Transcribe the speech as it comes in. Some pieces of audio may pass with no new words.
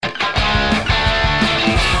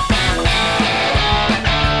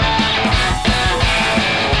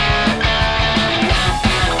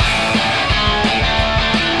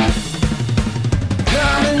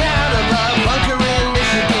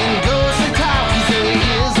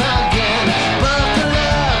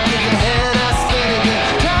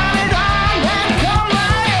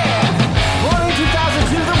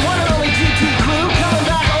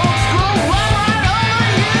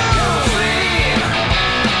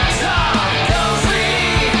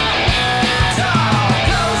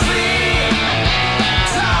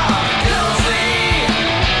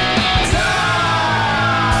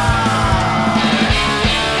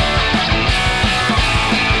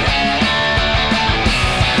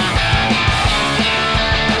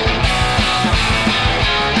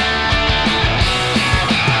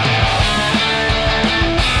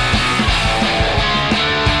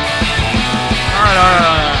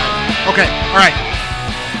All right.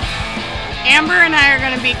 Amber and I are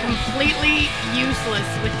going to be completely useless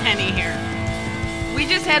with Tenny here. We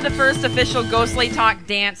just had the first official Ghostly Talk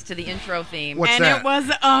dance to the intro theme. What's and that? It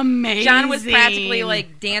was amazing. John was practically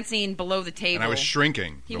like dancing below the table. And I was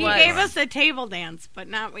shrinking. He He was. gave us a table dance, but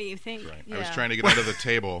not what you think. Right. Yeah. I was trying to get under the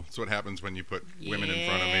table. That's what happens when you put women in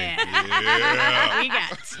front of me. We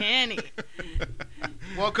got Tenny.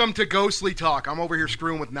 Welcome to Ghostly Talk. I'm over here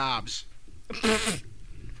screwing with knobs.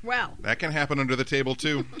 Well, That can happen under the table,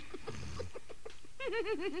 too.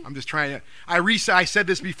 I'm just trying to. I said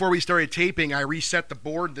this before we started taping. I reset the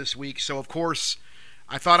board this week, so of course,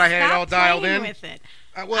 I thought I had it all dialed in. with it.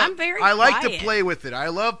 Well, I'm very I like quiet. to play with it. I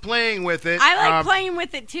love playing with it. I like playing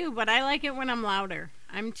with it too, but I like it when I'm louder.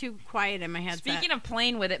 I'm too quiet in my headset. Speaking of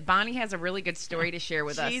playing with it, Bonnie has a really good story to share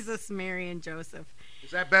with us. Jesus, Mary, and Joseph. Is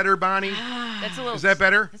that better, Bonnie? That's a little. Is that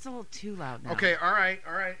better? That's a little too loud now. Okay. All right.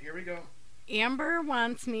 Here we go. Amber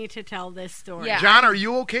wants me to tell this story. Yeah. John, are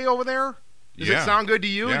you okay over there? Does Yeah. it sound good to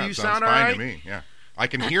you? Yeah, Do you it sounds sound all fine right? to me. Yeah, I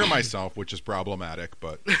can hear myself, which is problematic.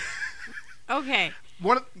 But Okay.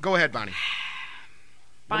 Go ahead, Bonnie.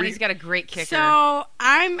 Bonnie's got a great kicker. So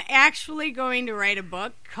I'm actually going to write a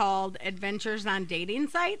book called Adventures on Dating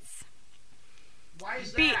Sites. Why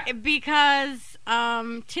is Because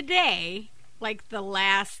today, like the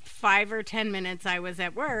last 5 or 10 minutes I was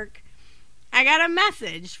at work, I got a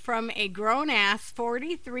message from a grown-ass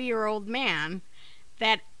 43-year-old man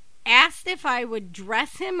that asked if I would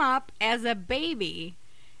dress him up as a baby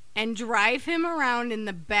and drive him around in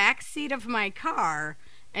the back seat of my car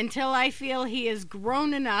until I feel he is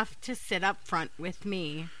grown enough to sit up front with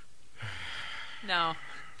me.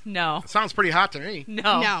 no. Sounds pretty hot to me.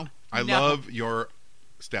 No. I love your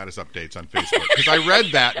status updates on Facebook because I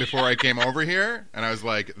read that before I came over here, and I was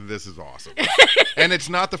like, "This is awesome." And it's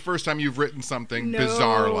not the first time you've written something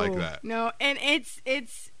bizarre like that. No, and it's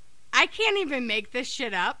I can't even make this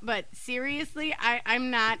shit up, but seriously, I'm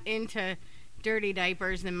not into dirty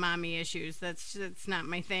diapers and mommy issues. That's not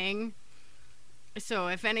my thing. So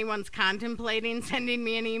if anyone's contemplating sending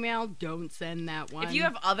me an email, don't send that one. If you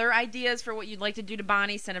have other ideas for what you'd like to do to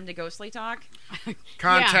Bonnie, send them to Ghostly Talk.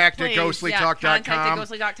 Contact Yeah, at please. ghostlytalk.com. Contact at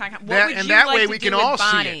ghostlytalk.com. What That- would and you that like way to we do can with all see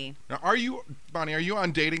it. Bonnie? Now, are you, Bonnie? Are you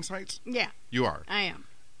on dating sites? Yeah, You are. I am.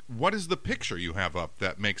 What is the picture you have up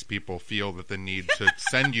that makes people feel that the need to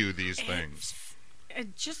send you these things?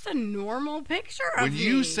 Just a normal picture of When me.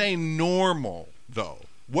 you say normal, though,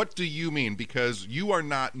 what do you mean? Because you are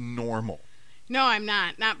not normal. No, I'm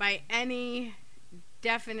not. Not by any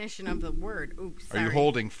definition of the word. Oops, Are you sorry.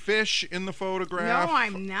 holding fish in the photograph? No,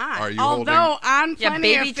 I'm not. Are you Although on Yeah,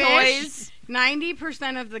 Plenty baby of Fish, toys.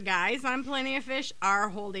 90% of the guys on Plenty of Fish are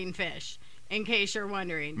holding fish. In case you're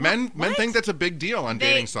wondering, Men What? think that's a big deal on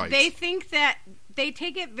dating sites. They think that they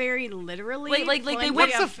take it very literally. Like they Plenty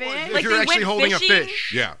went of to fish. If like you're they actually went holding fishing, a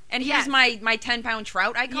fish. yeah. And Yes. here's my 10-pound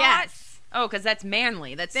trout I caught. Yes. Oh, because that's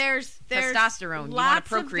manly. That's There's testosterone. You want lots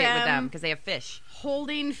to procreate of with them them because they have fish.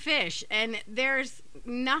 holding fish, and there's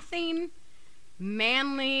nothing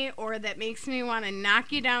manly or that makes me want to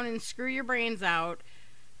knock you down and screw your brains out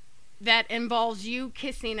that involves you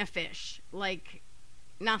kissing a fish. Like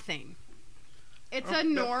nothing. It's a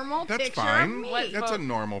normal That's picture fine. of me. That's a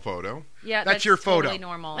normal photo. Yeah, That's your photo. Totally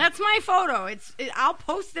normal. That's my photo. I'll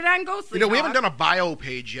post it on Ghostly We Talk. haven't done a bio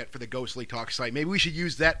page yet for the Ghostly Talk site. Maybe we should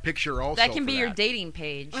use that picture also. that can for be your that. dating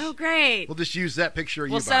page. Oh, great. We'll just use that picture of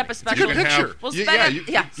you. We'll set up Bonnie. a It's special good can picture. have- We'll Yeah, spend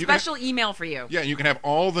yeah, a you can- special email for you. Yeah, you can have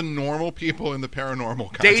all the normal people in the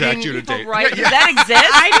paranormal contact Dating you to people, date. Right? Yeah, Does that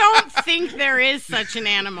exist? I don't think there is such an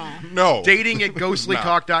animal. No. Dating at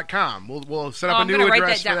ghostlytalk.com. We'll set up Oh, a I'm new gonna write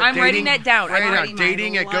address that down. for that. I'm writing that down. Write it I'm down. writing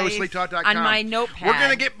Dating at my life ghostlytalk.com. on my notepad. We're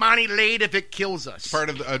gonna get Bonnie laid if it kills us. Part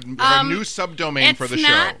of a new subdomain for the It's show.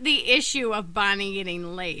 not the issue of Bonnie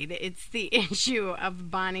getting laid. It's the issue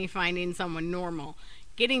of Bonnie finding someone normal.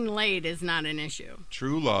 Getting laid is not an issue.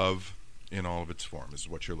 True love in all of its form is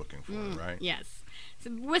what you're looking for, right? Yes. So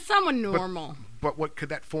with someone normal. But what could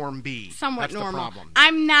that form be? Somewhat That's normal. the problem.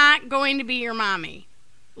 I'm not going to be your mommy.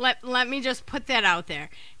 Let me just put that out there.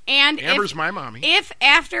 And Amber's my mommy. if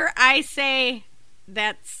after I say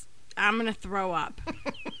I'm going to throw up.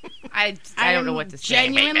 I don't know what to say.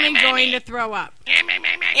 Genuinely going to throw up.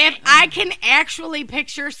 If I can actually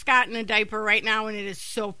picture Scott in a diaper right now, and it is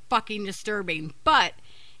so fucking disturbing. But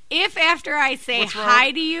if after I say What's wrong?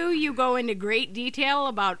 hi to you, you go into great detail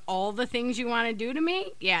about all the things you want to do to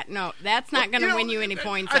me, yeah, no, that's not going to win you any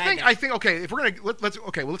points. I think. Okay, if we're gonna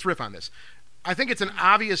let's riff on this. I think it's an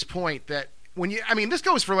obvious point that this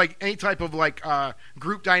goes for like any type of like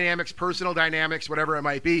group dynamics, personal dynamics, whatever it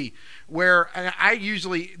might be. Where I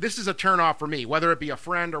usually this is a turn off for me, whether it be a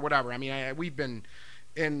friend or whatever. I mean, we've been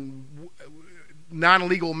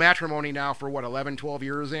non-legal matrimony now for 11, 12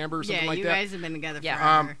 years, Amber, something like you that. guys have been together Yeah.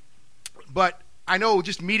 forever. But I know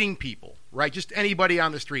just meeting people, right? Just anybody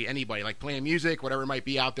on the street, anybody, like playing music, whatever it might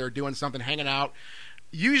be out there, doing something, hanging out.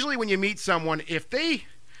 Usually when you meet someone, if they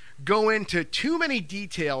go into too many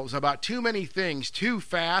details about too many things too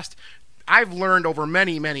fast, I've learned over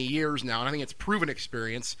many, many years now, and I think it's proven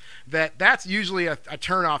experience, that that's usually a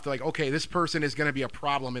turnoff to like, okay, this person is going to be a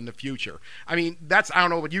problem in the future. I mean, I don't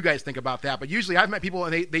know what you guys think about that, but usually I've met people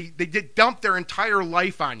and they did dump their entire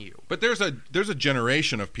life on you. But there's a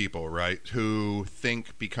generation of people, right, who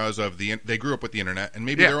think because of they grew up with the internet, and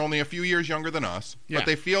maybe Yeah. they're only a few years younger than us, Yeah. but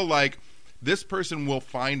they feel like this person will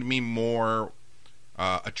find me more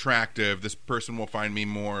attractive. This person will find me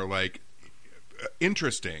more like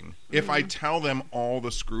interesting if I tell them all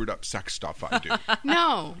the screwed up sex stuff I do.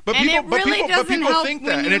 No, But and people- it but really people- but doesn't people help think when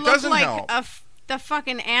that, you and it look doesn't like help. the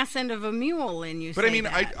fucking ass end of a mule, and you. But say I mean,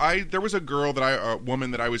 that. there was a girl a woman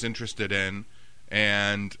that I was interested in,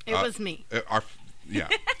 and It was me. Yeah,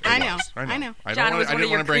 it I know. was. I know. I John was didn't one of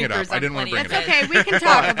your want to bring it up. creepers I on didn't want to bring Plenty it of up. Okay, we can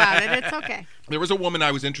talk about it. It's okay. There was a woman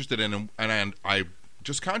I was interested in, and I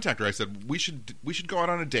just contacted her. I said we should go out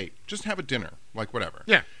on a date, just have a dinner, like whatever.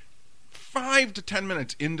 Yeah. 5 to 10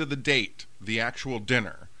 minutes into the date, the actual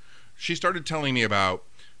dinner, she started telling me about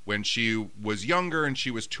when she was younger and she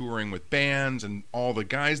was touring with bands and all the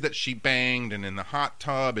guys that she banged and in the hot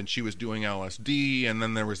tub, and she was doing LSD, and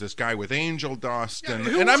then there was this guy with angel dust, and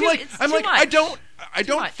I'm Too- like it's I'm too like much. I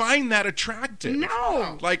don't much. find that attractive.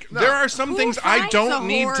 No. Like No. there are some Who things I finds don't a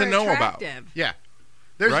need whore to know about. attractive? Yeah.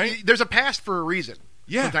 Right? There's a past for a reason.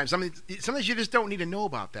 Yeah. Sometimes you just don't need to know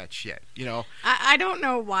about that shit, you know? I don't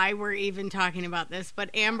know why we're even talking about this, but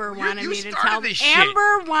Amber wanted you me to started tell. this shit.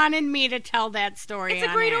 Amber wanted me to tell that story. It's a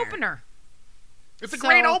on great air. opener. It's a So-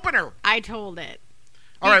 great opener. I told it.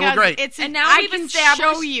 All right, well, Because great. It's And now I we've can established-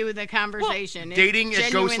 show you the conversation. It's dating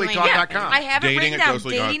at genuinely ghostlytalk.com. happened. I have it Dating written at down.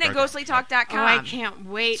 ghostlytalk.com. Dating at ghostlytalk.com. Oh, I can't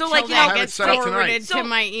wait. So, till like, you that know, gets set up tonight. forwarded So- to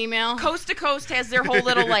my email. Coast to Coast has their whole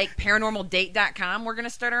little like paranormaldate.com. We're gonna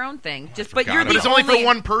start our own thing. But forgot you're about the But it's only for only-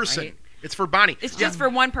 one person. right? It's for Bonnie. It's just for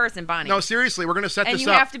one person, Bonnie. No, seriously, we're going to set and this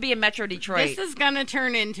you up. have to be in Metro Detroit. This is gonna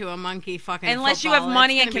turn into a monkey fucking. Unless you football. have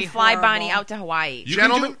money It's and gonna can be fly horrible. Bonnie out to Hawaii. You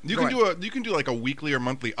Gentlemen, can do, go you can do like a weekly or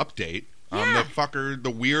monthly update on Yeah.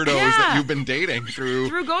 the weirdos that Yeah. you've been dating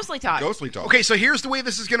through Ghostly Talk. Ghostly Talk. Okay, so here's the way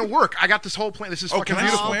this is going to work. I got this whole plan. This is fucking can I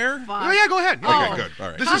beautiful. swear? fuck. Oh, yeah, go ahead. Oh. Okay, good. All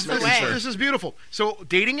right. This Toss is, away. this is beautiful. So,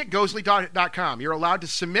 dating at ghostly.com. You're allowed to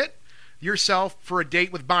submit yourself for a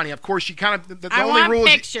date with Bonnie. Of course, you kind of the I only want rule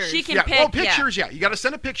is pictures. She can yeah, pick. well, pictures. Yeah, you got to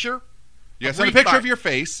send a picture. Yeah, of send a Reed picture Bot. of your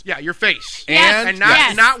face. Yeah, your face. Yes, And not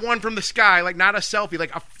yes. not one from the sky, like not a selfie,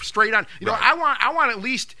 like a straight on. You know, Right. I want at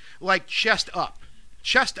least like chest up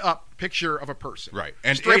picture of a person. Right.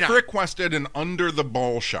 And straight if on. requested, an under the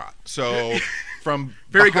ball shot. So from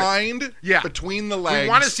Very good. behind, Yeah. between the legs, We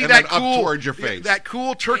want to see and that then cool up towards your face. that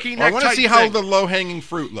cool turkey I neck. want to type see how thing. the low-hanging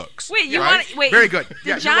fruit looks. Wait, you right? want? Wait, Very good. Did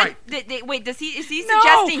Yeah, you're John? right. Wait, is he No,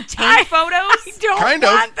 suggesting tank photos? I don't Kind of.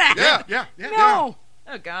 want that. Yeah. Yeah. No.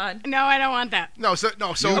 Oh God. No, I don't want that. No. So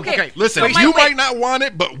Okay. okay. Listen, So my- you wait. might not want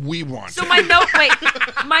it, but we want So it.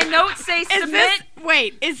 my notes say Is submit.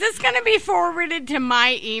 is this going to be forwarded to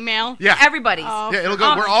my email? Yeah. Everybody's. Oh. Yeah, it'll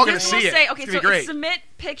go. We're all going to this see will it. Say, It's okay, gonna so be great. submit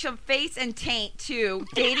picture of face and taint to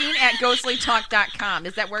dating@ghostlytalk.com.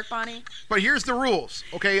 Does that work, Bonnie? But here's the rules.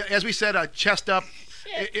 Okay, as we said, chest up.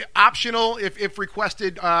 Optional if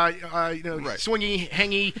requested. Right. Swingy,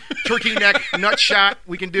 hangy, turkey neck, nut shot.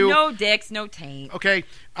 We can do. No dicks, no taint. Okay.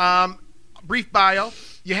 Brief bio.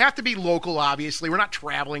 You have to be local, obviously. We're not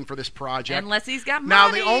traveling for this project. Unless he's got Now,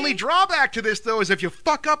 money. the only drawback to this, though, is if you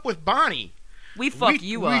fuck up with Bonnie, we fuck we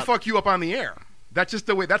you up. fuck you up on the air. That's just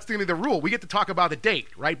the way. That's going to be the rule. We get to talk about the date,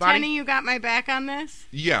 right, Bonnie? Tenny, you got my back on this?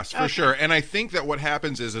 Yes, for sure. And I think that what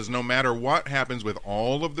happens is no matter what happens with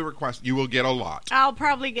all of the requests, you will get a lot. I'll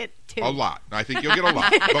probably get 2. A lot. I think you'll get a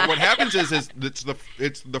lot. But what happens is it's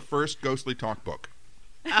the first Ghostly Talk book.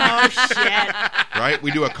 Oh, shit. Right?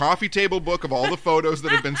 We do a coffee table book of all the photos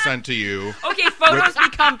that have been sent to you. Okay, photos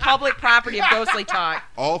become public property of Ghostly Talk.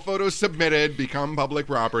 All photos submitted become public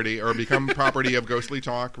property or become property of Ghostly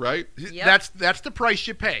Talk, right? Yep. That's the price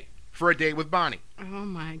you pay for a date with Bonnie. Oh,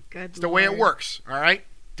 my good It's the way it works, all right?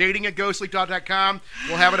 Dating at ghostly.com.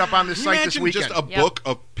 We'll have it up on this site this Imagine weekend. just a Yep. book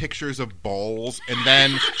of pictures of balls and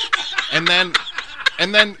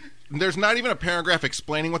then there's not even a paragraph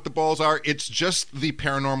explaining what the balls are. It's just the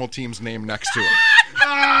paranormal team's name next to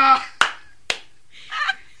it.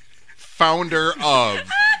 Founder of.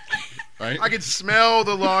 Right? I can smell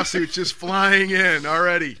the lawsuits just flying in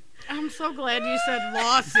already. I'm so glad you said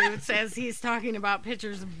lawsuits as he's talking about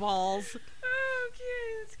pictures of balls. Okay.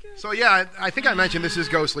 So yeah, I think I mentioned this is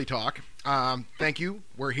Ghostly Talk. Thank you.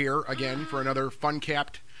 We're here again for another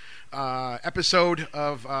fun-capped episode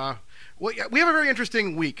of. We have a very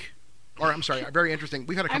interesting week. Or I'm sorry, very interesting.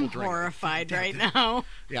 We've had a couple I'm drinks. horrified right now.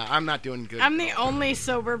 Yeah, I'm not doing good. I'm the only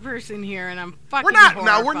sober person here, and I'm fucking We're not.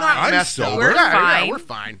 horrified. No, we're not I'm messed up. sober. We're fine. We're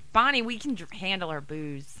fine. Bonnie, we can handle our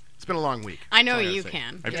booze. It's been a long week. I know That's all you gotta say.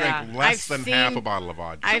 can. I've Yeah. drank less I've than seen- half a bottle of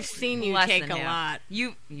vodka. I've seen you Less take than a half. lot.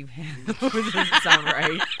 You that doesn't sound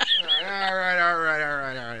right. All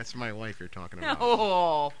right. That's my wife you're talking about.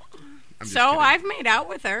 No. I'm just So kidding. I've made out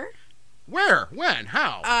with her. Where? When?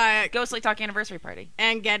 How? Ghostly Talk anniversary party.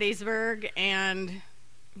 And Gettysburg, and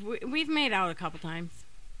we've made out a couple times.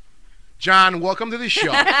 John, welcome to the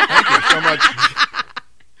show. Thank you so much.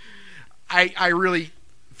 I really,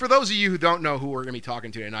 for those of you who don't know who we're going to be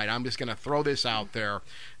talking to tonight, I'm just going to throw this out there.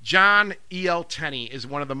 John E.L. Tenney is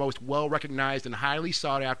one of the most well-recognized and highly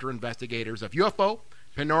sought-after investigators of UFO,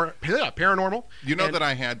 paranormal. You know and- that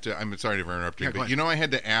I had to. I'm sorry to interrupt you, Yeah, go but ahead. you know I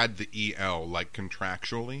had to add the EL like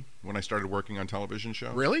contractually when I started working on television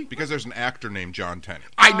shows. Really? Because there's an actor named John Tenney.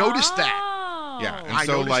 I noticed that. Oh. Yeah, and I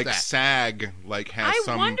so noticed like that. SAG has I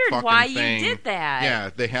some wondered fucking why you thing. did that. Yeah,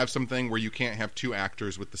 they have something where you can't have two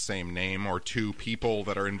actors with the same name or two people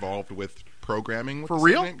that are involved with programming with For the same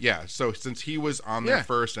real? name. Yeah, so since he was on there Yeah,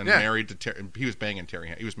 first and yeah. married to he was banging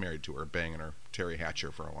Terry. He was married to her, banging her Terry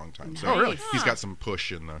Hatcher for a long time. So Oh, really? he's got some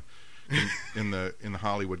push in the. In the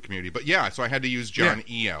Hollywood community, but yeah, so I had to use John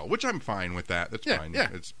E.L., which I'm fine with that. That's Yeah, fine. yeah,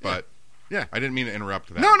 But yeah. I didn't mean to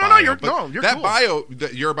interrupt that. No, bio, you're- but no, you're that cool. bio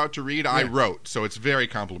that you're about to read, I Yeah. wrote, so it's very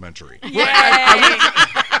complimentary. Yay!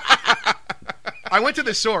 I went to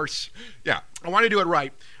the source. Yeah, I want to do it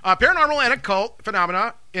right. Paranormal and occult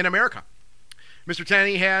phenomena in America. Mr.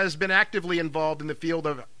 Tenney has been actively involved in the field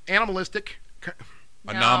of animalistic.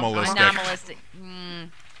 Anomalistic. Anomalistic.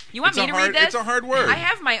 You want It's me a to hard- read this? it's a hard word. I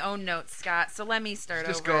have my own notes, Scott, so let me start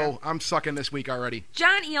Just over. go. I'm sucking this week already.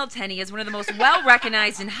 John E.L. Tenney is one of the most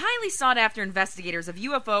well-recognized and highly sought-after investigators of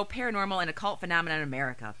UFO, paranormal, and occult phenomena in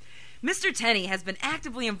America. Mr. Tenney has been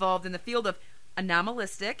actively involved in the field of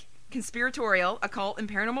anomalistic, conspiratorial, occult, and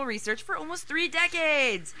paranormal research for almost 3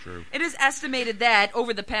 decades. True. It is estimated that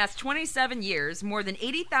over the past 27 years, more than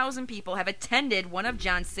 80,000 people have attended one of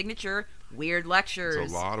John's signature weird lectures.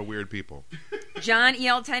 It's a lot of weird people. John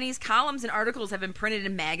E.L. Tenney's columns and articles have been printed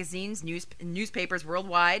in magazines, newspapers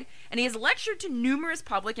worldwide, and he has lectured to numerous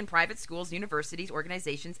public and private schools, universities,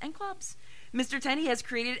 organizations, and clubs. Mr. Tenney has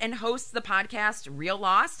created and hosts the podcast Real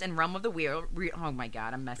Lost and Realm of the Weird. Oh my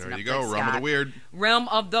God, I'm messing There up. you go, this, Realm of the Scott. Weird. Realm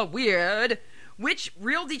of the Weird, which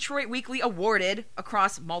Real Detroit Weekly awarded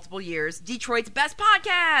across multiple years Detroit's best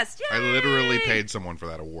podcast. I Yay! literally paid someone for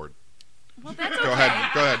that award. Well, that's Go okay.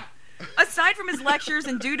 ahead. Go ahead. Aside from his lectures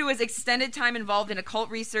and due to his extended time involved in occult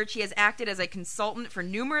research, he has acted as a consultant for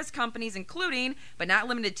numerous companies, including, but not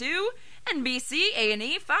limited to, NBC,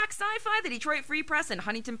 A&E, Fox, Sci-Fi, the Detroit Free Press, and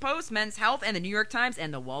Huntington Post, Men's Health, and the New York Times,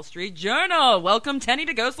 and the Wall Street Journal. Welcome, Tenney,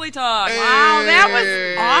 to Ghostly Talk. Hey. Wow, that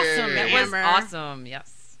was awesome, That was Amber. awesome,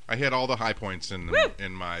 yes. I hit all the high points in Woo.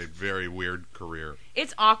 my very weird career.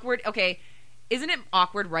 It's awkward. Okay, isn't it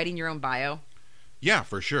awkward writing your own bio? Yeah,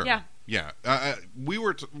 for sure. Yeah. Yeah. We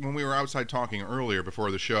were when we were outside talking earlier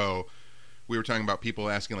before the show, we were talking about people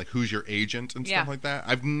asking like, "Who's your agent?" and Yeah. stuff like that.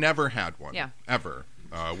 I've never had one. Yeah. Ever.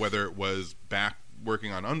 Whether it was back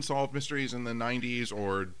working on Unsolved Mysteries in the '90s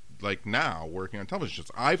or like now working on television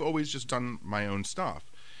shows, I've always just done my own stuff.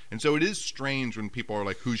 And so it is strange when people are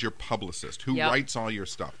like, "Who's your publicist? Who Yep. writes all your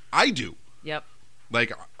stuff?" I do. Yep.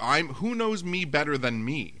 Like who knows me better than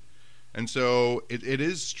me? And so it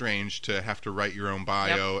is strange to have to write your own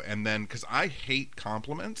bio, and then because I hate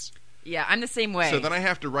compliments, Yeah, I'm the same way. so then I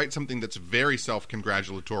have to write something that's very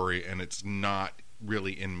self-congratulatory, and it's not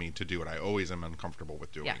really in me to do it. I always am uncomfortable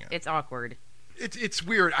with doing yeah, it. it's awkward. It's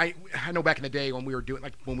weird. I know back in the day when we were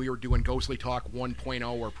doing Ghostly Talk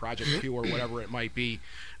 1.0 or Project 2 or whatever it might be,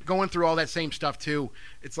 going through all that same stuff too.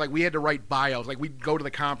 It's like we had to write bios. Like we'd go to the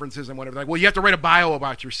conferences and whatever. Like, well, you have to write a bio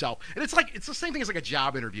about yourself. And it's like it's the same thing as like a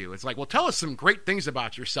job interview. It's like, well, tell us some great things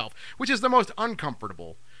about yourself, which is the most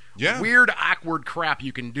uncomfortable, weird, awkward crap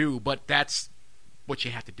you can do. But that's what you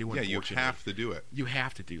have to do. Yeah, you unfortunately. have to do it. You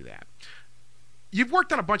have to do that. You've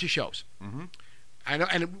worked on a bunch of shows. Mhm. I know,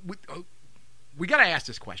 and we got to ask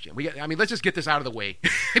this question. Let's just get this out of the way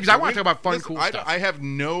because I want to talk about fun, cool stuff. I have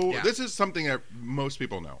no. Yeah. This is something that most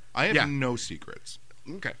people know. I have Yeah. no secrets.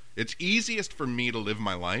 Okay. It's easiest for me to live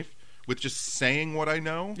my life with just saying what I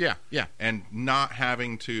know. Yeah. Yeah. And not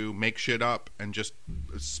having to make shit up and just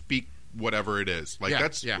speak whatever it is. Like Yeah,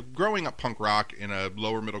 that's yeah. growing up punk rock in a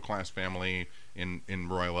lower middle class family in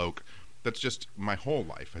Royal Oak. That's just my whole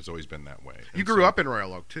life has always been that way. You And grew so- up in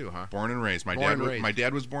Royal Oak too, huh? Born and raised. Born and raised. My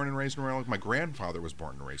dad was born and raised in Royal Oak. My grandfather was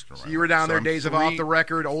born and raised in Royal So Oak. you were down there I'm days of 3 Off the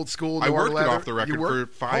Record, old school. I door worked at leather. Off the Record You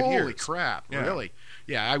worked? for 5 years. Holy crap! Yeah. Really?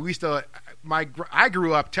 Yeah, I used to. I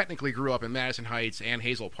grew up in Madison Heights and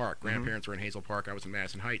Hazel Park. Grandparents were in Hazel Park. I was in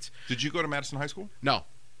Madison Heights. Did you go to Madison High School? No.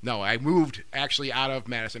 I moved actually out of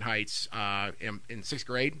Madison Heights in sixth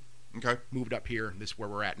grade. Okay. Moved up here. This is where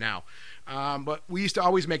we're at now. But we used to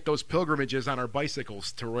always make those pilgrimages on our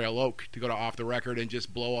bicycles to Royal Oak to go to Off the Record and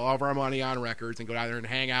just blow all of our money on records and go down there and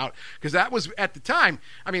hang out. Because that was, at the time,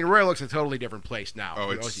 I mean, Royal Oak's a totally different place now.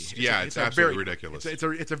 Oh, it's a absolutely very, ridiculous.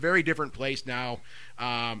 It's a very different place now.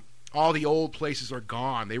 All the old places are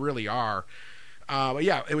gone. They really are. But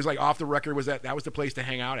yeah, it was like Off the Record was that was the place to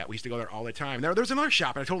hang out at. We used to go there all the time. There was another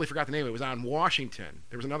shop, and I totally forgot the name. It was on Washington.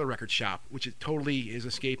 There was another record shop, which totally is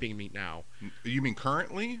escaping me now. You mean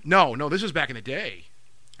currently? No, this was back in the day.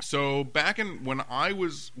 So back when I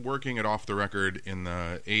was working at Off the Record in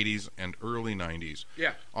the 80s and early 90s,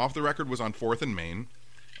 Yeah. Off the Record was on 4th and Main.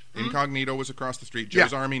 Incognito was across the street. Yeah.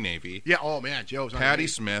 Joe's Army Navy. Yeah, oh man, Joe's on Patti the-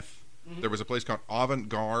 Smith. There was a place called Avant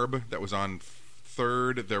Garb that was on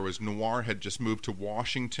 3rd. There was Noir had just moved to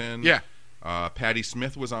Washington. Yeah. Patti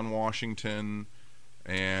Smith was on Washington.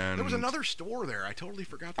 And There was another store there. I totally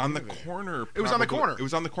forgot the on name the of it. corner. It was on the corner. It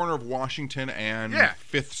was on the corner of Washington and Yeah.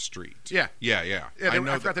 5th Street. Yeah. Yeah. Yeah,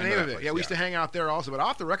 I forgot the name of it. place, Yeah, we used to hang out there also. But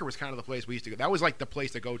Off the Record was kind of the place we used to go. That was like the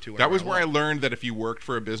place to go to. That was where I learned that if you worked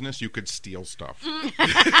for a business, you could steal stuff.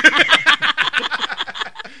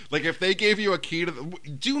 Like if they gave you a key to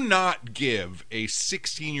do not give a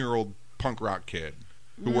 16-year-old punk rock kid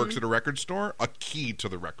who works at a record store a key to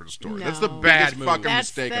the record store. No. That's the Bad biggest move. fucking That's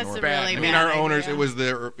mistake in the a world. really I mean, bad our owners, idea.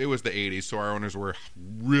 it was the 80s, so our owners were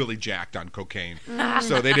really jacked on cocaine.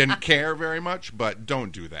 So they didn't care very much, but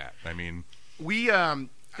don't do that. I mean, we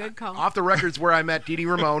Good call. Off the Record's where I met Dee Dee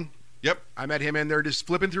Ramone. yep. I met him in there just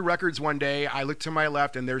flipping through records one day. I looked to my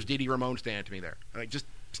left, and there's Dee Dee Ramone standing to me there. Like, just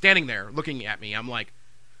standing there looking at me. I'm like,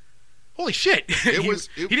 holy shit.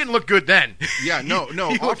 He didn't look good then. Yeah, no. He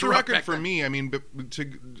Off looked the rough Record back for then. me, I mean,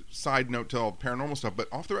 to side note to all paranormal stuff, but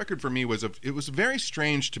Off the Record for me it was very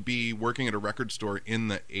strange to be working at a record store in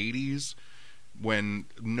the 80s when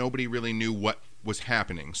nobody really knew what was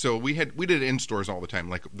happening. So we did in stores all the time.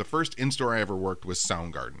 Like the first in store I ever worked was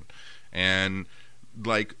Soundgarden, and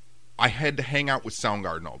like I had to hang out with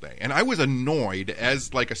Soundgarden all day, and I was annoyed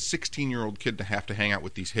as like a 16-year-old kid to have to hang out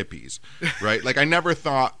with these hippies, right? Like I never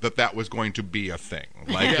thought that was going to be a thing.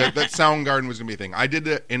 Like that Soundgarden was going to be a thing. I did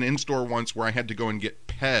an in store once where I had to go and get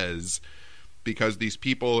Pez because these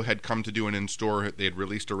people had come to do an in-store. They had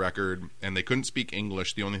released a record, and they couldn't speak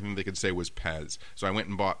English. The only thing they could say was Pez. So I went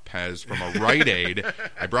and bought Pez from a Rite Aid.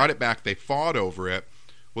 I brought it back. They fought over it.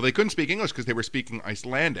 Well, they couldn't speak English because they were speaking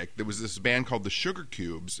Icelandic. There was this band called the Sugar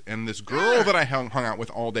Cubes, and this girl that I hung out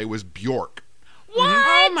with all day was Bjork. What?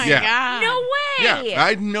 Oh my Yeah. god. No way. Yeah, I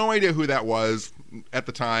had no idea who that was at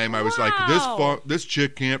the time. I was Wow. like, this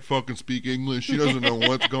chick can't fucking speak English. She doesn't know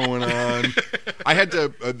what's going on. I had to.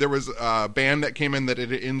 There was a band that came in that at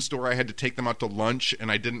an in-store. I had to take them out to lunch, and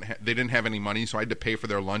they didn't have any money, so I had to pay for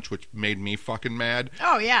their lunch, which made me fucking mad.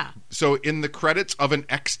 Oh yeah. So in the credits of an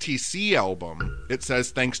XTC album, it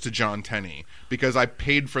says thanks to John Tenney because I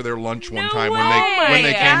paid for their lunch one No time way. when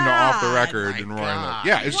they came to Off the God. Record My in Royal God. Oak.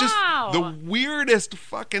 Yeah, it's Wow. just the weirdest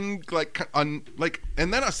fucking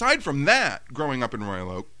and then aside from that, growing up in Royal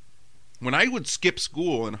Oak, when I would skip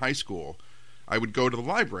school in high school, I would go to the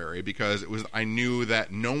library because I knew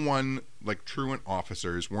that no one like truant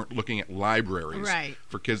officers weren't looking at libraries Right.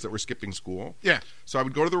 for kids that were skipping school. Yeah. So I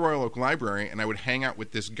would go to the Royal Oak Library and I would hang out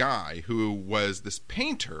with this guy who was this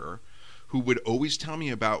painter who would always tell me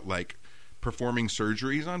about like performing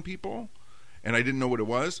surgeries on people, and I didn't know what it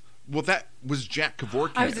was. Well, that was Jack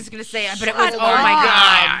Kevorkian. I was just gonna say, but it Shut was. Oh up. my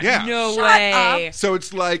god! Yeah. No Shut way. So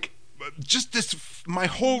it's like just this. My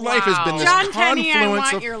whole life has been this John Tenney, I confluence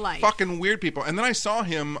want of your life. fucking weird people. And then I saw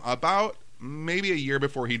him about maybe a year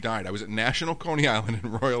before he died. I was at National Coney Island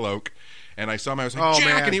in Royal Oak, and I saw him. I was like, Oh, Jack,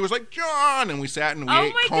 man. and he was like, John, and we sat and we Oh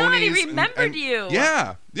ate my God, he conies remembered and- you.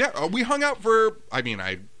 Yeah, yeah. We hung out for. I mean,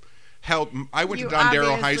 I went You to Don Darrow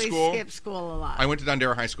High obviously School. Skipped school a lot. I went to Don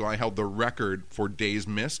Darrow High School. I held the record for days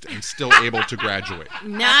missed and still able to graduate.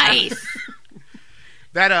 Nice.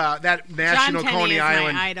 That National John Tenney Coney is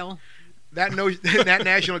Island. my idol. That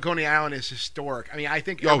National Coney Island is historic. I mean, I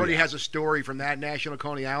think everybody has a story from that National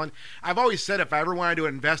Coney Island. I've always said if I ever wanted to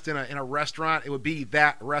invest in a restaurant, it would be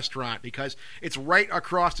that restaurant because it's right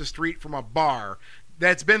across the street from a bar.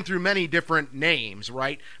 that's been through many different names,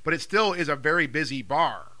 right? But it still is a very busy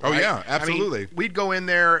bar. Oh, right? yeah, absolutely. I mean, we'd go in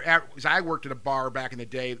there, because I worked at a bar back in the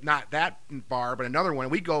day, not that bar, but another one.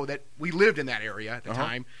 We lived in that area at the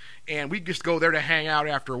time, and we'd just go there to hang out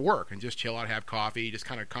after work and just chill out, have coffee, just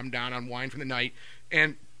kind of come down, unwind from the night.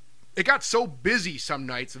 And it got so busy some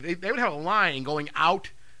nights, they would have a line going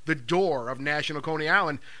out the door of National Coney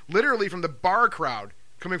Island, literally from the bar crowd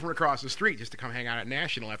coming from across the street just to come hang out at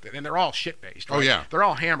National after, and they're all shit-faced. Right? Oh, yeah. They're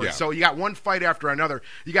all hammered. Yeah. So you got one fight after another.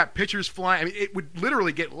 You got pitchers flying. I mean, it would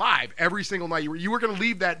literally get live every single night. You were going to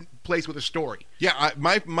leave that place with a story. Yeah,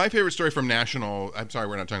 my favorite story from National. I'm sorry,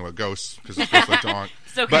 we're not talking about ghosts because it's supposed to talk.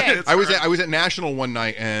 It's okay. But I was at National one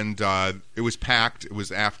night and it was packed. It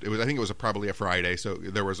was I think it was probably a Friday, so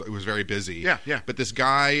it was very busy. Yeah. But this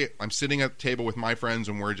guy, I'm sitting at the table with my friends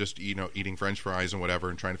and we're just eating French fries and whatever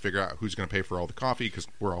and trying to figure out who's going to pay for all the coffee because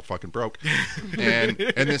we're all fucking broke. and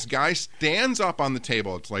this guy stands up on the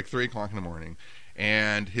table. It's like 3:00 in the morning,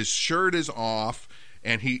 and his shirt is off.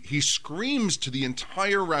 And he screams to the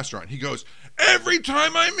entire restaurant. He goes, "Every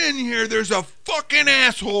time I'm in here, there's a fucking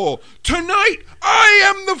asshole. Tonight, I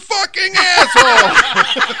am the fucking asshole."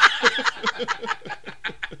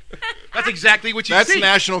 That's exactly what you That's see.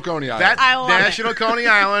 National Coney Island. That's I love National Coney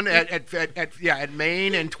Island at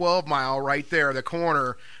Main and 12 Mile right there, the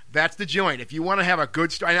corner. That's the joint. If you want to have a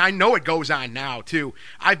good story, and I know it goes on now too.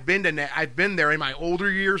 I've been there in my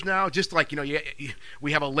older years now. Just like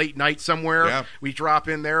we have a late night somewhere. Yeah. We drop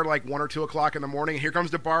in there like 1 or 2 o'clock in the morning. And here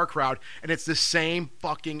comes the bar crowd, and it's the same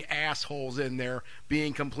fucking assholes in there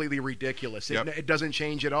being completely ridiculous. Yep. It doesn't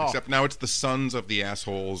change at all. Except now it's the sons of the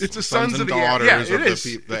assholes. It's the sons sons and of daughters yeah, of it is.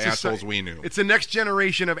 the It's assholes we knew. It's the next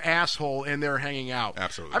generation of asshole in there hanging out.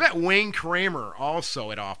 Absolutely. I met Wayne Kramer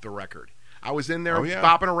also at Off the Record. I was in there Oh, yeah.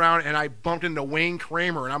 bopping around, and I bumped into Wayne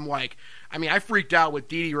Kramer, and I'm like, I freaked out with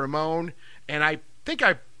Dee Dee Ramone, and I think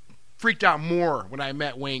I freaked out more when I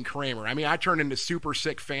met Wayne Kramer. I turned into super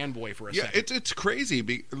sick fanboy for a second. It's crazy.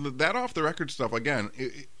 That Off the Record stuff, again,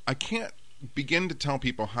 I can't begin to tell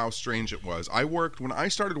people how strange it was. When I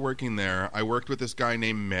started working there, I worked with this guy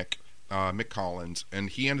named Mick Collins, and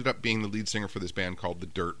he ended up being the lead singer for this band called the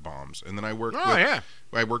Dirt Bombs. And then I worked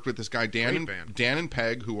with this guy Dan and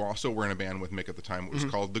Peg, who also were in a band with Mick at the time. It was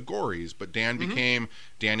called the Gories, but Dan became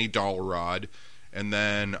Danny Dahlrod. And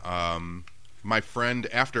then my friend,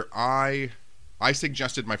 after I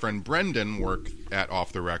suggested my friend Brendan work at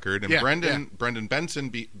Off the Record, and Brendan Benson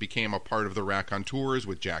became a part of the Raconteurs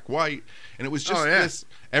with Jack White, and it was just this.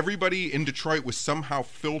 Everybody in Detroit was somehow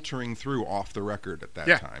filtering through Off the Record at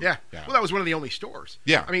that time. Yeah. Well, that was one of the only stores.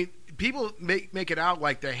 Yeah. People make it out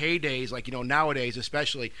like the heydays, like nowadays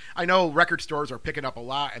especially. I know record stores are picking up a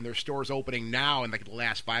lot, and there's stores opening now in like the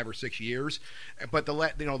last 5 or 6 years. But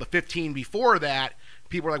the 15 before that,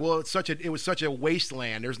 people were like, well, it was such a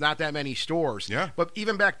wasteland. There's not that many stores. Yeah. But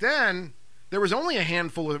even back then, there was only a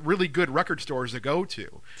handful of really good record stores to go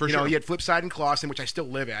to. For sure. You had Flipside and Clawson, which I still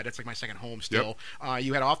live at. It's like my second home still. Yep.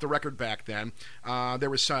 You had Off the Record back then. There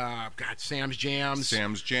was Sam's Jams.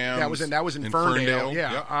 That was in Ferndale.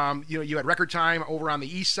 Yeah. Yep. You had Record Time over on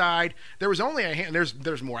the east side. There was only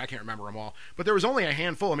there's more. I can't remember them all, but there was only a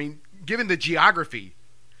handful. Given the geography.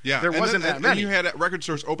 Yeah, there wasn't that many. And you had record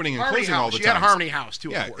stores opening and Harmony closing House. all the time. You had Harmony House too.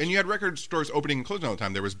 Yeah, of course. and you had record stores opening and closing all the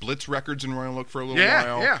time. There was Blitz Records in Royal Oak for a little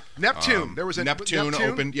while. Yeah, Neptune. There was a Neptune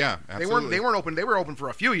opened. Yeah, absolutely. They weren't open. They were open for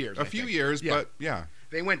a few years. A few years, but yeah.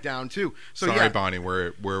 They went down too. So sorry, Bonnie,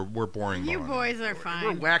 we're boring. You Bonnie. boys are fine.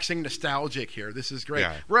 We're waxing nostalgic here. This is great.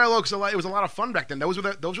 Yeah. Royal Oaks, it was a lot of fun back then. Those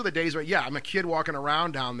were the days where I'm a kid walking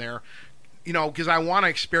around down there, because I want to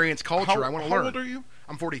experience culture. I want to learn. How old are you?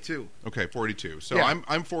 I'm 42. Okay, 42. So Yeah.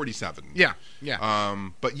 I'm 47. Yeah.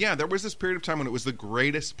 But yeah, there was this period of time when it was the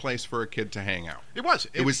greatest place for a kid to hang out. It was.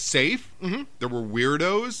 It was safe. Mm-hmm. There were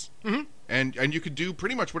weirdos, and you could do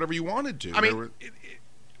pretty much whatever you wanted to.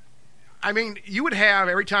 You would have,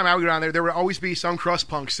 every time I would go down there would always be some crust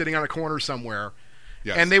punk sitting on a corner somewhere.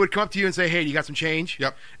 Yes. And they would come up to you and say, hey, you got some change?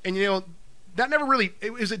 Yep. And, that never really,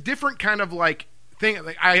 it was a different kind of like thing.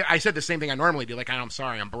 Like, I said the same thing I normally do. Like, I'm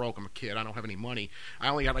sorry, I'm broke, I'm a kid, I don't have any money. I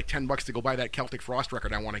only got like $10 to go buy that Celtic Frost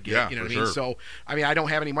record I want to get. Yeah, you know what I for mean? sure. So, I don't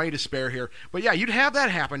have any money to spare here. But yeah, you'd have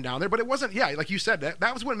that happen down there. But it wasn't, like you said,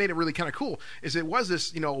 that was what made it really kind of cool, is it was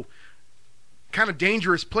this, kind of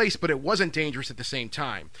dangerous place, but it wasn't dangerous at the same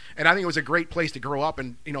time. And I think it was a great place to grow up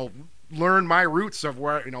and, learn my roots of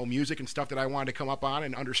where, music and stuff that I wanted to come up on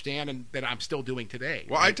and understand, and that I'm still doing today.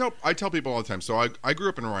 Well, right? I tell people all the time. So I grew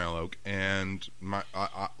up in Royal Oak, and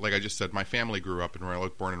like I just said, my family grew up in Royal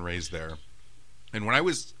Oak, born and raised there. And when I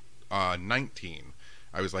was 19,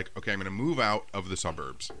 I was like, okay, I'm going to move out of the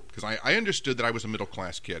suburbs because I understood that I was a middle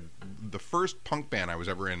class kid. The first punk band I was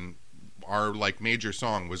ever in, our like major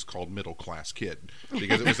song was called Middle Class Kid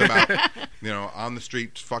because it was about on the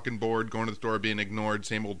street, fucking bored, going to the store, being ignored,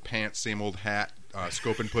 same old pants, same old hat,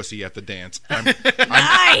 scoping pussy at the dance.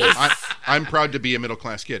 I'm proud to be a middle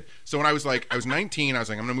class kid. So when I was 19, I was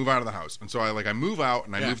like, I'm gonna move out of the house, and so I move out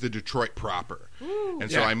and I moved to Detroit proper. Ooh,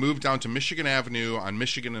 and so I moved down to Michigan Avenue on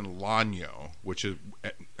Michigan and Lanyo, which is,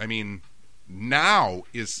 I mean, now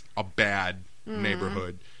is a bad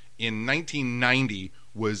neighborhood. In 1990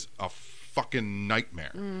 was a fucking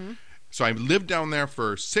nightmare. So I lived down there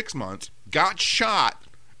for 6 months, got shot,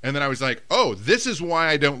 and then I was like, oh, this is why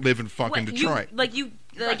I don't live in fucking Detroit.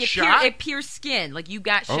 It pierced skin. Like, you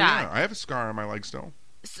got shot. Oh, yeah. I have a scar on my leg still.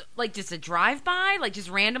 So, like, just a drive-by? Like, just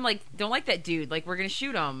random? Like, don't like that dude. Like, we're going to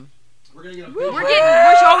shoot him.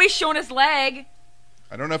 We're always showing his leg.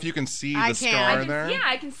 I don't know if you can see the scar there. Yeah,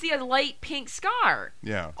 I can see a light pink scar.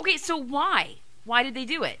 Yeah. Okay, so why? Why did they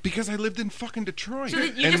do it? Because I lived in fucking Detroit. So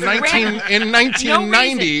in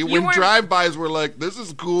 1990, when drive-bys were like, this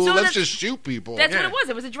is cool, let's just shoot people. That's what it was.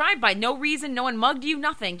 It was a drive-by. No reason. No one mugged you.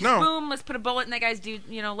 Nothing. Just boom, let's put a bullet in that guy's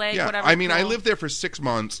leg, whatever. I mean, I lived there for 6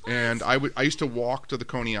 months, and I used to walk to the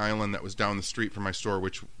Coney Island that was down the street from my store,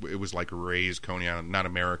 which it was like Ray's Coney Island, not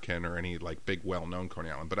American or any like big well-known Coney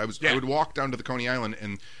Island. But I would walk down to the Coney Island,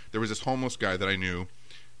 and there was this homeless guy that I knew,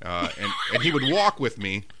 and he would walk with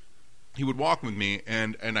me. He would walk with me,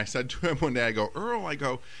 and I said to him one day, I go, Earl,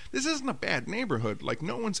 this isn't a bad neighborhood. Like,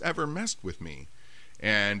 no one's ever messed with me.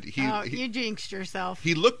 And you jinxed yourself.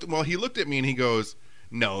 He looked at me and he goes,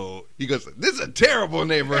 no. He goes, this is a terrible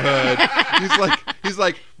neighborhood. he's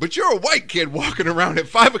like, but you're a white kid walking around at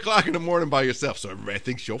 5 o'clock in the morning by yourself, so everybody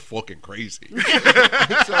thinks you're fucking crazy.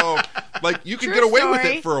 So, like, you can get away with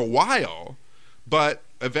it for a while, but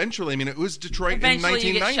eventually, I mean, it was Detroit in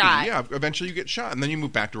 1990. Yeah, eventually you get shot. And then you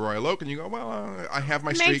move back to Royal Oak and you go, well, I have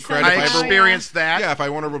my street cred. I experienced that. Yeah, if I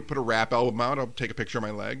want to put a rap album out, I'll take a picture of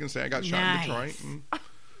my leg and say I got shot in Detroit.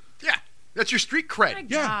 Yeah, that's your street cred. My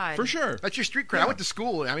yeah, God. For sure. That's your street cred. Yeah. I went to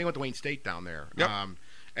school. I went to Wayne State down there. Yep.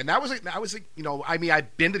 And that was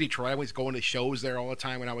I've been to Detroit. I was going to shows there all the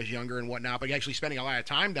time when I was younger and whatnot. But actually spending a lot of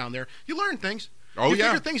time down there, you learn things. You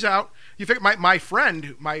figure things out. You figure my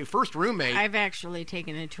friend, my first roommate. I've actually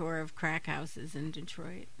taken a tour of crack houses in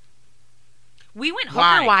Detroit. We went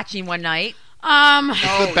hooker watching one night.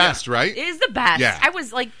 It's the best, right? It is the best. Yeah. I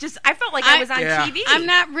was like, I felt like I was on TV. I'm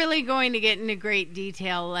not really going to get into great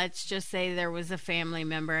detail. Let's just say there was a family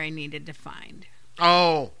member I needed to find.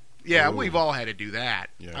 Oh, yeah, we've all had to do that.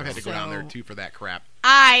 Yeah. I've had to go down there too for that crap.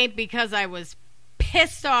 Because I was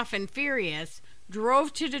pissed off and furious,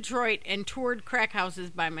 drove to Detroit and toured crack houses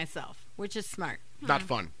by myself, which is smart. Not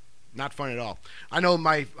fun. Not fun at all. I know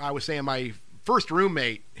my first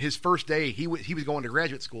roommate, his first day, he was going to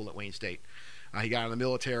graduate school at Wayne State. He got out of the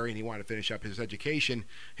military and he wanted to finish up his education.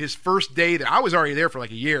 His first day there, I was already there for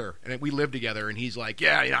like a year, and we lived together. And he's like,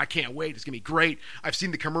 "Yeah, I can't wait. It's gonna be great. I've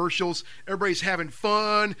seen the commercials. Everybody's having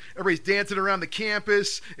fun. Everybody's dancing around the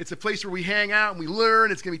campus. It's a place where we hang out and we learn.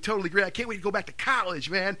 It's gonna be totally great. I can't wait to go back to college,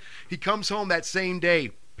 man." He comes home that same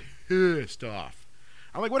day, pissed off.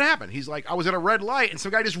 I'm like, "What happened?" He's like, "I was at a red light and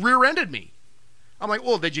some guy just rear-ended me." I'm like,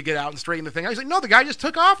 "Well, did you get out and straighten the thing out?" He's like, "No, the guy just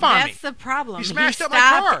took off on me." That's the problem. He smashed up my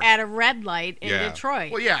stopped car. at a red light in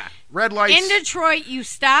Detroit. Well, yeah, red lights. In Detroit, you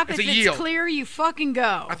stop. It's if a it's yield. Clear, you fucking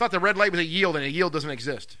go. I thought the red light was a yield, and a yield doesn't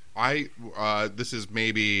exist. This is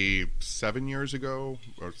maybe 7 years ago,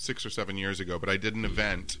 or 6 or 7 years ago, but I did an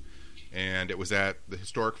event, and it was at the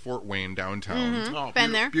historic Fort Wayne downtown. Mm-hmm. Oh,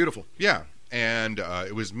 been there. Beautiful. Yeah. And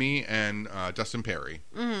it was me and Dustin Perry.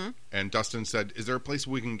 Mm-hmm. And Dustin said, "Is there a place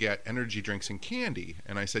we can get energy drinks and candy?"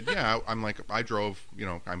 And I said, "Yeah." I'm like, I drove.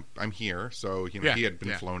 I'm here, so he had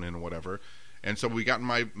been flown in or whatever. And so we got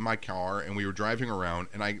in my car and we were driving around,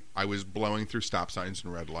 and I was blowing through stop signs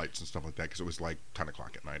and red lights and stuff like that because it was like 10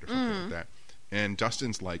 o'clock at night or something like that. And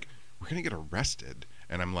Dustin's like, "We're gonna get arrested,"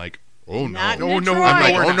 and I'm like, "Oh no! Not in I'm Detroit.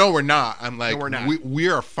 like, "Oh no, we're not." I'm like, No, we're not. We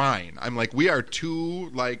are fine." I'm like, "We are two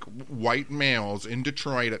like white males in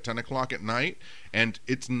Detroit at 10 o'clock at night, and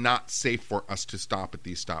it's not safe for us to stop at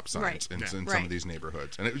these stop signs in some of these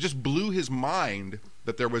neighborhoods." And it just blew his mind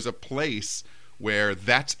that there was a place where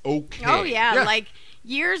that's okay. Oh yeah, like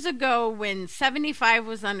years ago when 75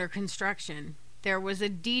 was under construction, there was a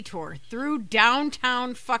detour through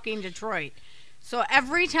downtown fucking Detroit. So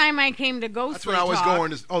every time I came to Ghostly That's when I was Talk, going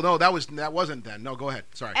to. Oh no, that wasn't then. No, go ahead.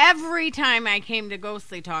 Sorry. every time I came to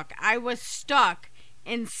Ghostly Talk, I was stuck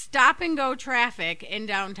in stop and go traffic in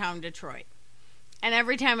downtown Detroit. And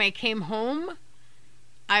every time I came home,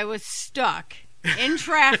 I was stuck in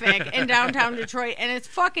traffic in downtown Detroit, and it's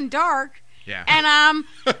fucking dark. Yeah. And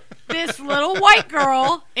this little white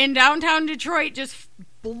girl in downtown Detroit just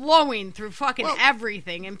blowing through fucking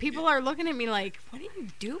everything, and people are looking at me like, "What are you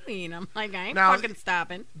doing?" I'm like, "I ain't fucking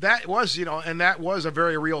stopping." That was, and that was a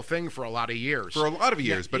very real thing for a lot of years. For a lot of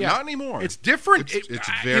years, but not anymore. It's different. It's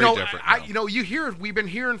very different now. We've been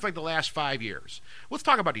hearing for like the last 5 years. Let's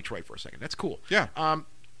talk about Detroit for a second. That's cool. Yeah.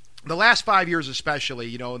 The last 5 years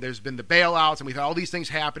especially, there's been the bailouts, and we've had all these things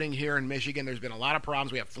happening here in Michigan. There's been a lot of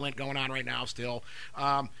problems. We have Flint going on right now still.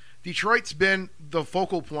 Detroit's been the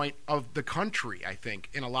focal point of the country, I think,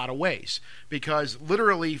 in a lot of ways, because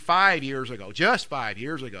literally 5 years ago, just 5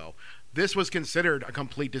 years ago, this was considered a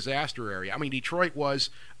complete disaster area. I mean, Detroit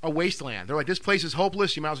was a wasteland. They're like, this place is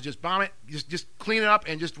hopeless. You might as well just bomb it, just clean it up,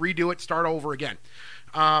 and just redo it, start over again.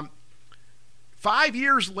 5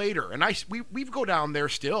 years later, and we go down there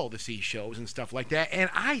still to see shows and stuff like that,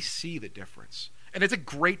 and I see the difference. And it's a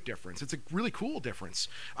great difference. It's a really cool difference.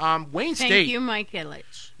 Wayne State. Thank you, Mike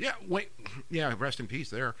Ilitch. Yeah, rest in peace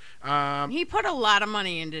there. He put a lot of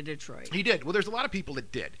money into Detroit. He did. Well, there's a lot of people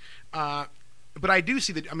that did. But I do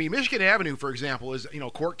see that. I mean, Michigan Avenue, for example, is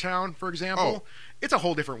Corktown, for example. It's a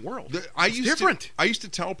whole different world. It's different. I used to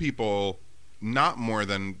tell people not more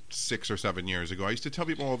than 6 or 7 years ago. I used to tell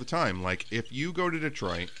people all the time, like, if you go to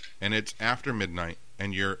Detroit and it's after midnight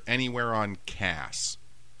and you're anywhere on Cass.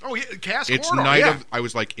 Oh yeah, Cass it's Corridor. Night yeah. of. I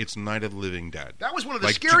was like, it's Night of the Living Dead. That was one of the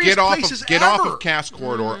like, scariest places get ever. off of Cass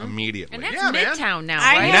Corridor immediately. And that's Yeah, man. Midtown now,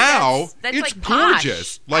 I right? have- Now That's it's like posh.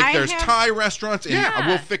 gorgeous. Like I there's have- Thai restaurants and Yeah.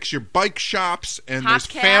 we'll fix your bike shops and Hot there's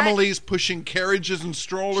Cat. families pushing carriages and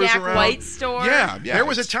strollers Jack around. White's store. Yeah. There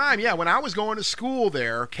was a time, when I was going to school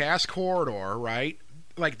there, Cass Corridor, right?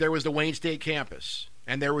 Like there was the Wayne State campus.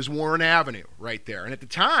 And there was Warren Avenue right there. And at the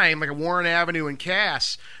time, like a Warren Avenue in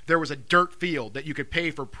Cass, there was a dirt field that you could pay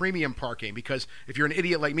for premium parking, because if you're an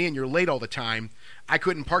idiot like me and you're late all the time, I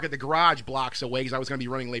couldn't park at the garage blocks away because I was going to be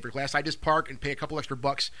running late for class. I just park and pay a couple extra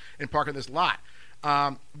bucks and park in this lot.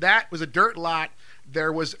 That was a dirt lot.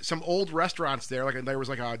 There was some old restaurants there. Like there was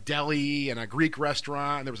like a deli and a Greek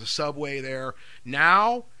restaurant, and there was a Subway there.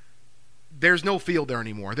 Now there's no field there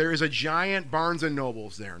anymore. There is a giant Barnes and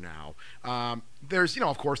Nobles there now. There's,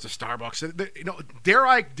 of course, the Starbucks. Dare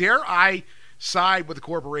I side with the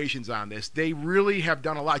corporations on this? They really have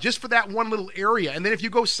done a lot just for that one little area. And then if you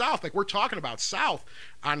go south, like we're talking about south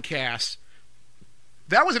on Cass,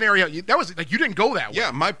 that was an area that was like you didn't go that way.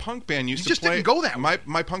 Yeah, my punk band used You to just play. didn't go that way.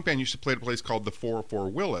 My punk band used to play at a place called the 404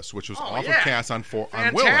 Willis, which was off of yeah. Cass on Willis.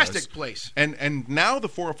 Fantastic place. And now the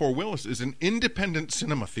 404 Willis is an independent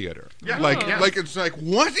cinema theater. Yeah. Like it's like,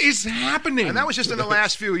 what is happening? And that was just in the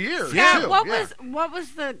last few years. Yeah. too. What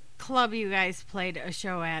was the club you guys played a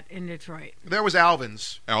show at in Detroit? There was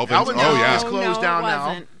Alvin's. Alvin's, oh, yeah. is closed down it now.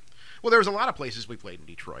 wasn't. Well, there was a lot of places we played in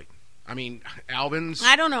Detroit. I mean, Alvin's.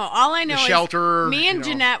 I don't know. All I know is Shelter, me and you know.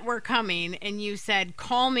 Jeanette were coming, and you said,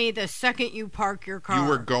 "Call me the second you park your car." You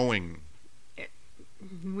were going.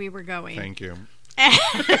 We were going. Thank you. I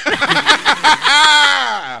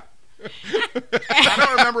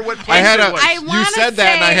don't remember what place it was. I You wanna said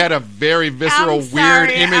that, and I say- had a very visceral, I'm sorry, weird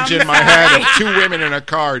image I'm in my head of sorry. two women in a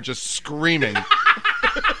car just screaming.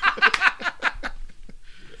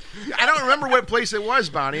 I don't remember what place it was,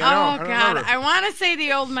 Bonnie. I Oh don't God! remember. I want to say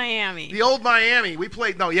the old Miami. The old Miami. We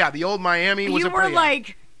played. No, yeah, the old Miami was You a were pretty-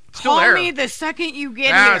 like, Still "Call there. me the second you get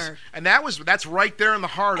Yes, here." and that's right there in the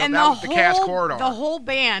heart And of the Cass Corridor. the whole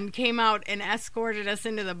band came out and escorted us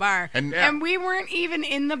into the bar, And- and we weren't even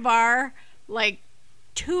in the bar like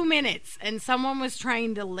 2 minutes, and someone was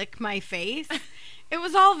trying to lick my face. It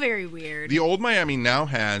was all very weird. The old Miami now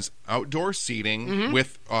has outdoor seating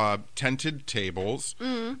with tented tables,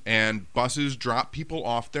 and buses drop people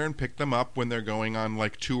off there and pick them up when they're going on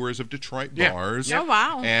like tours of Detroit Yeah. bars. Oh,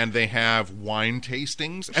 wow. And they have wine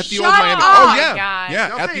tastings at the Shut old Miami. up. Oh Oh, yeah, my God. yeah,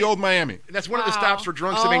 No, at they- the old Miami. That's one of the Wow. stops for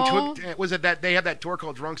Drunks Oh. of Antiquity. Was it that they have that tour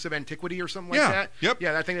called Drunks of Antiquity or something like Yeah. that? Yep.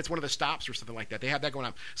 Yeah, I think that's one of the stops or something like that. They have that going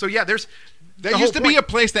on. So yeah, there's There used to be a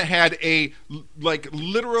place that had a like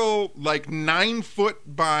literal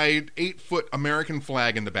 9-foot by 8-foot American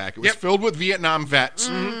flag in the back. It was Yep. filled with Vietnam vets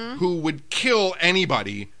who would kill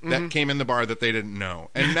anybody that came in the bar that they didn't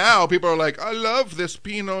know. And now people are like, I love this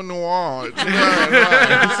Pinot Noir. It's very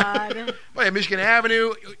nice. God. Oh, yeah, Michigan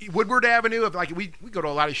Avenue, Woodward Avenue. Like we go to a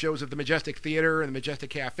lot of shows at the Majestic Theater and the Majestic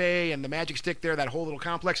Cafe and the Magic Stick there. That whole little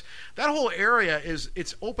complex, that whole area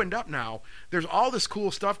it's opened up now. There's all this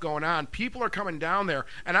cool stuff going on. People are coming down there,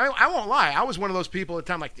 and I won't lie. I was one of those people at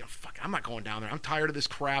the time like, fuck, I'm not going down there. I'm tired of this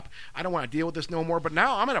crap. I don't want to deal with this no more. But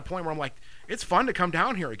now I'm at a point where I'm like, it's fun to come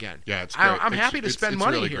down here again. Yeah, it's great. I'm happy to spend it's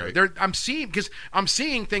money really here. great. I'm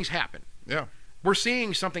seeing things happen. Yeah. we're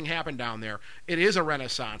seeing something happen down there. It is a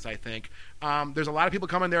renaissance, I think. There's a lot of people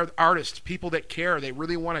coming there, artists, people that care. They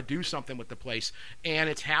really want to do something with the place, and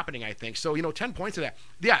it's happening, I think. So, 10 points of that.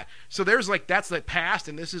 Yeah, so there's like, that's the past,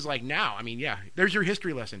 and this is like now. I mean, yeah, there's your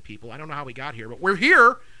history lesson, people. I don't know how we got here, but we're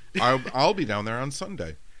here. I'll be down there on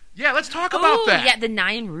Sunday. Yeah, let's talk about that. Yeah, the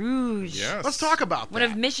Nine Rouge. Yes. Let's talk about that. One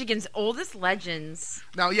of Michigan's oldest legends.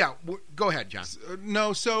 Now, yeah, go ahead, John.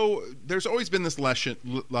 No, so there's always been this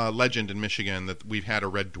legend in Michigan that we've had a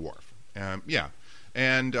red dwarf. Yeah.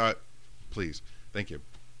 And please, thank you.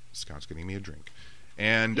 Scott's getting me a drink.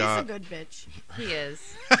 And He's a good bitch. He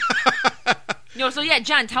is. No, so yeah,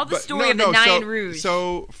 John, tell the story of the Nine Rouge.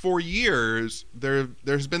 So for years,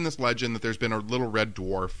 there's been this legend that there's been a little red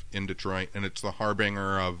dwarf in Detroit, and it's the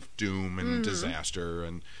harbinger of doom and disaster,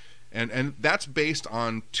 and that's based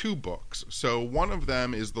on 2 books. So one of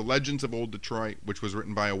them is The Legends of Old Detroit, which was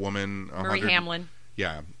written by a woman, Murray Hamlin.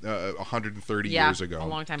 Yeah, 130 years ago. A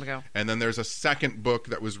long time ago. And then there's a second book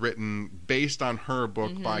that was written based on her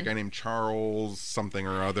book by a guy named Charles something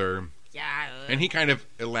or other. Yeah. And he kind of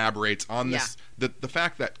elaborates on this, the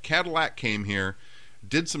fact that Cadillac came here,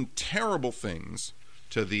 did some terrible things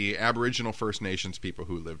to the Aboriginal First Nations people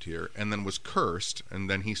who lived here, and then was cursed, and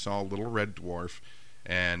then he saw a little red dwarf,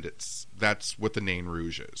 and that's what the Nain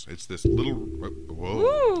Rouge is. It's this little... Whoa.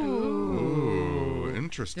 Ooh,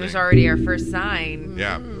 interesting. There's already our first sign.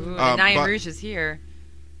 Yeah. The Nine Rouge is here.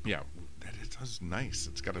 Yeah, it does nice.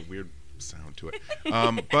 It's got a weird sound to it.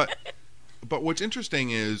 But what's interesting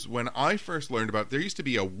is when I first learned about it, there used to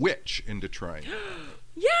be a witch in Detroit.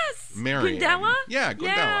 Yes! Marianne. Gundella? Yeah,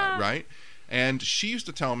 Gundella, right? And she used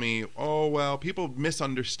to tell me, oh, well, people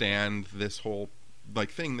misunderstand this whole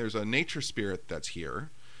thing. There's a nature spirit that's here.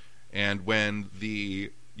 And when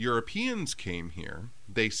the Europeans came here,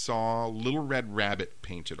 they saw Little Red Rabbit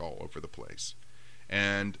painted all over the place.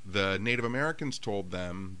 And the Native Americans told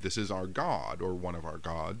them, this is our god, or one of our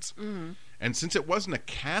gods. Mm-hmm. And since it wasn't a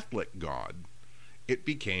Catholic god, it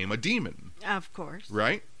became a demon. Of course.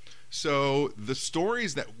 Right? So the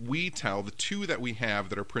stories that we tell, the 2 that we have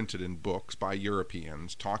that are printed in books by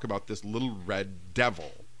Europeans, talk about this little red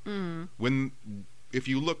devil. Mm. If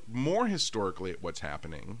you look more historically at what's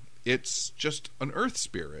happening, it's just an earth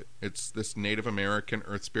spirit. It's this Native American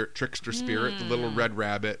earth spirit, trickster spirit, the little red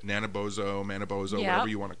rabbit, Nanabozo, whatever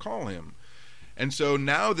you want to call him. And so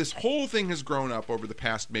now this whole thing has grown up over the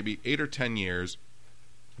past maybe 8 or 10 years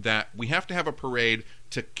that we have to have a parade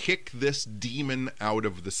to kick this demon out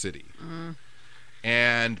of the city. Mm.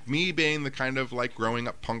 And me being the kind of growing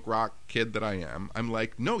up punk rock kid that I am, I'm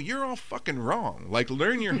like, no, you're all fucking wrong.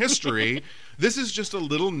 Learn your history. This is just a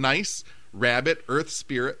little nice rabbit earth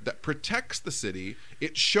spirit that protects the city.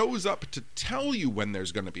 It shows up to tell you when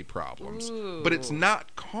there's going to be problems. Ooh. But it's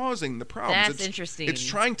not causing the problems. That's interesting. It's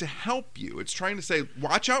trying to help you. It's trying to say,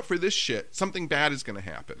 watch out for this shit. Something bad is going to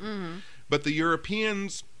happen. Mm-hmm. But the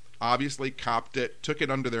Europeans obviously copped it, took it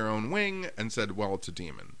under their own wing, and said, well, it's a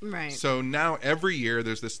demon. Right. So now every year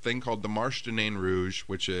there's this thing called the Marche de Nain Rouge,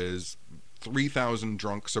 which is 3,000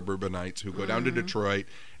 drunk suburbanites who go down to Detroit,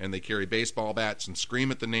 and they carry baseball bats and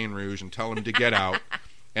scream at the Nain Rouge and tell them to get out.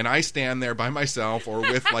 And I stand there by myself or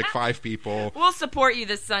with 5 people. We'll support you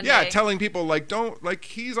this Sunday. Yeah, telling people don't,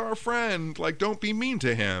 he's our friend, don't be mean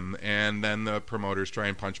to him. And then the promoters try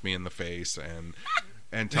and punch me in the face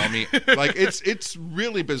and tell me it's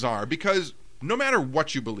really bizarre because no matter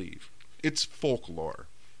what you believe, it's folklore,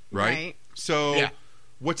 right? So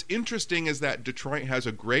what's interesting is that Detroit has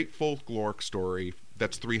a great folkloric story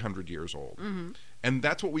that's 300 years old. Mm-hmm. And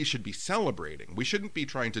that's what we should be celebrating. We shouldn't be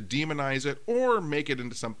trying to demonize it or make it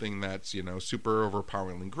into something that's, super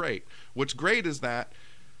overpoweringly great. What's great is that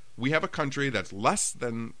we have a country that's less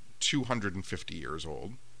than 250 years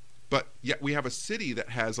old, but yet we have a city that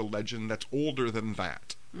has a legend that's older than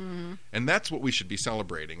that. Mm-hmm. And that's what we should be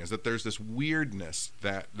celebrating, is that there's this weirdness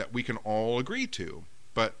that we can all agree to.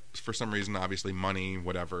 But for some reason, obviously, money,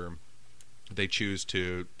 whatever, they choose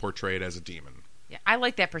to portray it as a demon. Yeah, I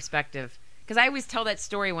like that perspective. Because I always tell that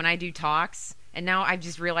story when I do talks, and now I've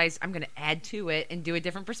just realized I'm going to add to it and do a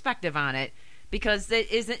different perspective on it. Because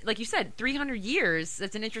it isn't, like you said, 300 years,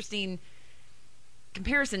 that's an interesting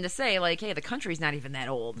comparison to say, hey, the country's not even that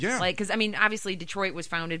old. Yeah. Because, obviously Detroit was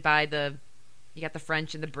founded by you got the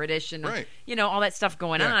French and the British and, all that stuff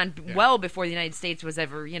going on well before the United States was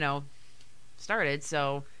ever, started.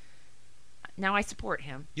 So now I support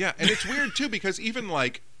him. Yeah, and it's weird, too, because even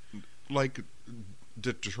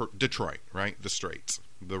Detroit, right? The Straits,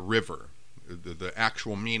 the river, the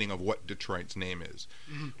actual meaning of what Detroit's name is.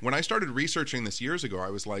 Mm-hmm. When I started researching this years ago, I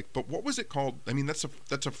was like, but what was it called? I mean, that's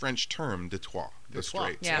a French term, Detroit, the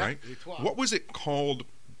Straits, right? Detroit. What was it called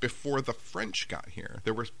before the French got here.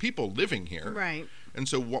 There were people living here. Right. And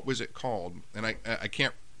so what was it called? And I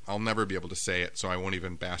can't, I'll never be able to say it, so I won't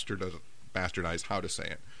even bastardize how to say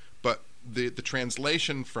it. But the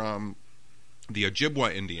translation from the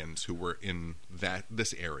Ojibwa Indians who were in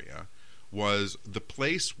this area was the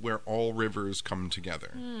place where all rivers come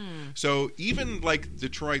together. So even like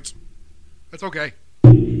Detroit's... That's okay.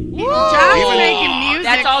 John's making music.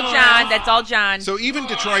 That's all for John. us. That's all John. So even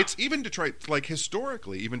Detroit's like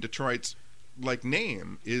historically, even Detroit's like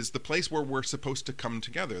name is the place where we're supposed to come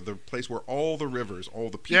together, the place where all the rivers, all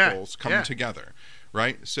the peoples come together,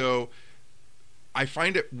 right? So I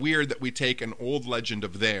find it weird that we take an old legend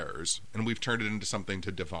of theirs and we've turned it into something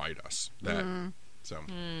to divide us. So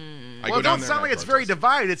I Well, go it down don't there sound and like I it's very protest.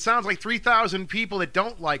 divided. It sounds like 3,000 people that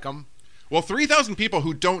don't like them. Well, 3,000 people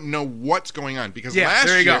who don't know what's going on because Yeah,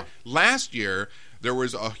 there you go. last year there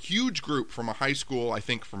was a huge group from a high school, I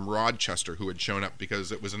think from Rochester, who had shown up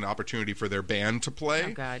because it was an opportunity for their band to play.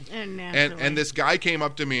 Oh God. And this guy came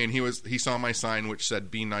up to me and he saw my sign which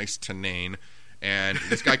said "Be nice to Nain." And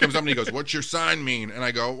this guy comes up and he goes, "What's your sign mean?" And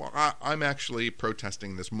I go, well, I'm actually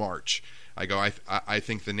protesting this march. I go, I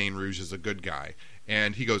think the Nain Rouge is a good guy.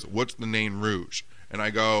 And he goes, "What's the Nain Rouge?" And I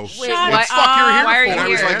go, Wait, Shut what? fuck you're here Why are for?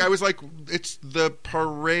 you and here? I was like, it's the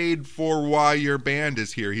parade for why your band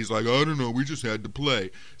is here. He's like, I don't know, we just had to play.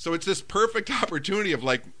 So it's this perfect opportunity of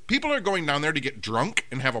like, people are going down there to get drunk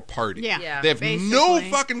and have a party. Yeah. Yeah. They have no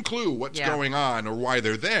basically. fucking clue what's Yeah. going on or why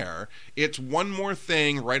they're there. It's one more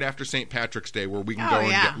thing right after St. Patrick's Day where we can Oh, go and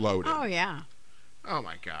yeah. get loaded. Oh, yeah. Oh,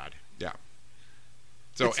 my God. Yeah.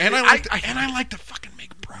 So It's- and I I like to fucking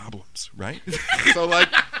make problems, right? So like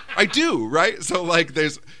I do, right? So like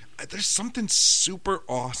there's something super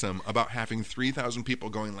awesome about having 3,000 people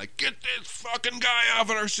going like, "Get this fucking guy off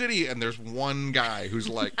of our city," and there's one guy who's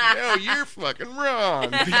like, "No, you're fucking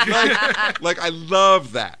wrong." like I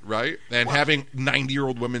love that, right? And having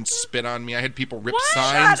 90-year-old women spit on me. I had people rip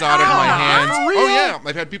signs out of my hands. For real? Oh yeah,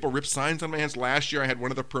 I've had people rip signs on my hands. Last year, I had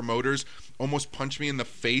one of the promoters almost punch me in the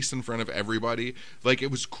face in front of everybody. Like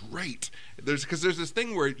it was great. Because there's this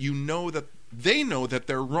thing where you know that they know that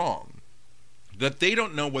they're wrong. That they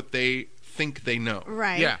don't know what they think they know.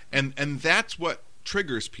 Right. Yeah. And that's what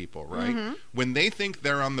triggers people, right? When they think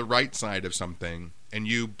they're on the right side of something and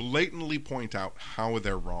you blatantly point out how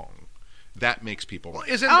they're wrong, that makes people Well,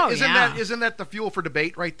 mad. isn't that the fuel for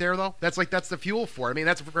debate right there, though? That's the fuel for it. I mean,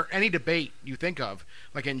 that's for any debate you think of,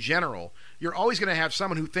 like in general. You're always going to have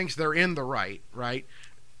someone who thinks they're in the right,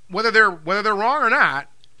 whether they're wrong or not.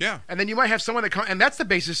 Yeah. And then you might have someone and that's the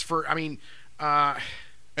basis for. I mean,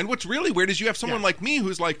 And what's really weird is you have someone Yeah. like me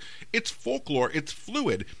who's like, it's folklore, it's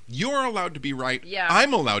fluid. You're allowed to be right. Yeah.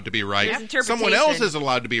 I'm allowed to be right. There's Someone interpretation. else is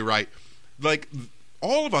allowed to be right. Like,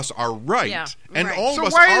 all of us are right. Yeah. And Right. all so of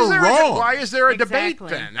us why are wrong. why is there a Exactly. debate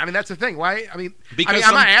then? I mean, that's the thing. Why? I mean, Because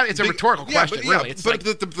I'm not. some- It's a be- rhetorical yeah, question, but, yeah, really. It's but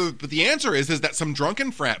like, the answer is that some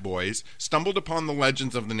drunken frat boys stumbled upon the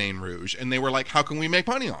legends of the Nain Rouge, and they were like, "How can we make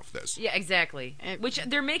money off this?" Yeah, exactly. Which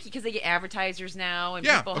they're making because they get advertisers now and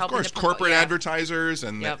Yeah, people of helping course, to promote- corporate yeah. advertisers,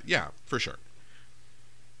 and Yep. yeah, for sure.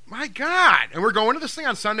 my God, and we're going to this thing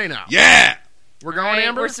on Sunday now. Yeah. We're going, Right,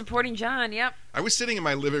 Amber. we're supporting John. Yep. I was sitting in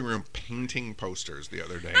my living room painting posters the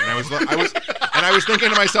other day, and I was thinking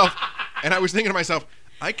to myself,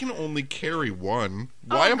 I can only carry one.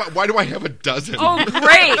 Why do I have a dozen? Oh,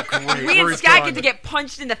 great! Great. We We're and Scott done. get to get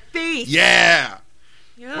punched in the face. Yeah.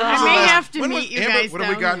 I may have to when was- meet you Amber, guys What have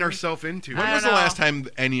we down gotten there. ourselves into? When I was the don't know. last time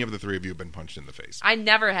any of the three of you have been punched in the face? I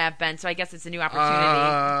never have been, so I guess it's a new opportunity.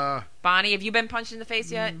 I Bonnie, have you been punched in the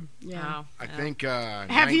face yet? yeah. Oh, no. think.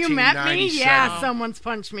 Have you met me? 1997. Yeah, someone's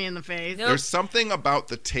punched me in the face. Nope. There's something about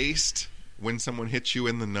the taste when someone hits you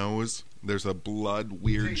in the nose. There's a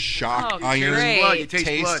weird shock Oh, iron great. Blood, you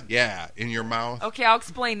taste blood. Yeah, in your mouth. Okay, I'll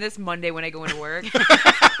explain this Monday when I go into work.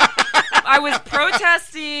 I was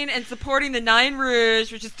protesting and supporting the Nine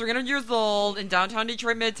Rouge, which is 300 years old, in downtown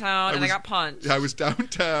Detroit Midtown, and I was- got punched. I was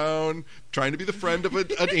downtown trying to be the friend of an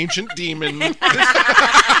ancient demon.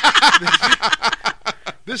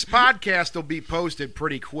 This podcast will be posted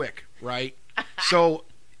pretty quick, right? So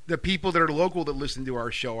the people that are local that listen to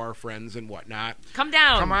our show, our friends and whatnot, Come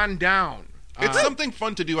down. come on down. It's something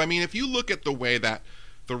fun to do. I mean, if you look at the way that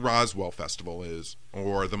the Roswell Festival is,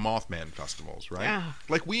 or the Mothman Festivals, right? Yeah.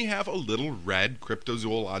 Like, we have a little red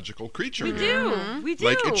cryptozoological creature We here. do. We do.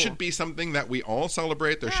 Like, it should be something that we all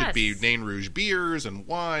celebrate. There should be Yes. Nain Rouge beers and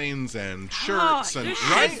wines and shirts and there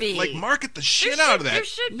should right. be. Like, market the There shit should- out of that. There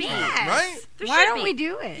should be. Yes. Right? There Why should don't be. we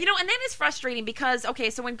do it? You know, and that is frustrating because, okay,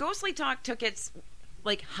 so when Ghostly Talk took its,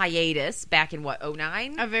 like, hiatus back in, what,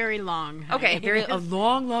 09? A very long. Okay, hiatus. a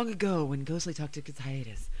long ago when Ghostly Talk took its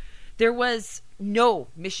hiatus. There was no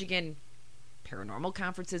Michigan paranormal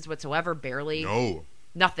conferences whatsoever, barely. No.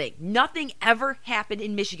 Nothing ever happened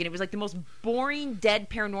in Michigan. It was like the most boring, dead,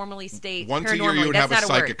 paranormally state. Once a year, you would That's have a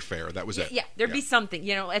not psychic word. fair. That was it. Yeah, there'd be something,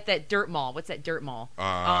 at that dirt mall. What's that dirt mall?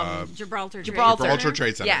 Gibraltar. Gibraltar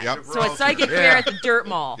Trade Center. Yeah. Yep. So a psychic fair at the dirt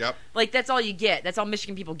mall. Yep. Like, that's all you get. That's all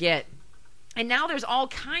Michigan people get. And now there's all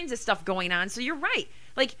kinds of stuff going on. So you're right.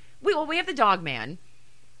 Like, we have the Dog Man.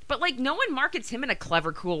 But, like, no one markets him in a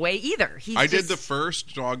clever, cool way either. I did the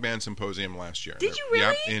first Dogman Symposium last year. Did you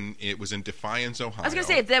really? Yep, it was in Defiance, Ohio. I was going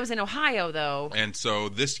to say, that was in Ohio, though. And so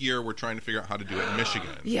this year we're trying to figure out how to do it in Michigan.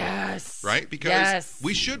 Yes. Right? Because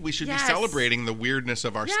we should be celebrating the weirdness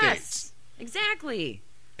of our states. Exactly.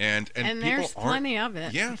 And people there's plenty of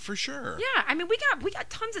it. Yeah, for sure. Yeah, I mean, we got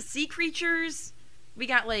tons of sea creatures. We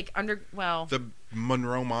got like the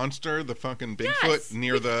Monroe Monster, the fucking Bigfoot Yes,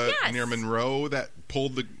 near Monroe that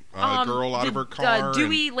pulled the girl out of her car.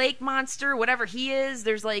 Dewey Lake Monster, whatever he is.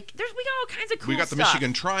 We got all kinds of cool stuff. We got the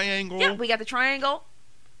Michigan Triangle. Yeah, we got the Triangle.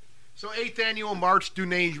 So 8th annual March du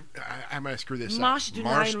Nez. I'm gonna screw this up. Marche du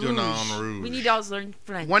Marche du Nain Nain Rouge. Rouge. We need to all learn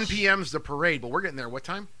French. 1 p.m.'s the parade, but we're getting there. What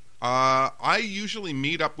time? I usually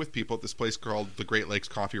meet up with people at this place called the Great Lakes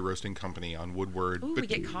Coffee Roasting Company on Woodward. Ooh, we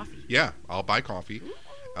get coffee. Yeah, I'll buy coffee.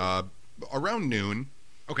 Around noon.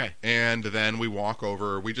 Okay. And then we walk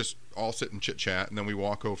over. We just all sit and chit chat, and then we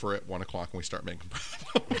walk over at 1 o'clock and we start making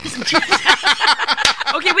problems.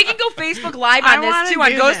 Okay, we can go Facebook Live I on this wanna too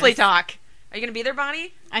on do Ghostly this. Talk. Are you going to be there,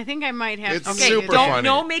 Bonnie? I think I might have. It's Okay, super funny.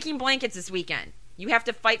 no making blankets this weekend. You have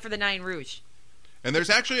to fight for the Nine Rouge. And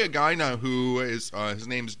there's actually a guy now who is his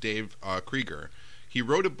name's Dave Krieger. He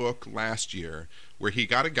wrote a book last year where he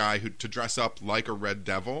got a guy to dress up like a red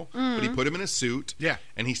devil, but he put him in a suit. Yeah.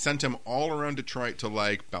 And he sent him all around Detroit to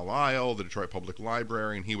like Belle Isle, the Detroit Public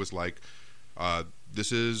Library, and he was like,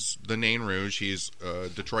 this is the Nain Rouge. He's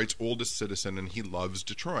Detroit's oldest citizen, and he loves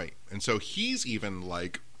Detroit. And so he's even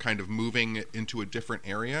like kind of moving into a different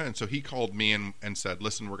area. And so he called me and said,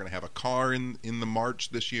 listen, we're going to have a car in the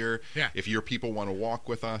march this year. Yeah. If your people want to walk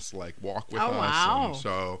with us, like walk with Oh, us. wow. And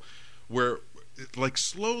so we're like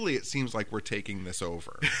slowly it seems like we're taking this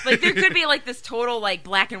over. Like there could be like this total like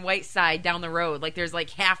black and white side down the road. Like there's like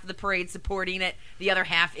half the parade supporting it, the other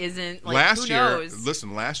half isn't. Like last who year, knows?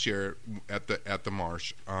 last year at the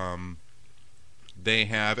march, they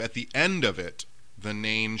have at the end of it, the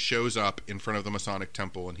Nain shows up in front of the Masonic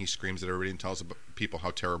Temple and he screams at everybody and tells people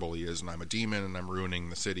how terrible he is and I'm a demon and I'm ruining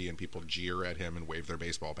the city, and people jeer at him and wave their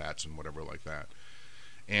baseball bats and whatever like that.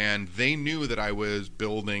 And they knew that I was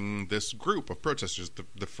building this group of protesters.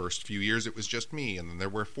 The first few years, it was just me, and then there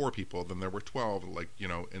were 4 people, then there were 12,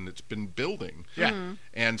 and it's been building. Yeah. Mm-hmm.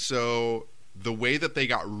 And so the way that they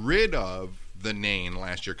got rid of the Nain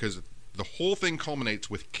last year, because the whole thing culminates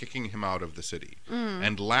with kicking him out of the city.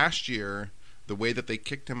 And last year, the way that they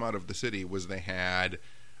kicked him out of the city was they had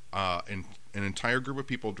an entire group of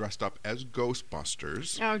people dressed up as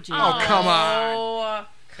Ghostbusters. Oh, geez. Oh, come on.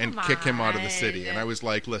 And kick him out of the city. And I was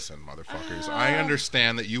like, listen, motherfuckers, I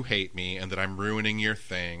understand that you hate me and that I'm ruining your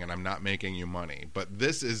thing and I'm not making you money, but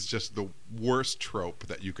this is just the worst trope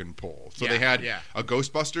that you can pull. So they had a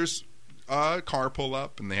Ghostbusters car pull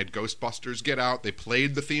up, and they had Ghostbusters get out. They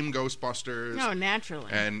played the theme Ghostbusters. No, naturally.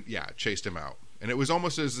 And, chased him out. And it was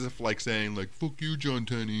almost as if, like, saying, like, fuck you, John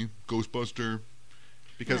Tenney, Ghostbuster.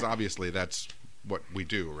 Because obviously that's what we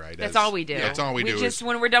do, right? That's all we do. That's all we do. Just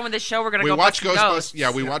when we're done with the show, we're gonna go watch bust some ghosts.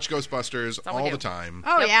 Yeah, we watch Ghostbusters all we all do. the time.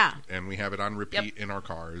 Oh, Yep. yeah. And we have it on repeat in our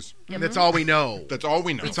cars. That's all we know. That's all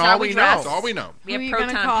we know. That's That's how all we we dress. know. That's all we know. We Who have are you proton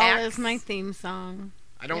gonna call packs. as my theme song?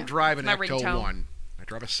 I don't drive an My Ecto ringtone. 1. I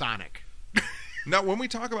drive a Sonic. Now, when we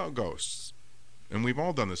talk about ghosts, and we've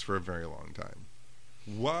all done this for a very long time,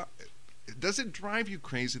 what does it drive you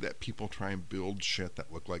crazy that people try and build shit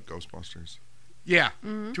that look like Ghostbusters? Yeah,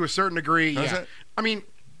 to a certain degree. Does yeah. it? I mean,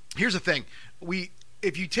 here's the thing: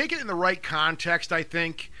 if you take it in the right context, I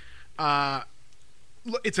think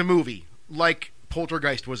it's a movie. Like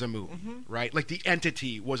Poltergeist was a movie, right? Like The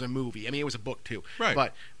Entity was a movie. I mean, it was a book too, Right.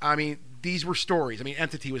 But I mean, these were stories. I mean,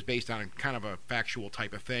 Entity was based on kind of a factual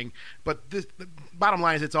type of thing. But the bottom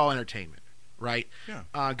line is, it's all entertainment. Right? Yeah.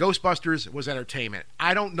 Ghostbusters was entertainment.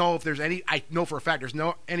 I don't know if there's any. I know for a fact there's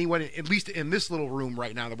no anyone, at least in this little room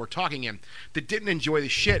right now that we're talking in, that didn't enjoy the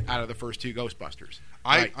shit out of the first 2 Ghostbusters.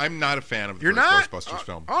 Right? I'm not a fan of the You're first not Ghostbusters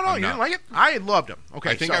film. Oh no, I'm you not. didn't like it? I loved them.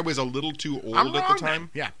 Okay, I think so, I was a little too old I'm at the wrong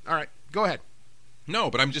time. then. Yeah. All right. Go ahead.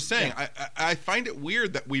 No, but I'm just saying, I find it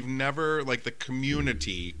weird that we've never, like the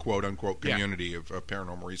community, quote unquote community of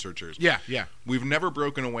paranormal researchers. Yeah. Yeah. We've never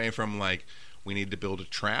broken away from like, we need to build a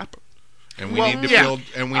trap And we Well, need to yeah.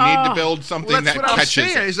 build something Well, that's that what I'm catches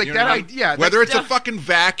saying, it, is like you that know? idea. Whether it's a No. fucking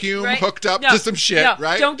vacuum Right? hooked up No, to some shit, no,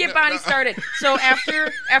 right? Don't get Bonnie started. So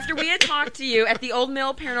after we had talked to you at the Old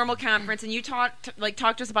Mill Paranormal Conference, and you talked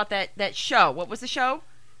to us about that show. What was the show?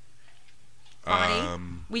 Bonnie,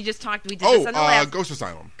 we just talked. We did this on the last Ghost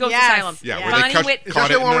Asylum. Ghost Yes. Asylum. Yeah, Yeah. where they Bonnie cut, Whit- Is caught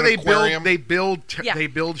that it the one where in an aquarium. they build Yeah. they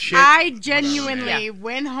build shit? I genuinely Yeah.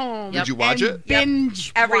 went home. Did you watch and it?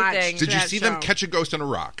 Binge Everything. watched Did you that see them show. catch a ghost on a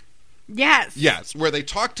rock? Yes. Yes, where they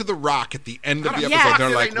talk to the rock at the end of the episode. Yes. They're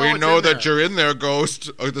How like, do they know "We it's know in that there?" you're in there,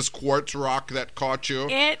 ghost. This quartz rock that caught you."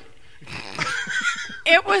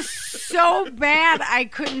 It was so bad I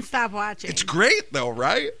couldn't stop watching. It's great though,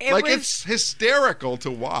 right? It Like was- it's hysterical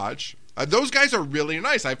to watch. Those guys are really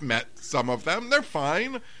nice. I've met some of them. They're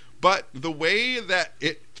fine, but the way that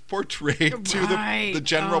it's portrayed to Right. the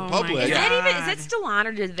general Oh, my public, Is God. that is that still on,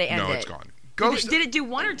 or did they end no, it? it's gone. Ghost Did it do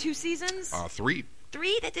 1 or 2 seasons? 3.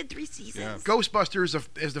 3? That did 3 seasons. Yeah. Ghostbusters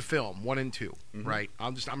is the film 1 and 2, right?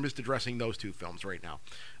 I'm just addressing those 2 films right now.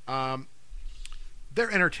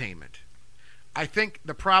 They're entertainment. I think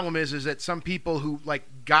the problem is that some people who like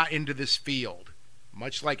got into this field,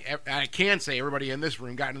 much like I can say everybody in this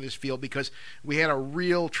room got into this field because we had a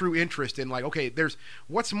real true interest in like, okay, there's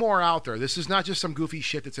what's more out there. This is not just some goofy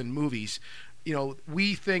shit that's in movies. You know,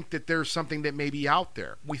 we think that there's something that may be out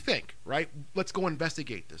there. We think, right? Let's go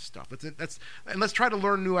investigate this stuff. Let's try to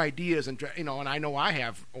learn new ideas. And and I know I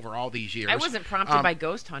have over all these years. I wasn't prompted by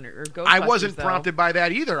Ghost Hunter or Ghostbusters. I wasn't though. prompted by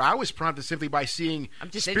that either. I was prompted simply by seeing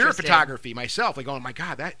I'm just spirit interested. photography myself. Like, oh my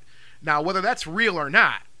god, that. Now, whether that's real or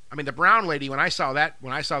not, I mean, the brown lady. When I saw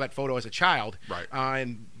that photo as a child, Right.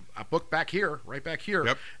 And a book back here, right back here.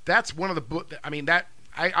 Yep. That's one of the book. I mean that.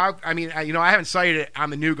 I haven't cited it on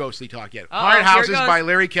the new Ghostly Talk yet. Uh-oh, Haunted here it Houses goes. by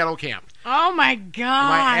Larry Kettle Camp. Oh my God!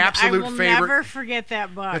 My absolute I will favorite- never forget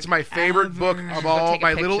that book. That's my favorite Ever. book of Go all. take a My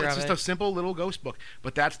picture little, of it's just it. a simple little ghost book.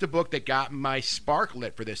 But that's the book that got my spark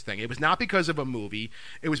lit for this thing. It was not because of a movie.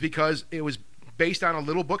 It was because it was based on a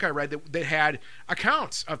little book I read that had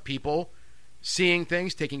accounts of people seeing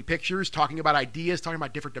things, taking pictures, talking about ideas, talking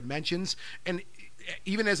about different dimensions, and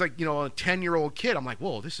even as like a 10-year-old kid, I'm like,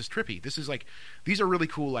 whoa, this is trippy. This is like, these are really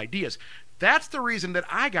cool ideas. That's the reason that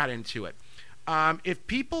I got into it. If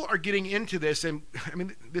people are getting into this, and I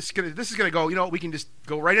mean, this is gonna go. We can just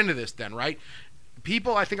go right into this then, right?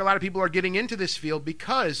 I think a lot of people are getting into this field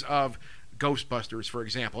because of Ghostbusters, for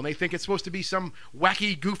example, and they think it's supposed to be some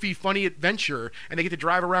wacky, goofy, funny adventure, and they get to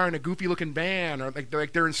drive around in a goofy-looking van, or like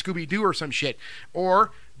they're in Scooby-Doo or some shit, or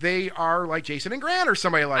they are like Jason and Grant or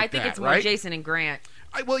somebody like that. I think it's more right? Jason and Grant.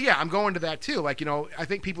 Well, yeah, I'm going to that too. Like, I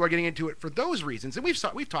think people are getting into it for those reasons, and we've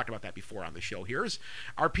talked about that before on the show.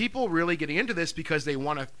 Are people really getting into this because they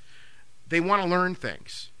want to learn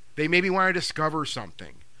things? They maybe want to discover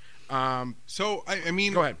something. So, I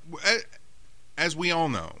mean, Go ahead. As we all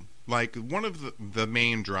know, like one of the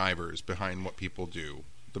main drivers behind what people do,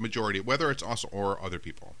 the majority, whether it's us or other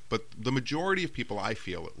people, but the majority of people, I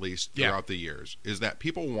feel at least throughout the years, is that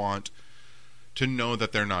people want to know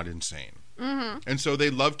that they're not insane. Mm-hmm. And so they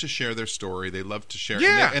love to share their story. They love to share,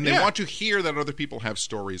 and they want to hear that other people have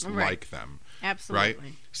stories like them. Absolutely.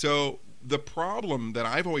 Right? So the problem that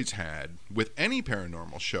I've always had with any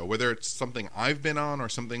paranormal show, whether it's something I've been on or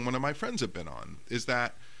something one of my friends have been on, is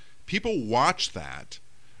that people watch that,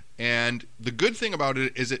 and the good thing about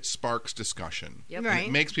it is it sparks discussion. Yep. And Right.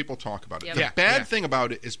 it makes people talk about it. Yep. The Yeah, bad yeah. thing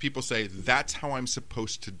about it is people say, that's how I'm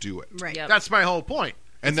supposed to do it. Right. Yep. That's my whole point.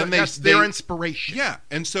 And then that's their inspiration. Yeah,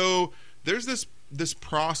 and so there's this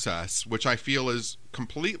process which I feel is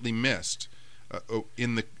completely missed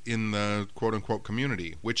in the quote unquote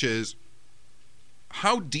community, which is,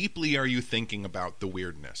 how deeply are you thinking about the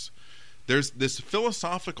weirdness? There's this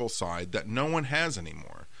philosophical side that no one has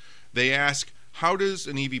anymore. They ask, how does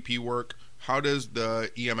an EVP work? How does the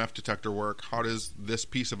EMF detector work? How does this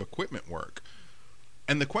piece of equipment work?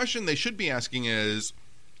 And the question they should be asking is,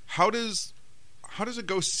 how does a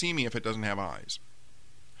ghost see me if it doesn't have eyes?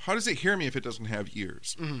 How does it hear me if it doesn't have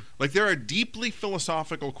ears? Mm-hmm. Like, there are deeply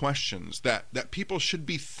philosophical questions that people should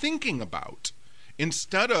be thinking about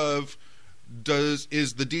instead of,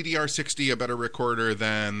 is the DDR60 a better recorder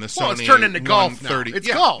than the Sony? Well, it's turned into golf now. 130? It's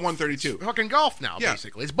Yeah, golf. 132. It's fucking golf now, Yeah.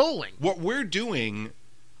 basically. It's bowling. What we're doing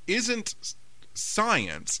isn't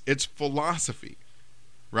science, it's philosophy,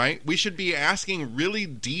 right? We should be asking really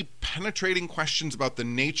deep, penetrating questions about the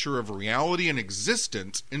nature of reality and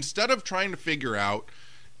existence instead of trying to figure out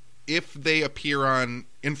if they appear on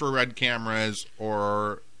infrared cameras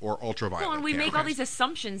or ultraviolet Well, and we cameras. make all these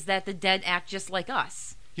assumptions that the dead act just like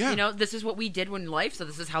us. Yeah. This is what we did in life, so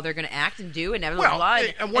this is how they're going to act and do, and blah, blah, Well, blah.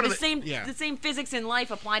 and one And of the same physics in life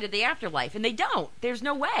apply to the afterlife, and they don't. There's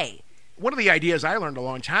no way. one of the ideas I learned a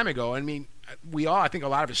long time ago, I mean, I think a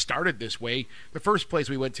lot of us started this way. The first place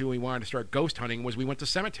we went to when we wanted to start ghost hunting was we went to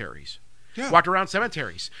cemeteries. Yeah. Walked around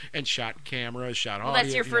cemeteries and shot cameras, shot audio. Well,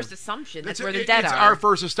 that's your you first know. assumption. That's It's- where the dead it's are. our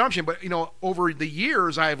first assumption, but over the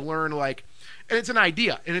years I've learned and it's an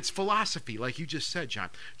idea and it's philosophy, like you just said,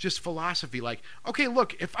 John. Just philosophy, like, okay,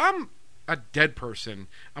 look, if I'm a dead person,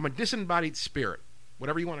 I'm a disembodied spirit,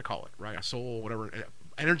 whatever you want to call it, right? A soul, whatever,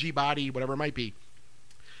 energy body, whatever it might be.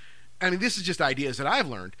 I mean, this is just ideas that I've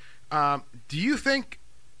learned. Do you think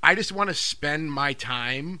I just want to spend my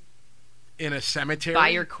time in a cemetery? By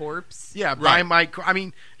your corpse. Yeah, Right. I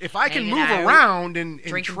mean, if I can Hanging move out, around and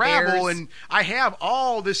drinking travel, beers. and I have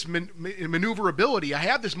all this maneuverability, I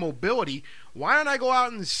have this mobility, why don't I go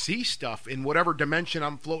out and see stuff in whatever dimension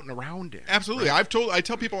I'm floating around in? Absolutely. I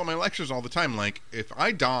tell people in my lectures all the time, like, if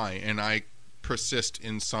I die and I persist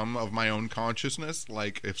in some of my own consciousness,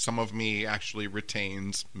 like if some of me actually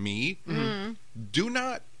retains me, do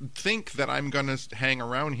not think that I'm going to hang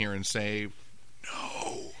around here and say,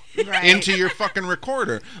 no. Right. Into your fucking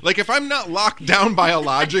recorder. Like, if I'm not locked down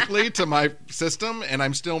biologically to my system and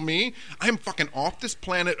I'm still me, I'm fucking off this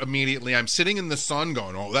planet immediately. I'm sitting in the sun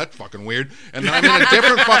going, oh, that's fucking weird. And then I'm in a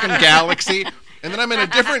different fucking galaxy. And then I'm in a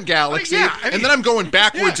different galaxy. Yeah, I mean- and then I'm going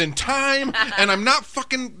backwards in time. And I'm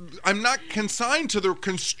not consigned to the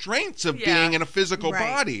constraints of Yeah. being in a physical Right.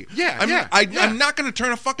 body. Yeah, I'm, yeah. I'm not going to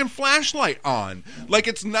turn a fucking flashlight on. Like,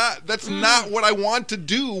 that's not what I want to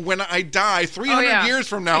do when I die 300 yeah. years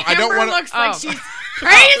from now. I don't Amber want to. looks like Oh. she's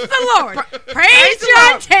praise the Lord, praise the John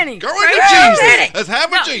Lord. Tenney. Go Praise into Jesus. Tenney. Let's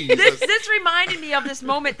have a No, Jesus. this reminded me of this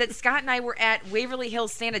moment that Scott and I were at Waverly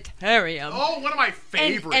Hills Sanitarium. Oh, one of my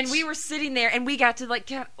favorites. And we were sitting there, and we got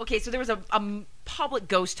to okay. So there was a public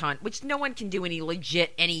ghost hunt, which no one can do any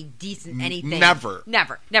decent anything. Never.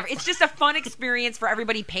 It's just a fun experience for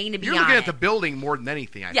everybody paying to be You're on looking it. at the building more than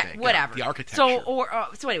anything, I Yeah, think. whatever. The architecture.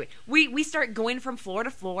 So anyway, we start going from floor to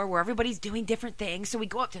floor where everybody's doing different things. So we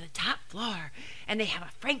go up to the top floor, and they have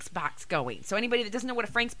a Frank's box going. So anybody that doesn't know what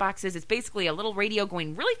a Frank's box is, it's basically a little radio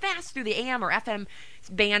going really fast through the AM or FM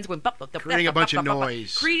bands, going Creating a bunch of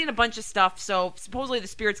noise. creating a bunch of stuff. So supposedly the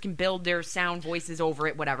spirits can build their sound voices over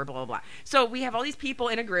it, whatever, blah blah blah. So we have all these people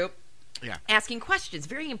in a group. Yeah. Asking questions,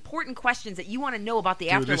 very important questions that you want to know about the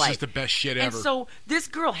Dude, afterlife. this is the best shit And ever. so this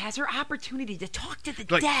girl has her opportunity to talk to the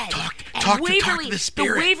Like, dead. talk And to Waverly, the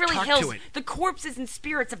spirit. Waverly Talk to Hills, it. the corpses and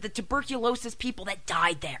spirits of the tuberculosis people that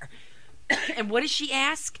died there. And what does she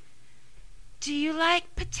ask? Do you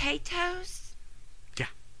like potatoes? Yeah.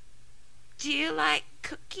 Do you like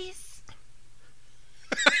cookies?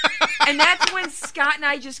 And that's when Scott and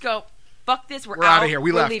I just go, fuck this, we're We're out outta here.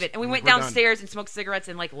 We we're left. leaving. And we went We're done. downstairs and smoked cigarettes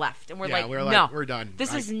and left. And we're Yeah, like, we're like, no. we're done.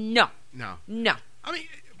 This is no. No. No. I mean,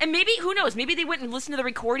 And maybe, who knows, maybe they went and listened to the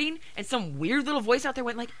recording and some weird little voice out there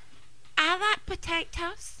went like, I like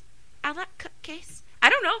potatoes. I like cookies. I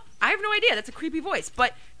don't know. I have no idea. That's a creepy voice.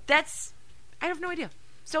 But I have no idea.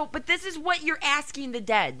 So, but this is what you're asking the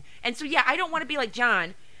dead. And so, yeah, I don't want to be like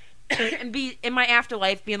John and be in my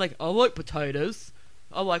afterlife being like, I like potatoes.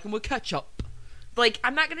 I like them with ketchup. Like,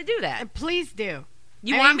 I'm not going to do that. Please do.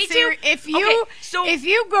 You I want mean, me to? If you Okay, so if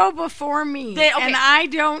you go before me Then- okay. and I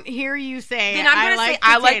don't hear you say, then I'm I going to like say,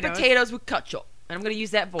 I like potatoes," potatoes with ketchup. And I'm going to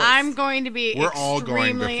use that voice. I'm going to be We're all going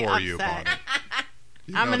extremely before you, upset. Bonnie.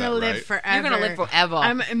 You I'm know going to that, live right? forever. You're going to live forever.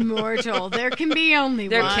 I'm immortal. There can be only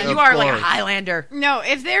There- one. you are like a course. Highlander. No,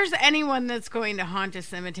 if there's anyone that's going to haunt a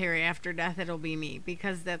cemetery after death, it'll be me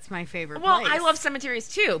because that's my favorite Well, place. I love cemeteries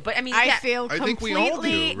too, but I mean, I yeah, feel I think we completely all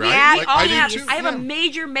do, right? yeah, Like, oh, I do yeah, too. I have Yeah. a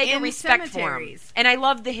mega In respect for 'em. cemeteries. And I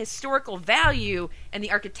love the historical value and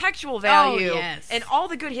the architectural value, yes. and all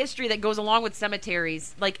the good history that goes along with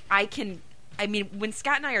cemeteries. Like I mean, when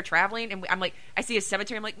Scott and I are traveling, and I'm like, I see a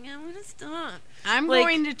cemetery, I'm like, yeah, I'm gonna stop. I'm Like,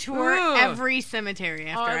 going to tour ugh. every cemetery Oh,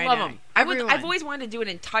 after I I love die. them. Everyone. I've always wanted to do an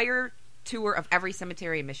entire tour of every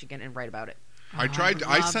cemetery in Michigan and write about it. I tried.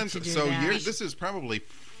 I love sent. to do So that. years. This is probably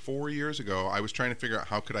 4 years ago. I was trying to figure out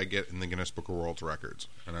how could I get in the Guinness Book of World Records,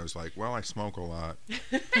 and I was like, well, I smoke a lot.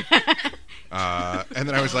 And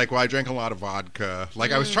then I was like, well, I drank a lot of vodka.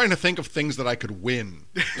 Like I was trying to think of things that I could win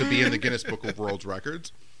to be in the Guinness Book of World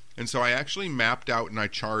Records, and so I actually mapped out and I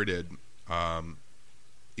charted.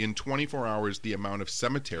 In 24 hours, the amount of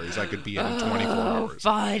cemeteries I could be in 24 hours.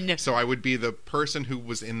 Fun, So I would be the person who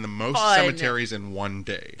was in the most Fun. cemeteries in one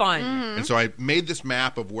day. fun. And so I made this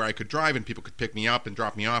map of where I could drive and people could pick me up and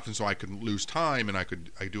drop me off, and so I could lose time and I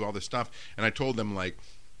do all this stuff. And I told them, like,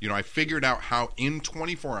 you know, I figured out how in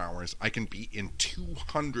 24 hours I can be in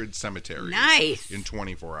 200 cemeteries Nice. in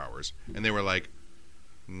 24 hours. And they were like,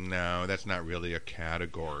 no, that's not really a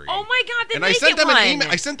category. Oh my God! Then And I make sent it them one. an email.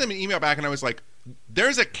 I sent them an email back, and I was like,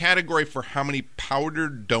 There's a category for how many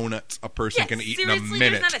powdered donuts a person can eat seriously, in a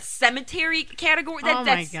minute. there's not a cemetery category. Oh, my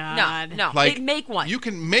That's, God. No, Like, make one. You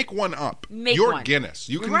can make one up. Make You're one. Guinness.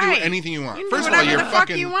 You can Right. do anything you want. You can do First of all, whatever you're the fuck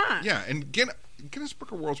fucking you want. Yeah, and Guinness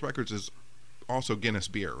Book of World Records is also Guinness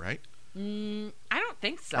beer, right? I don't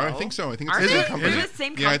think so. I think so. I think it's Are the same they? company. Is it the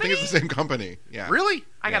same Yeah, I think company? it's the same company. Yeah. Really?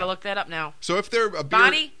 I gotta Yeah. look that up now. So if they're a beer,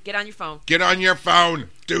 Bonnie, get on your phone. get on your phone.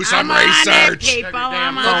 Do some I'm on it, research. people.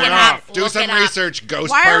 I'm Look on it it. up. Do Look some it up. research, ghost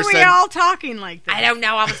Why person. are we all talking like this? I don't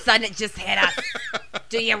know. All of a sudden, it just hit us.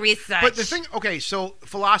 Do your research. But the thing, okay, so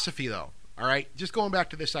philosophy, though, all right, just going back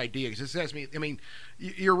to this idea, because this has me, I mean,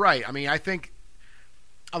 you're right. I mean, I think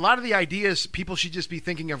a lot of the ideas, people should just be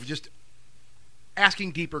thinking of just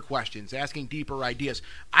asking deeper questions, asking deeper ideas.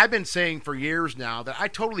 I've been saying for years now that I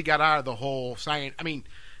totally got out of the whole science. I mean,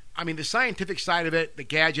 the scientific side of it, the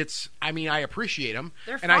gadgets, I mean, I appreciate them.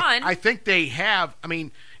 They're and fun. I think they have, I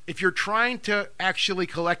mean, if you're trying to actually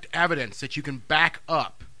collect evidence that you can back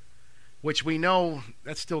up, which we know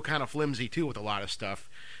that's still kind of flimsy too with a lot of stuff.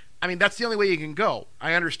 I mean, that's the only way you can go.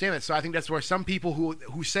 I understand that. So I think that's where some people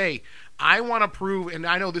who say, I want to prove, and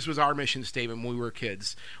I know this was our mission statement when we were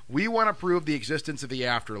kids, we want to prove the existence of the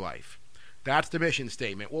afterlife. That's the mission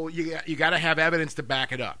statement. Well, you got to have evidence to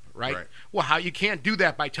back it up, right? Right. Well, you can't do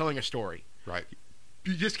that by telling a story. Right.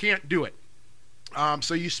 You just can't do it.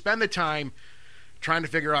 So you spend the time trying to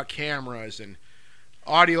figure out cameras and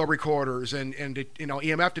audio recorders and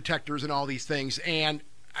EMF detectors and all these things, and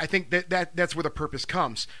I think that's where the purpose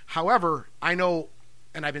comes. However, I know,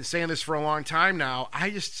 and I've been saying this for a long time now, I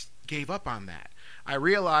just gave up on that. I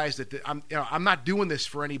realized that I'm not doing this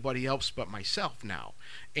for anybody else but myself now.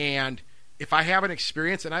 And if I have an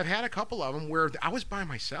experience, and I've had a couple of them where I was by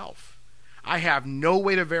myself, I have no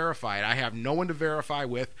way to verify it. I have no one to verify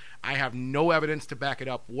with. I have no evidence to back it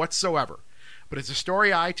up whatsoever. But it's a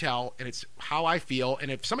story I tell, and it's how I feel. And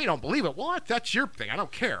if somebody don't believe it, well, that's your thing. I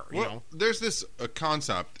don't care. Well, you know. there's this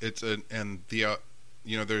concept. It's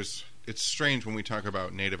it's strange when we talk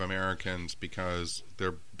about Native Americans because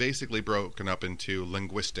they're basically broken up into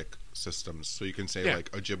linguistic systems. So you can say like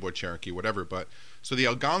Ojibwa, Cherokee, whatever. But so the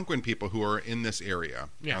Algonquin people who are in this area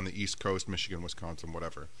on the East Coast, Michigan, Wisconsin,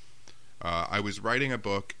 whatever. I was writing a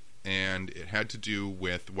book, and it had to do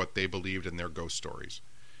with what they believed in their ghost stories.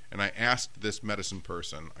 And I asked this medicine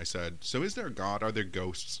person, I said, so is there a God? Are there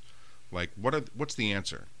ghosts? Like, what's the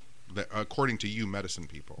answer? According to you medicine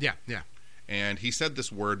people. Yeah, yeah. And he said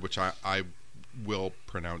this word, which I will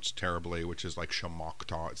pronounce terribly, which is like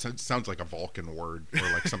Shamakta. It sounds like a Vulcan word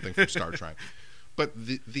or like something from Star Trek. But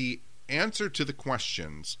the answer to the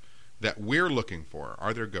questions that we're looking for,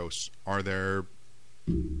 are there ghosts?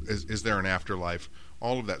 Is there an afterlife?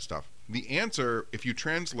 All of that stuff. The answer, if you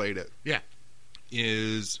translate it,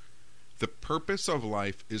 is the purpose of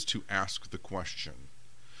life is to ask the question.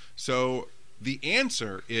 So the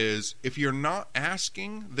answer is, if you're not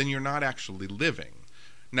asking, then you're not actually living.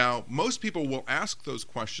 Now, most people will ask those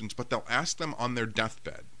questions, but they'll ask them on their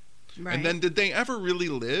deathbed. Right. And then did they ever really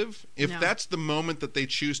live? If No. that's the moment that they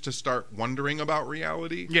choose to start wondering about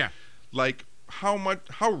reality, Yeah. like how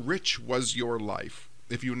rich was your life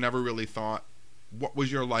if you never really thought, what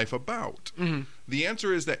was your life about? Mm-hmm. The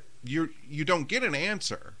answer is that you don't get an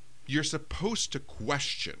answer. You're supposed to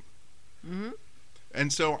question. Mm-hmm.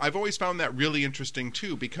 And so I've always found that really interesting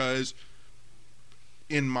too, because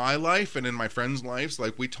in my life and in my friends' lives,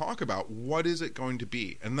 like, we talk about what is it going to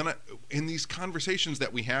be, and then in these conversations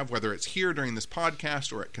that we have, whether it's here during this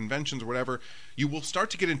podcast or at conventions or whatever, you will start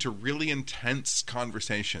to get into really intense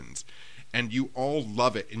conversations, and you all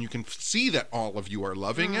love it, and you can see that all of you are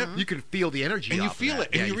loving it. You can feel the energy, And you off of feel that.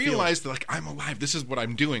 it, and Yeah, you feel realize that, like, I'm alive. This is what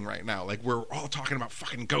I'm doing right now. Like, we're all talking about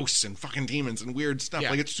fucking ghosts and fucking demons and weird stuff. Yeah,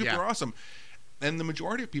 Like, it's super yeah. awesome. And the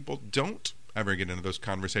majority of people don't ever get into those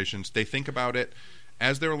conversations. They think about it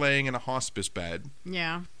as they're laying in a hospice bed,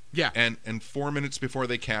 Yeah. Yeah. and 4 minutes before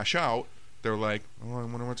they cash out, they're like, oh, I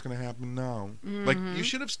wonder what's going to happen now. Like, you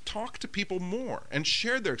should have talked to people more and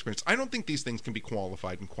shared their experience. I don't think these things can be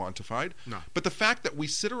qualified and quantified. No. But the fact that we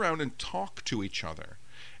sit around and talk to each other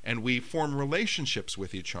and we form relationships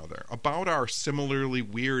with each other about our similarly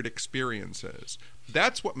weird experiences,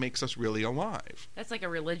 that's what makes us really alive. That's like a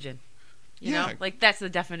religion. You Yeah. know? Like, that's the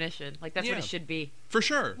definition. Like, that's what Yeah. it should be. For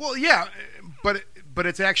sure. Well, yeah, but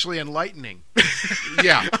it's actually enlightening.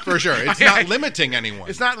 Yeah, for sure. It's not limiting anyone.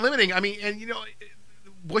 It's not limiting. I mean, and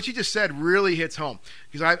what you just said really hits home,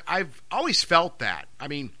 because I've always felt that. I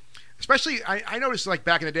mean, especially I noticed, like,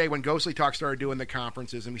 back in the day when Ghostly Talk started doing the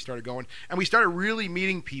conferences, and we started going and we started really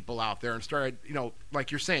meeting people out there and started, like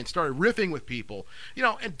you're saying, started riffing with people.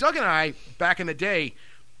 And Doug and I back in the day,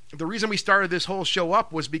 the reason we started this whole show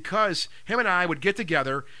up was because him and I would get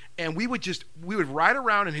together and we would ride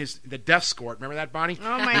around in the Death Escort. Remember that, Bonnie?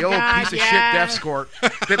 Oh my the old God, piece of yes. shit Death Escort.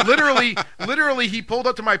 That literally he pulled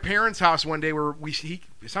up to my parents' house one day where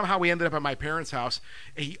somehow we ended up at my parents' house.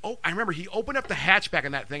 And I remember he opened up the hatchback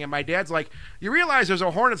in that thing, and my dad's like, "You realize there's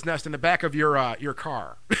a hornet's nest in the back of your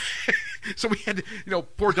car?" So we had,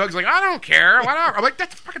 poor Doug's like, "I don't care, whatever." I'm like,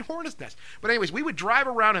 "That's a fucking hornet's nest." But anyways, we would drive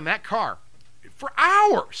around in that car for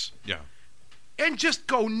hours. Yeah. And just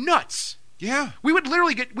go nuts. Yeah. We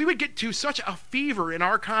would get to such a fever in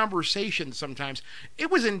our conversations sometimes. It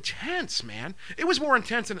was intense, man. It was more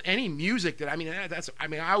intense than any music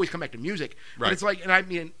I always come back to music. Right. But it's like, and I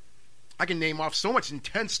can name off so much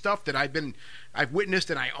intense stuff that I've witnessed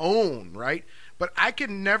and I own, right? But I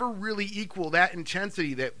can never really equal that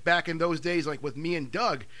intensity that back in those days, like with me and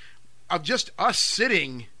Doug, of just us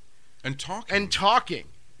sitting and talking.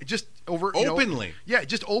 Just over openly.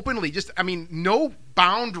 Just openly. No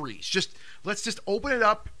boundaries. Let's just open it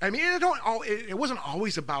up. I mean, it wasn't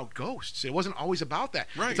always about ghosts. It wasn't always about that.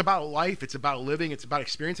 Right. It's about life. It's about living. It's about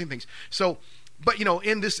experiencing things. So, but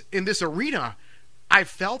in this arena, I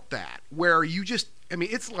felt that where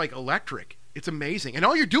it's like electric. It's amazing, and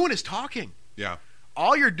all you're doing is talking. Yeah.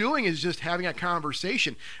 All you're doing is just having a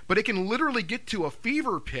conversation, but it can literally get to a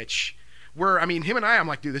fever pitch where him and I'm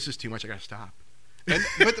like, dude, this is too much. I gotta stop.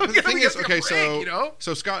 But the thing is, okay, break,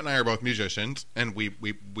 so Scott and I are both musicians, and we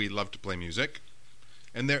love to play music.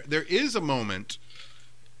 And there is a moment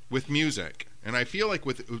with music, and I feel like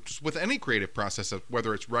with any creative process, of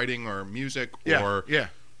whether it's writing or music or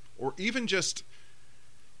even just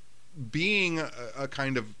being a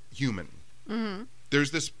kind of human,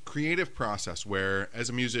 there's this creative process where, as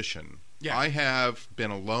a musician, I have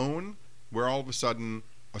been alone, where all of a sudden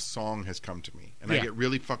a song has come to me, and I get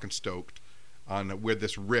really fucking stoked on where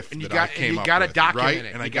this riff and that I came up with, right?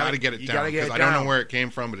 And I got to get it down because I don't know where it came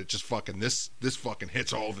from, but it just fucking this fucking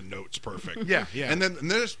hits all the notes perfect. Yeah. And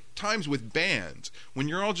there's times with bands when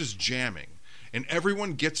you're all just jamming and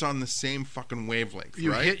everyone gets on the same fucking wavelength,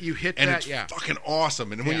 right? You hit and that, it's fucking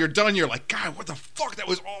awesome. And when you're done, you're like, God, what the fuck? That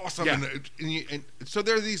was awesome. Yeah. And so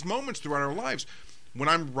there are these moments throughout our lives when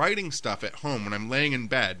I'm writing stuff at home, when I'm laying in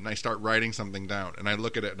bed and I start writing something down, and I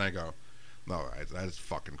look at it and I go, all right, that's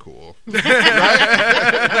fucking cool. Right?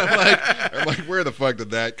 I'm like, where the fuck did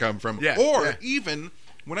that come from? Even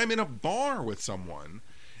when I'm in a bar with someone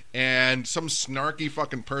and some snarky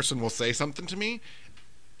fucking person will say something to me,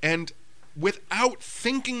 and without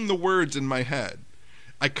thinking the words in my head,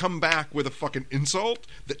 I come back with a fucking insult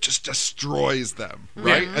that just destroys them,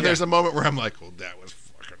 right? And there's a moment where I'm like, well, that was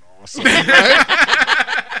fucking awesome. Right?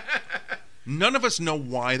 None of us know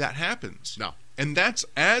why that happens. No. And that's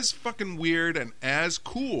as fucking weird and as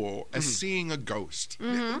cool as seeing a ghost.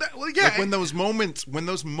 Like when those moments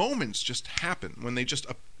just happen, when they just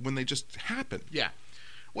happen. Yeah.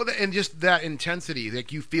 Well, and just that intensity,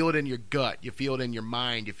 like you feel it in your gut, you feel it in your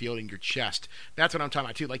mind, you feel it in your chest. That's what I'm talking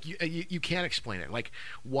about too. Like you can't explain it. Like,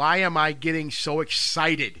 why am I getting so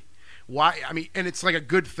excited? Why? I mean, and it's like a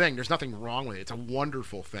good thing. There's nothing wrong with it. It's a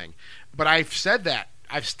wonderful thing. But I've said that.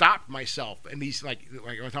 I've stopped myself, and these like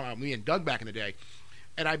I was talking about me and Doug back in the day,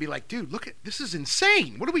 and I'd be like, dude, look at this is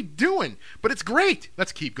insane. What are we doing? But it's great.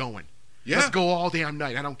 Let's keep going. Yeah. Let's go all damn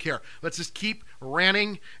night. I don't care. Let's just keep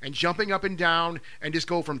ranting and jumping up and down and just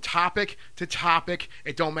go from topic to topic.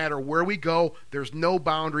 It don't matter where we go. There's no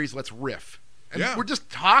boundaries. Let's riff. And we're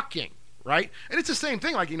just talking, right? And it's the same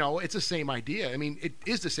thing. Like, it's the same idea. I mean, it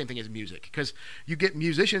is the same thing as music because you get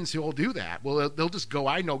musicians who will do that. Well, they'll just go.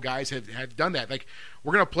 I know guys have done that. Like,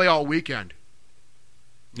 we're going to play all weekend.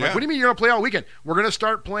 Like, what do you mean you're going to play all weekend? We're going to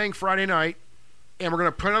start playing Friday night, and we're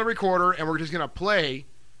going to put on a recorder, and we're just going to play,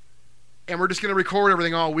 and we're just going to record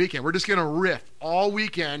everything all weekend. We're just going to riff all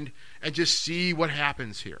weekend and just see what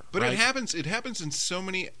happens here. But right? it happens in so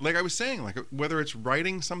many, like I was saying, like whether it's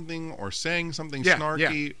writing something or saying something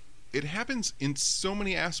snarky, it happens in so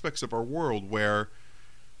many aspects of our world where,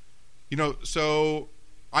 so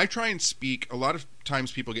I try and speak. A lot of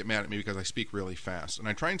times people get mad at me because I speak really fast. And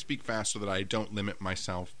I try and speak fast so that I don't limit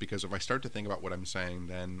myself, because if I start to think about what I'm saying,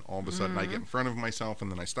 then all of a sudden I get in front of myself and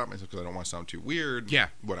then I stop myself because I don't want to sound too weird. Yeah.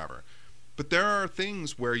 Whatever. But there are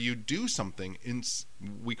things where you do something,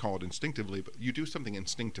 we call it instinctively, but you do something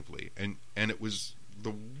instinctively. And it was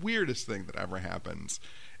the weirdest thing that ever happens.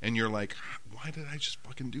 And you're like, why did I just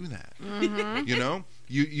fucking do that? Mm-hmm.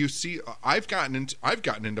 You see, I've gotten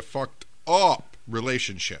into fucked up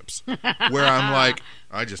relationships where I'm like,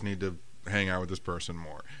 I just need to hang out with this person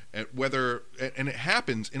more. And it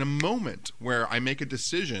happens in a moment where I make a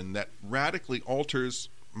decision that radically alters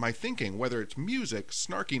my thinking, whether it's music,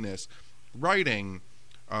 snarkiness, writing,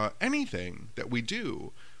 anything that we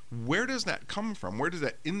do, where does that come from? Where does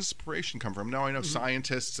that inspiration come from? Now, I know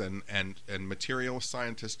scientists and materialist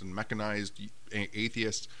scientists and mechanized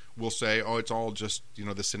atheists will say, oh, it's all just, the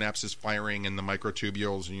synapses firing and the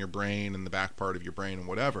microtubules in your brain and the back part of your brain and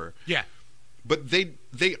whatever. Yeah. But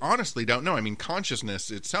they honestly don't know. I mean,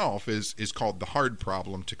 consciousness itself is called the hard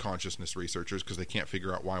problem to consciousness researchers because they can't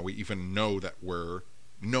figure out why we even know that we're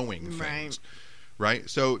knowing things. Right?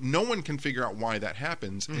 So no one can figure out why that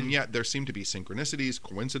happens, and yet there seem to be synchronicities,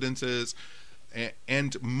 coincidences,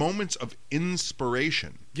 and moments of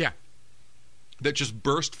inspiration that just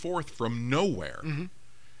burst forth from nowhere.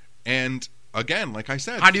 And again, like I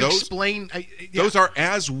said, how do you explain? Those are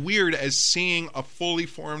as weird as seeing a fully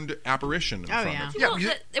formed apparition in front of you.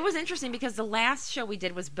 Well, it was interesting because the last show we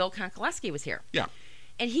did was Bill Konkoleski was here. Yeah.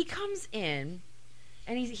 And he comes in,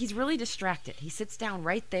 and he's really distracted. He sits down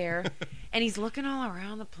right there, and he's looking all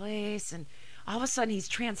around the place, and all of a sudden he's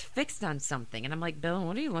transfixed on something. And I'm like, Bill,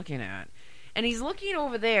 what are you looking at? And he's looking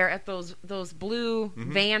over there at those blue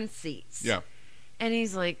van seats. Yeah. And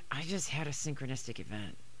he's like, I just had a synchronistic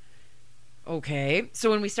event. Okay. So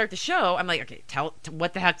when we start the show, I'm like, okay, tell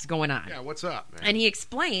what the heck's going on? Yeah, what's up, man? And he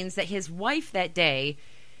explains that his wife that day,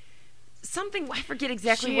 I forget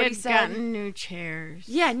exactly what he said. She had gotten new chairs.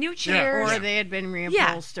 Yeah, new chairs. Or they had been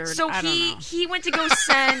reupholstered. So I don't know. he went to go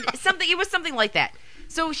send something. It was something like that.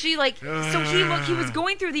 So he was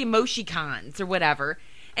going through the emoticons or whatever,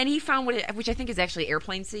 and he found which I think is actually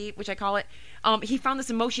airplane seat, which I call it. He found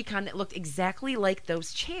this emoticon that looked exactly like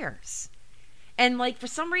those chairs. And, like, for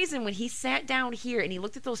some reason, when he sat down here and he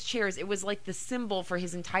looked at those chairs, it was like the symbol for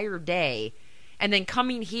his entire day. And then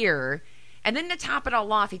coming here, and then to top it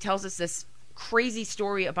all off, he tells us this crazy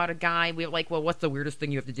story about a guy. We're like, well, what's the weirdest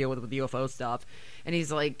thing you have to deal with UFO stuff? And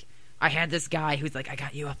he's like, I had this guy who's like, I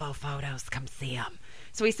got UFO photos. Come see him.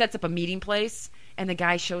 So he sets up a meeting place, and the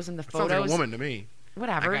guy shows him the photos. Sounds like a woman to me.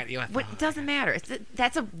 Whatever. I got UFO. What doesn't matter.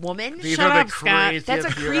 That's a woman. These Shut are up, the Scott. craziest That's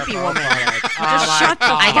a creepy UFO woman. photos. Just shut the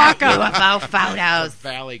I fuck got up. UFO photos.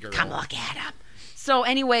 Valley girl. Come look at them. So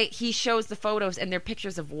anyway, he shows the photos, and they're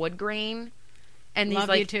pictures of wood grain. And he's Love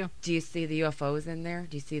like, you too. do you see the UFOs in there?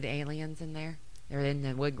 Do you see the aliens in there? They're in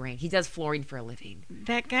the wood grain. He does flooring for a living.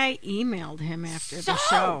 That guy emailed him after the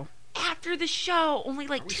show. After the show, only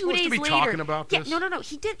like Are we 2 supposed days to be later. talking about this? Yeah, no.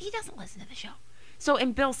 He doesn't listen to the show. So,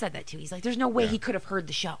 and Bill said that too. He's like, "There's no way he could have heard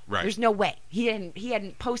the show. Right. There's no way he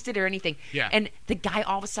hadn't posted or anything." Yeah. And the guy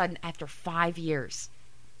all of a sudden, after 5 years,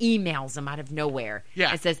 emails him out of nowhere.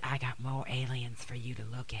 Yeah. And says, "I got more aliens for you to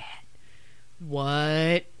look at."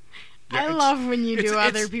 What? I love when you do it's-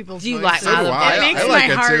 other people's Do you voices. like- So do I. It makes I my like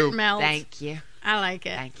it heart too. melt. Thank you. I like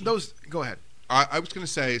it. Thank you. Go ahead. I was going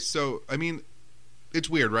to say, so, I mean, it's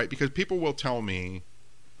weird, right? Because people will tell me,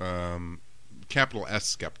 capital S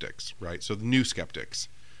skeptics, right? So the new skeptics.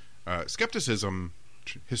 Skepticism,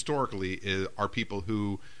 historically, are people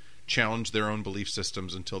who challenge their own belief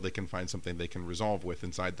systems until they can find something they can resolve with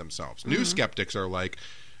inside themselves. New skeptics are like,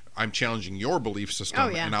 I'm challenging your belief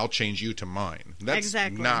system, and I'll change you to mine. That's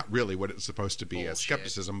not really what it's supposed to be as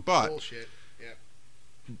skepticism. But, Bullshit.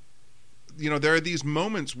 Yeah. There are these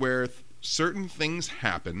moments where certain things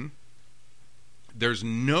happen. There's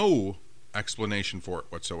no explanation for it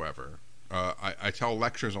whatsoever. I tell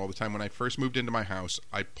lecturers all the time, when I first moved into my house,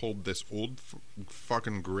 I pulled this old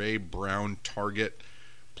fucking gray-brown Target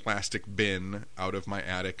plastic bin out of my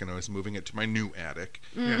attic, and I was moving it to my new attic.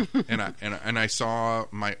 Yeah. And I saw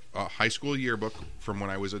my high school yearbook from when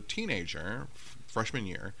I was a teenager, freshman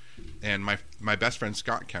year, and my best friend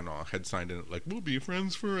Scott Kennaugh had signed in it like, "We'll be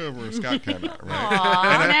friends forever," Scott Kennaugh,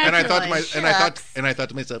 right? and I thought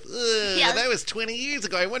to myself, that was 20 years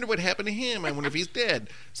ago. I wonder what happened to him. I wonder if he's dead.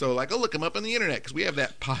 So I'll look him up on the internet because we have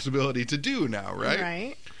that possibility to do now, right?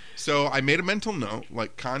 Right. So I made a mental note,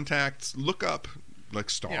 contacts, look up.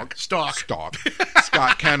 Stalk Scott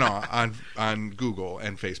Kennaugh on Google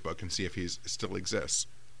and Facebook and see if he still exists.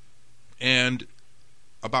 And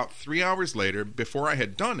about 3 hours later, before I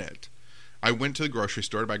had done it, I went to the grocery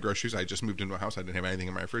store to buy groceries. I just moved into a house. I didn't have anything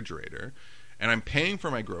in my refrigerator. And I'm paying for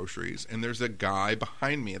my groceries, and there's a guy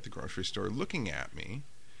behind me at the grocery store looking at me.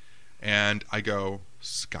 And I go,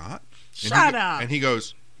 "Scott?" Shut up. And he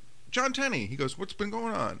goes, "John Tenney." He goes, "What's been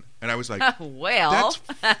going on?" And I was like, Well, that's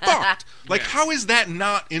fucked. Yeah. How is that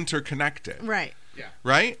not interconnected? Right. Yeah.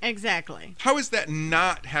 Right? Exactly. How does that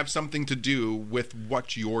not have something to do with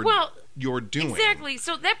what you're doing? Exactly.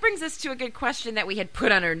 So that brings us to a good question that we had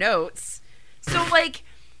put on our notes. So,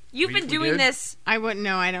 You've been doing did? this. I wouldn't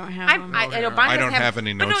know. I don't have I them. know Okay, Brian all right. I doesn't don't have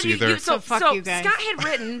any but notes either. So fuck you guys. Scott had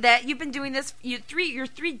written that you've been doing this. Your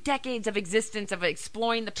 3 decades of existence of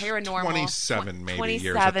exploring the paranormal. 27 maybe 27.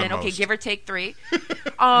 years at the Okay, most. give or take 3.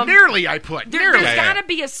 Nearly, I put. Nearly. There's Yeah. got to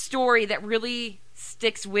be a story that really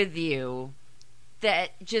sticks with you.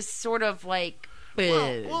 That just sort of like.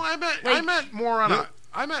 Well, I meant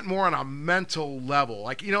more on a mental level.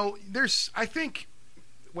 Like, you know, I think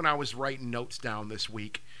when I was writing notes down this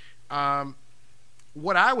week,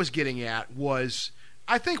 what I was getting at was,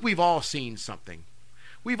 I think we've all seen something.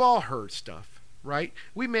 We've all heard stuff, right?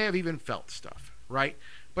 We may have even felt stuff, right?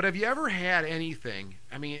 But have you ever had anything?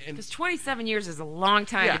 I mean, and Because 27 years is a long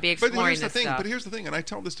time Yeah, to be But exploring here's the this thing. stuff. But here's the thing, and I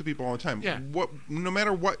tell this to people all the time. Yeah. No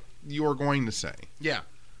matter what you're going to say, yeah,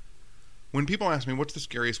 when people ask me what's the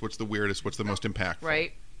scariest, what's the weirdest, what's the most impactful,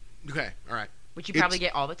 Right? okay, all right, Which you probably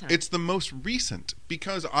It's- get all the time. It's the most recent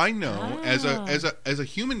because I know as a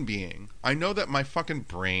human being, I know that my fucking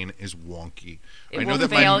brain is wonky. It I know will that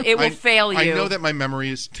fail- my, it will I, fail I you. know that my memory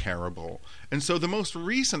is terrible, and so the most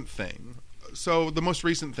recent thing.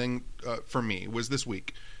 For me was this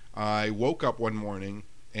week. I woke up one morning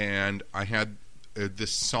and I had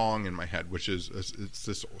this song in my head, which is it's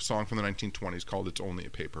this song from the 1920s called "It's Only a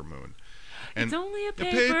Paper Moon." And it's only a the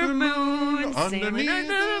paper moon sailing underneath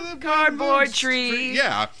under the the cardboard tree.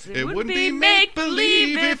 Yeah, It wouldn't be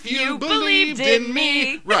make-believe if you believed in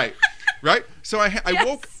me. Right, right. So I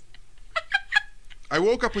Yes. I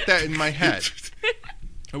woke up with that in my head.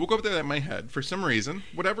 I woke up with that in my head for some reason,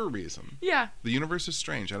 whatever reason. Yeah. The universe is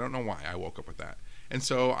strange. I don't know why I woke up with that. And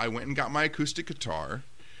so I went and got my acoustic guitar,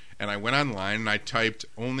 and I went online and I typed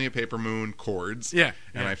 "Only a Paper Moon" chords. Yeah,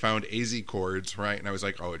 And yeah. I found AZ chords, right? And I was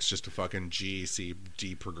like, oh, it's just a fucking G, C,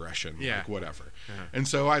 D progression. Yeah. Like, whatever. Uh-huh. And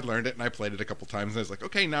so I learned it and I played it a couple times and I was like,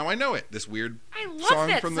 okay, now I know it. This weird I love song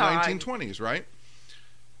that from song. the 1920s, right?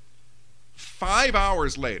 5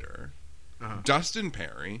 hours later, Uh-huh. Dustin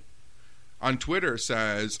Perry on Twitter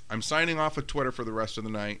says, I'm signing off of Twitter for the rest of the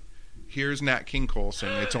night. Here's Nat King Cole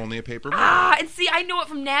singing "It's Only a Paper Moon." And see, I know it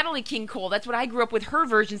from Natalie King Cole. That's what I grew up with, her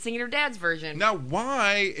version singing her dad's version. Now,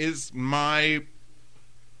 why is my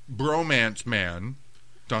bromance man,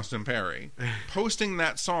 Dustin Perry, posting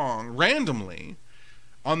that song randomly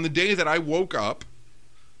on the day that I woke up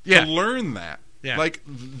yeah. to learn that? Yeah. Like,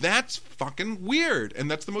 that's fucking weird. And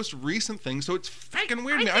that's the most recent thing, so it's fucking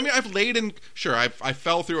weird. I I mean, I've laid in... Sure, I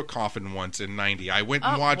fell through a coffin once in 90. I went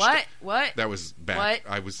and Oh, watched... what? What? That was bad. What?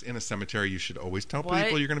 I was in a cemetery. You should always tell What?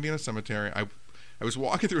 people you're going to be in a cemetery. I was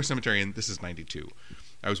walking through a cemetery, and this is 92.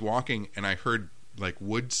 I was walking, and I heard, like,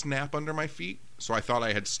 wood snap under my feet, so I thought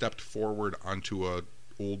I had stepped forward onto a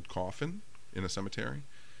old coffin in a cemetery.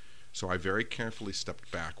 So I very carefully stepped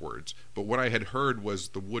backwards. But what I had heard was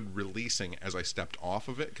the wood releasing as I stepped off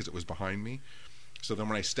of it because it was behind me. So then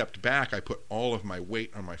when I stepped back, I put all of my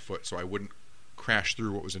weight on my foot so I wouldn't crash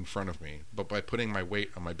through what was in front of me. But by putting my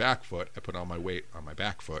weight on my back foot, I put all my weight on my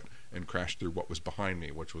back foot and crashed through what was behind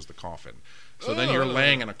me, which was the coffin. So then you're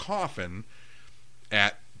laying in a coffin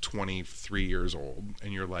at 23 years old,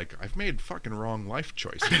 and you're like, I've made fucking wrong life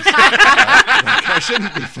choices. Like, I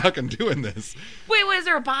shouldn't be fucking doing this. Wait, was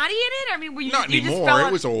there a body in it? I mean, were you, Not you just anymore. fell It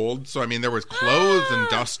on- was old, so I mean, there was clothes and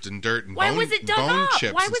dust and dirt and Why bone, was it dug bone up?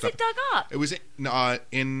 chips. Why and was stuff. it dug up? It was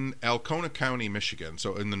in Alcona County, Michigan,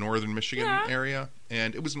 so in the northern Michigan Yeah. area,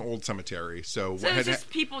 and it was an old cemetery. So, So what it's had just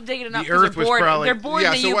people digging it up The because earth they're was bored. probably- They're bored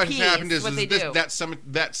yeah, in the so UP. what has happened is what they do.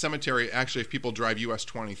 that cemetery, actually, if people drive US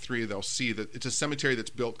 23, they'll see that it's a cemetery that's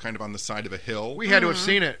built kind of on the side of a hill. We had to have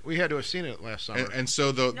seen it. We had to have seen it last summer. And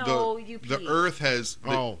so the No, UP. the earth has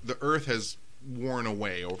Oh. the earth has worn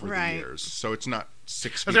away over Right. the years. So it's not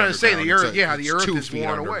 6 feet I was going to say the underground, earth. Yeah, it's the earth 2 is feet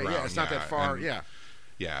worn away. Yeah, underground, it's not that far. and- Yeah.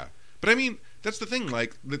 yeah. But I mean, that's the thing.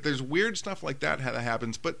 Like, that there's weird stuff like that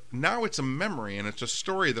happens. But now it's a memory, and it's a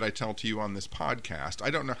story that I tell to you on this podcast. I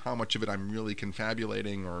don't know how much of it I'm really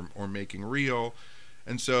confabulating or making real.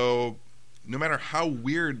 And so, no matter how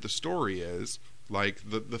weird the story is, like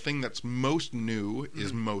the thing that's most new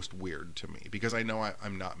is most weird to me because I know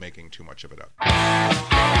I'm not making too much of it up.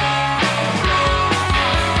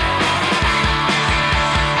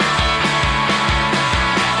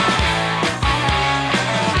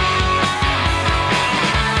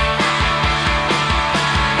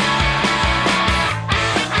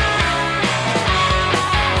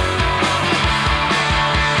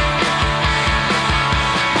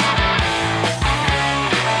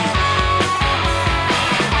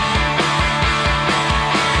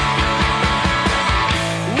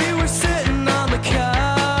 We were sitting on the couch.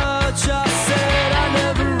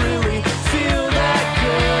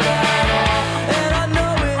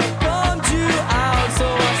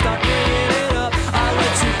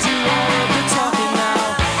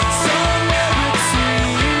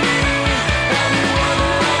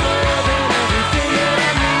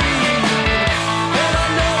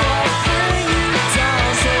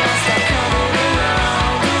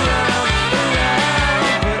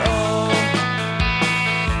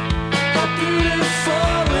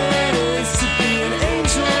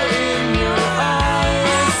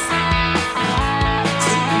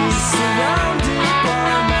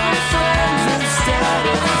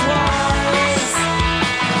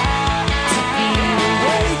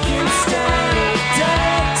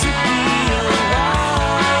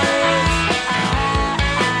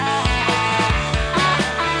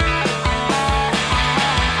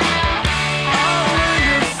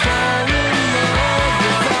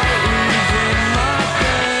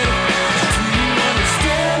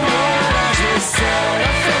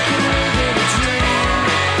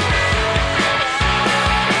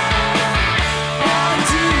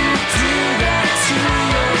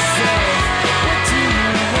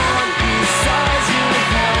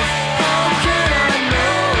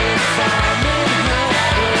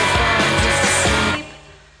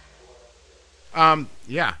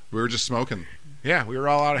 Yeah, We were just smoking. yeah, we were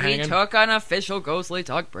all out We hanging. took an official Ghostly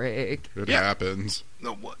Talk break. It Yeah. happens.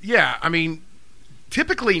 No, well, yeah, I mean,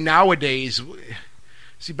 typically nowadays,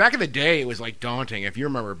 see, back in the day, it was like daunting. If you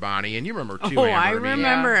remember, Bonnie, and you remember too. Oh, Amber, I mean,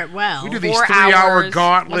 remember it well. We do these 4 3-hour hours.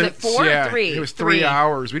 gauntlets. Was it 4 or yeah, 3? It was 3. 3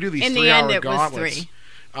 hours. We do these In the 3-hour end, it was gauntlets.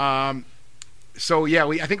 3. So yeah,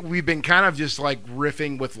 I think we've been kind of just like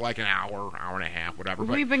riffing with like an hour and a half, whatever.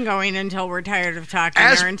 But We've been going until we're tired of talking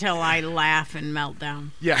As- or until I laugh and melt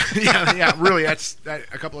down. yeah, really, that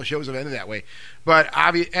a couple of shows have ended that way. But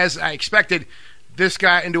as I expected, this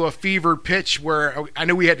got into a fevered pitch where I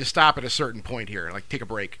knew we had to stop at a certain point here, like take a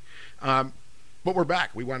break. But we're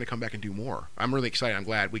back. We wanted to come back and do more. I'm really excited. I'm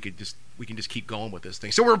glad we can just keep going with this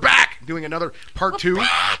thing. So we're back doing another part two.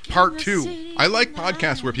 Part 2. I like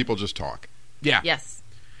podcasts where people just talk. Yeah. Yes.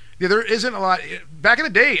 Yeah, there isn't a lot. Back in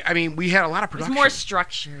the day, I mean, we had a lot of It was production. more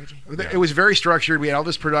structured. It was very structured. We had all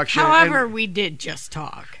this production. However, and we did just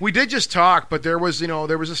talk. we did just talk, but there was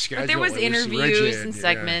a schedule. But there was It interviews rigid, and yeah.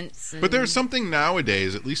 segments. But there's something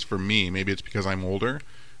nowadays, at least for me, maybe it's because I'm older,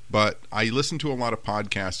 but I listen to a lot of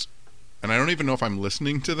podcasts, and I don't even know if I'm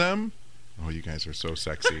listening to them. Oh, you guys are so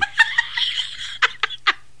sexy.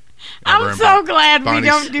 Amber I'm and so glad we Bonnie's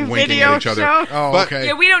don't do winking video at each other. shows. Oh, But- okay.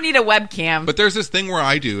 Yeah, we don't need a webcam. But there's this thing where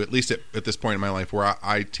I do, at least at this point in my life, where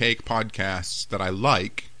I take podcasts that I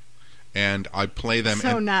like and I play them,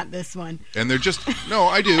 So and, not this one. and they're just, no,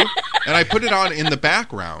 I do. And I put it on in the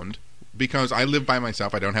background because I live by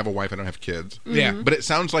myself. I don't have a wife. I don't have kids. Yeah. But it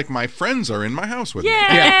sounds like my friends are in my house with Yay! me.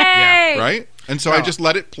 Yeah, Right? And so Oh. I just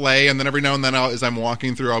let it play, and then every now and then, as I'm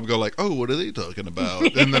walking through, I'll go like, "Oh, what are they talking about?"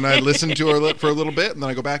 And then I listen to it for a little bit, and then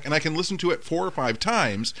I go back, and I can listen to it 4 or 5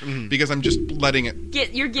 times because I'm just letting it.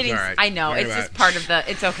 You're getting. All right. I know. Sorry It's about just it. part of the.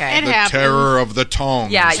 It's okay. It The happens. Terror of the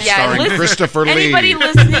Tongs, Yeah. starring Listen- Christopher Lee. Anybody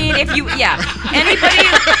listening, if you,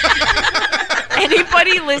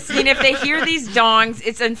 anybody listening, if they hear these dongs,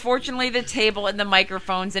 it's unfortunately the table and the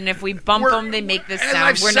microphones, and if we bump them, they make this As sound.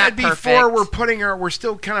 I've We're said not perfect. before, we're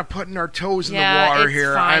still kind of putting our toes in the water it's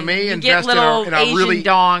here. Fine. I may you invest get little in a Asian really.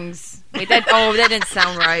 dongs. Wait, that didn't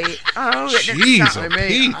sound right. Oh, that didn't Jeez, sound, I may-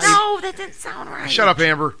 Pete. no, that didn't sound right. Shut up,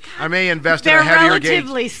 Amber. I may invest They're in a heavier gauge.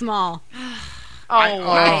 relatively small.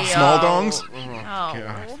 Oh, Small dongs?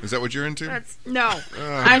 Oh, Is that what you're into? that's. No,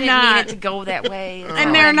 I I'm didn't not. mean it to go that way.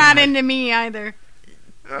 And they're not into me either.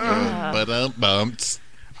 Ba-dum-bumps.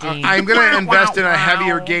 I'm going to invest in a wow.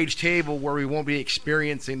 heavier gauge table where we won't be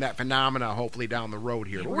experiencing that phenomena. Hopefully down the road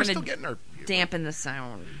here, but We're we're gonna still getting our. dampen the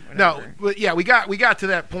sound. No, Whatever. but yeah, we got to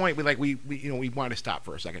that point. We wanted to stop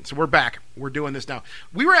for a second, so we're back. We're doing this now.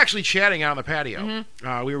 We were actually chatting out on the patio.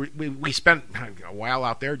 We spent a while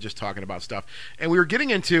out there just talking about stuff, and we were getting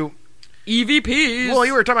into. EVPs. Well,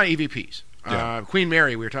 you were talking about EVPs. Yeah. Queen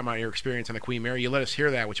Mary. We were talking about your experience on the Queen Mary. You let us hear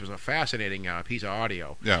that, which was a fascinating piece of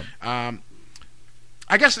audio. Yeah.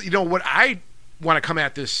 I guess what I want to come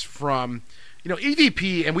at this from.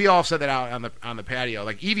 EVP, and we all said that out on the patio.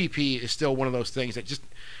 Like EVP is still one of those things that just,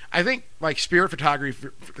 I think, like spirit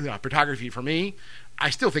photography for me, I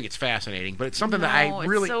still think it's fascinating. But it's something that I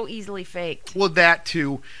really it's so easily faked. well that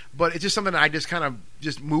too. But it's just something that I just kind of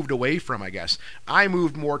just moved away from. I guess I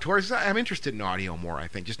moved more towards. I'm interested in audio more. I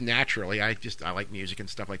think just naturally. I like music and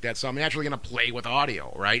stuff like that. So I'm naturally going to play with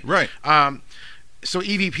audio, right? Right. So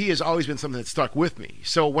EVP has always been something that stuck with me.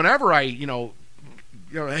 So whenever I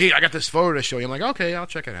hey, I got this photo to show you. I'm like, okay, I'll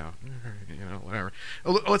check it out. Whatever.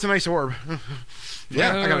 Oh, it's a nice orb.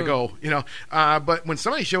 Yeah, I gotta go. But when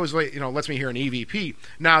somebody shows, lets me hear an EVP.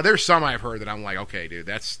 Now, there's some I've heard that I'm like, okay, dude,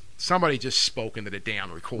 that's somebody just spoke into the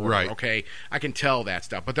damn recorder. Right. Okay, I can tell that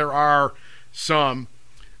stuff. But there are some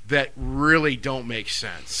that really don't make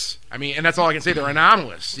sense. I mean, and that's all I can say. They're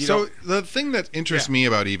anomalous. So the thing that interests me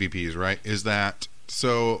about EVPs, right, is that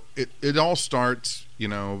it all starts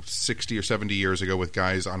 60 or 70 years ago with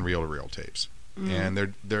guys on reel-to-reel tapes, and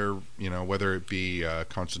they're whether it be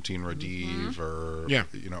Konstantin Radiv or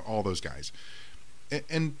all those guys,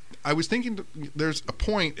 and I was thinking there's a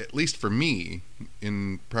point, at least for me,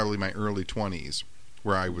 in probably my early 20s,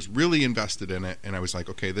 where I was really invested in it, and I was like,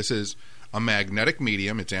 okay, this is a magnetic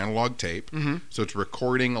medium. It's analog tape, so it's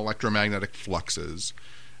recording electromagnetic fluxes.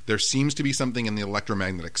 There seems to be something in the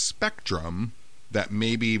electromagnetic spectrum that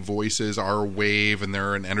maybe voices are a wave and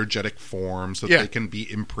they're an energetic form so that they can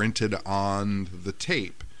be imprinted on the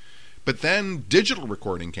tape. But then digital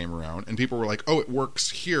recording came around and people were like, oh, it works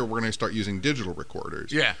here. We're going to start using digital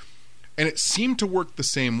recorders. Yeah. And it seemed to work the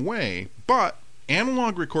same way, but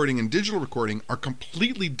analog recording and digital recording are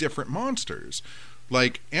completely different monsters.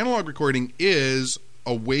 Like, analog recording is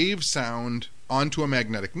a wave sound onto a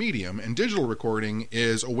magnetic medium, and digital recording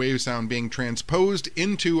is a wave sound being transposed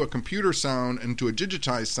into a computer sound, into a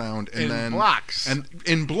digitized sound, and In then blocks. and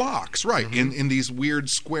in blocks, right? In these weird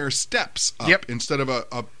square steps up. Yep. Instead of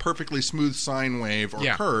a perfectly smooth sine wave or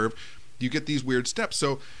Yeah. curve, you get these weird steps.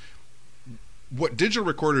 So what digital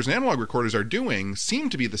recorders and analog recorders are doing seem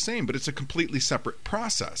to be the same, but it's a completely separate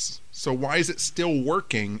process. So why is it still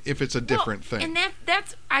working if it's a different thing? And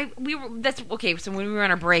that's okay. So when we were on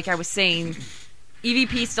our break, I was saying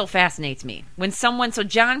EVP still fascinates me. When so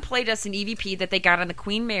John played us an EVP that they got on the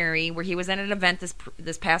Queen Mary, where he was at an event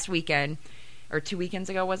this past weekend, or 2 weekends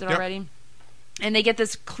ago, was it Yep. already? And they get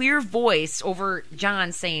this clear voice over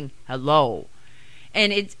John saying hello.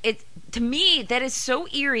 And it to me, that is so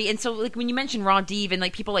eerie. And so, like, when you mention Raw Dave and,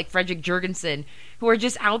 like, people like Frederick Jurgensen, who are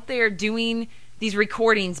just out there doing these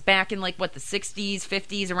recordings back in, like, what, the 60s,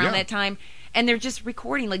 50s, around Yeah. that time, and they're just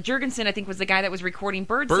recording. Like, Jurgensen, I think, was the guy that was recording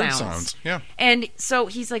bird sounds. Yeah. And so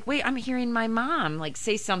he's like, wait, I'm hearing my mom, like,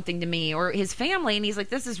 say something to me, or his family, and he's like,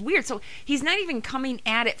 this is weird. So he's not even coming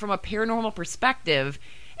at it from a paranormal perspective,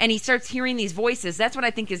 and he starts hearing these voices. That's what I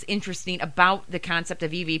think is interesting about the concept of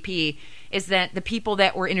EVP, is that the people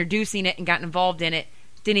that were introducing it and got involved in it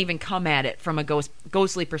didn't even come at it from a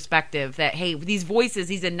ghostly perspective, that, hey, these voices,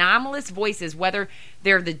 these anomalous voices, whether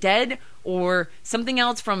they're the dead or something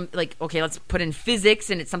else from, like, okay, let's put in physics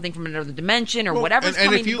and it's something from another dimension or Well, whatever's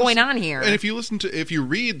going on here. And if you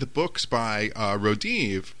read the books by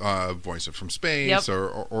Rodiv, Voice from Space, Yep.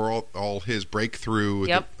 or all his breakthrough,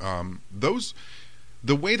 Yep.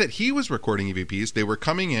 the way that he was recording EVPs, they were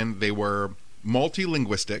coming in, they were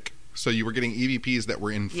multilinguistic. So you were getting EVPs that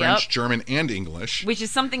were in French, Yep. German, and English. Which is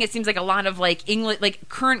something it seems like a lot of, like, English, like,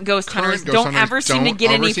 current ghost hunters Ghost don't hunters ever seem to don't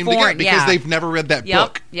get ever any seem to foreign. get, because yeah. they've never read that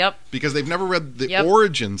book. Yep. Because they've never read the Yep.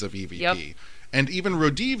 origins of EVP. Yep. And even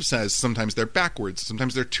Rodiv says sometimes they're backwards,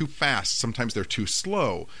 sometimes they're too fast, sometimes they're too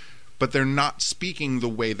slow, but they're not speaking the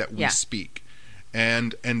way that we Yeah. speak.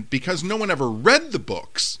 And because no one ever read the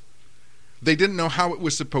books, they didn't know how it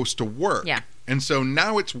was supposed to work. Yeah. And so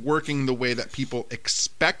now it's working the way that people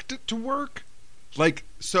expect it to work. Like,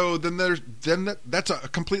 so that's a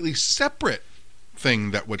completely separate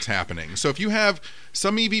thing that what's happening. So if you have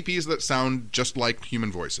some EVPs that sound just like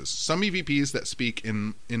human voices, some EVPs that speak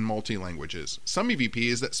in multi languages, some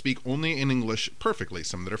EVPs that speak only in English perfectly,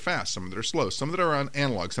 some that are fast, some that are slow, some that are on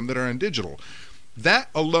analog, some that are on digital, that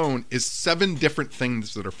alone is 7 different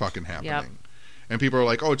things that are fucking happening. Yep. And people are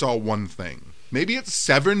like, oh, it's all one thing. Maybe it's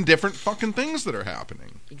 7 different fucking things that are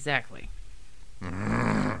happening. Exactly.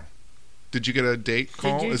 Did you get a date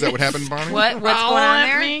call? you Is that what happened, Bonnie? What's going Holler on at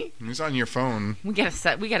there? me. He's on your phone. We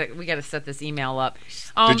gotta set this email up.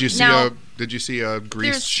 Did you see now, a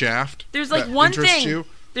greased there's- shaft? There's like that one interests thing. you?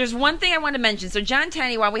 There's one thing I want to mention. So John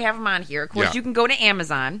Tenney, while we have him on here, of course, Yeah. you can go to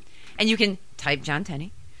Amazon and you can type John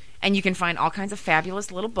Tenney, and you can find all kinds of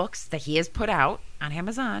fabulous little books that he has put out on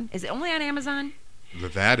Amazon. Is it only on Amazon?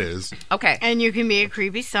 That is. Okay. And you can be a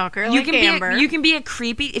creepy stalker You like can Amber. you can be a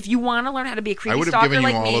creepy if you want to learn how to be a creepy I would have stalker given you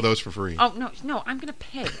like all me. of those for free. Oh no, I'm gonna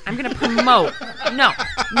pay. I'm gonna promote.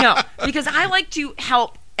 no, because I like to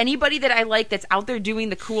help anybody that I like that's out there doing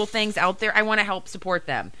the cool things out there. I want to help support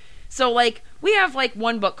them. So, like, we have, like,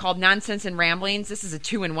 one book called Nonsense and Ramblings. This is a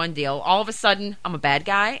 2-in-1 deal. All of a sudden, I'm a bad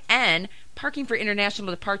guy, and Parking for International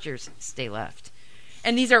Departures, stay left.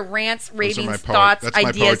 And these are rants, ravings, my thoughts, that's my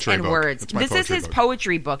ideas, poetry and book. words. That's my This is poetry his book.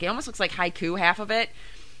 poetry book. It almost looks like haiku, half of it.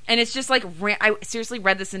 And it's just like, I seriously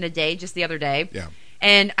read this in a day, just the other day. Yeah.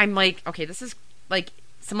 And I'm like, okay, this is, like,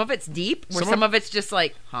 some of it's deep, or some of it's just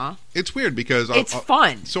like, huh? It's weird because It's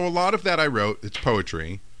fun. So a lot of that I wrote, it's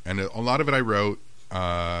poetry, and a lot of it I wrote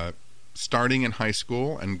starting in high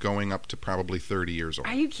school and going up to probably 30 years old.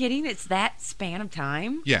 Are you kidding? It's that span of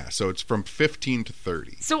time? Yeah, so it's from 15 to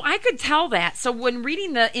 30. So I could tell that. So when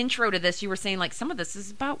reading the intro to this, you were saying, like, some of this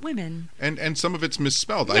is about women. And some of it's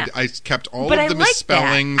misspelled. Yeah. I kept all But of I the like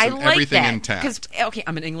misspellings that. I and like everything that. intact. Because, okay,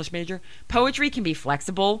 I'm an English major. Poetry can be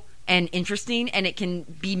flexible and interesting, and it can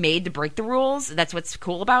be made to break the rules. That's what's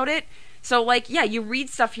cool about it. So, like, yeah, you read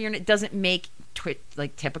stuff here, and it doesn't make,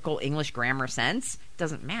 like, typical English grammar sense. It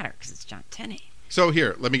doesn't matter, because it's John Tenney. So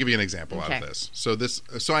here, let me give you an example out Okay. of this.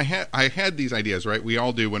 So I had these ideas, right? We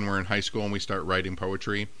all do when we're in high school and we start writing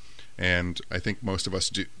poetry, and I think most of us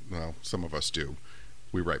do. Well, some of us do.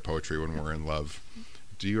 We write poetry when we're in love.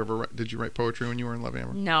 Did you write poetry when you were in love,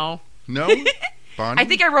 Amber? No. No. Bonnie? I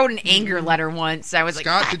think I wrote an anger letter once. I was like,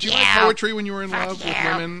 Scott, "Fuck did you you." write poetry when you were in Fuck love you. with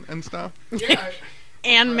women and stuff?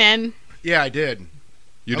 and men. Yeah, I did.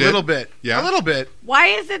 You a did? little bit. Yeah? A little bit. Why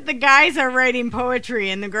is it the guys are writing poetry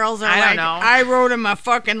and the girls are I don't like, know. I wrote him a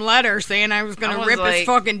fucking letter saying I was going I to was rip like- his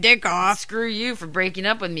fucking dick off. Screw you for breaking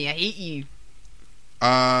up with me. I hate you.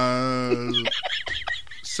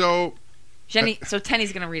 So Jenny, so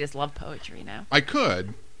Tenny's going to read us love poetry now. I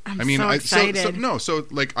could. I'm I mean, so excited. so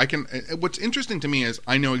like I can. What's interesting to me is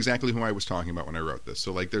I know exactly who I was talking about when I wrote this.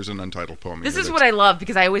 So like, there's an untitled poem. This here is that's- what I love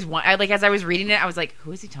because I always want. As I was reading it, I was like,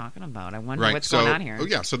 "Who is he talking about? I wonder what's going on here." Oh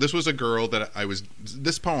yeah, so this was a girl that I was.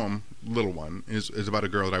 This poem, little one, is about a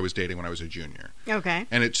girl that I was dating when I was a junior, Okay.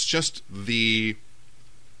 and it's just the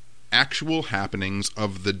actual happenings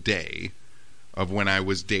of the day of when I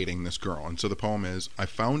was dating this girl. And so the poem is: I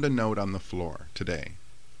found a note on the floor today.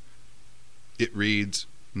 It reads,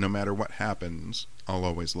 "No matter what happens, I'll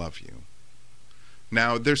always love you."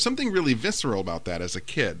 Now, there's something really visceral about that as a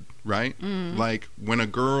kid, right? Like when a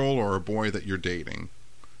girl or a boy that you're dating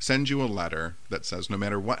sends you a letter that says, "No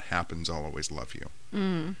matter what happens, I'll always love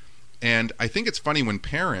you." And I think it's funny when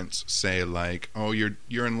parents say, like, "Oh, you're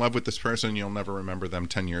in love with this person, you'll never remember them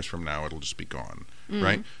 10 years from now, it'll just be gone,"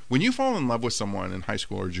 right? When you fall in love with someone in high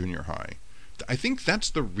school or junior high, I think that's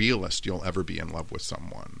the realest you'll ever be in love with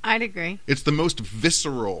someone. I'd agree. It's the most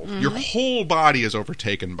visceral. Your whole body is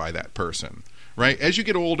overtaken by that person, right? As you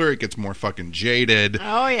get older, it gets more fucking jaded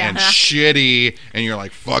Oh, yeah. and shitty, and you're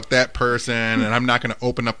like, fuck that person, and I'm not going to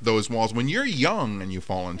open up those walls. When you're young and you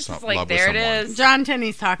fall in It's love like, with there someone. it is. John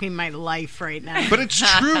Tenney's talking my life right now. But it's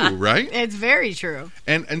true, right? It's very true.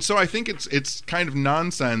 And so I think it's kind of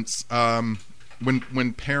nonsense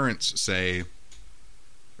when parents say...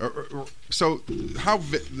 So how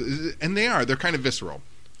and they're kind of visceral.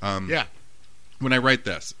 Yeah. When I write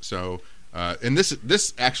this, so and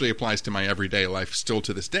this actually applies to my everyday life still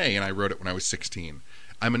to this day, and I wrote it when I was 16.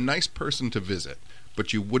 I'm a nice person to visit,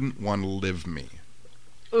 but you wouldn't want to live me,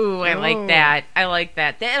 Ooh, I like Oh. that. I like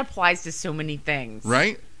that. That applies to so many things.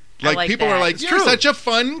 right? I Like, like people that. are like, It's "You're true. such a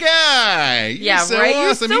fun guy. You're Yeah, so right? You're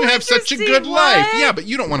awesome. so you have such a interesting. good life." What? Yeah, but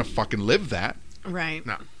you don't want to fucking live that. Right.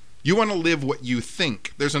 No. You want to live what you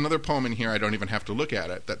think. There's another poem in here, I don't even have to look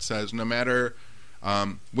at it, that says, "No matter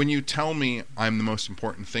when you tell me I'm the most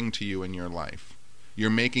important thing to you in your life,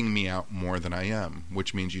 you're making me out more than I am,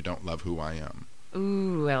 which means you don't love who I am."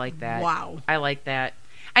 Ooh, I like that. Wow. I like that.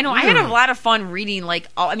 I know. I had a lot of fun reading.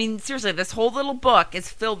 Seriously, this whole little book is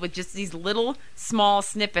filled with just these little small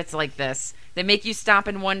snippets like this that make you stop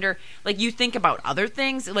and wonder. Like, you think about other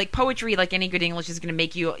things. Like poetry, like any good English, is going to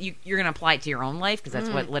make you're going to apply it to your own life because that's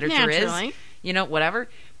what literature naturally. is. You know, whatever.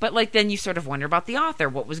 But like, then you sort of wonder about the author,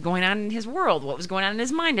 what was going on in his world, what was going on in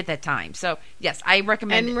his mind at that time. So yes, I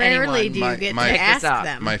recommend. And rarely anyone do you My- get my- to Pick ask this up.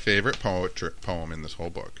 them. My favorite poem in this whole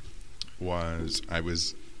book was, I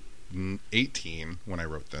was 18 when I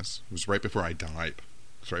wrote this. It was right before I died.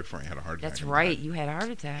 It was right before I had a heart attack. That's and right. died. You had a heart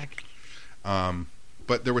attack.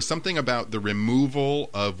 But there was something about the removal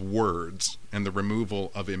of words and the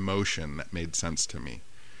removal of emotion that made sense to me.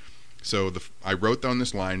 So I wrote down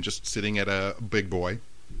this line just sitting at a big boy,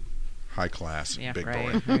 high class, Yeah, big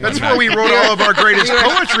right. boy. That's where we wrote all of our greatest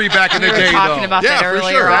poetry back in the We were day, talking though. about yeah, that for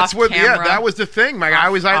earlier sure. off That's what. camera. Yeah, that was the thing. Like I'd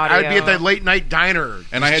be at the audio. late night diner,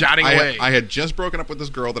 And just chatting away. I had just broken up with this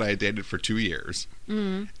girl that I had dated for 2 years,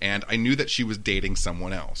 and I knew that she was dating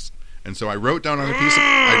someone else. And so I wrote down on a piece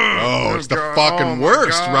of... it's the God. fucking Oh, my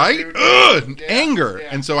worst, God, right? dude. Ugh, Yeah, anger. yeah.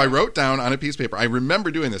 And so I wrote down on a piece of paper. I remember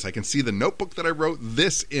doing this. I can see the notebook that I wrote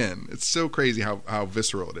this in. It's so crazy how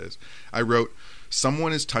visceral it is. I wrote,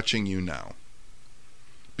 "Someone is touching you now."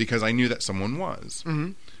 Because I knew that someone was.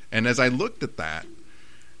 Mhm. And as I looked at that,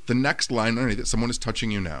 the next line underneath it, "Someone is touching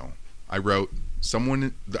you now," I wrote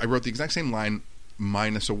the exact same line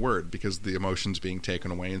minus a word because the emotion's being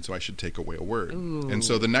taken away, and so I should take away a word. Ooh. And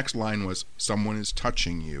so the next line was, "Someone is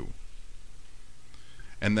touching you."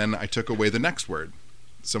 And then I took away the next word,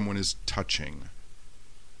 "Someone is touching."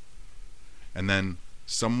 And then,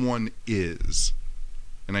 "Someone is."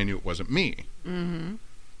 And I knew it wasn't me. Mm-hmm.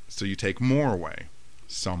 So you take more away,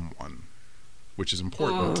 "someone," which is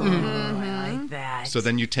important. I like that. So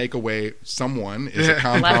then you take away "someone" is a Left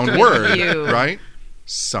compound with word, you. right?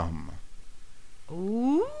 Some.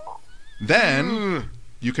 Ooh. Then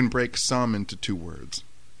you can break "some" into 2 words.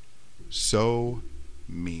 So,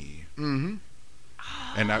 me. Mm-hmm.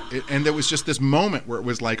 And there was just this moment where it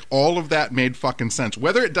was like all of that made fucking sense.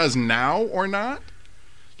 Whether it does now or not,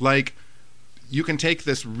 like you can take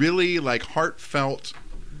this really like heartfelt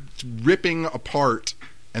ripping apart,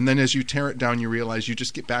 and then as you tear it down, you realize you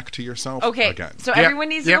just get back to yourself Okay, again. so Yep. everyone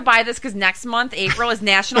needs to Yep. go buy this because next month, April, is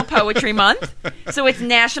National Poetry Month. So it's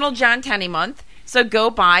National John Tenney Month. So go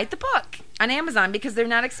buy the book on Amazon because they're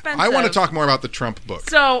not expensive. I want to talk more about the Trump book.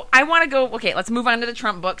 So I want to go. Okay, let's move on to the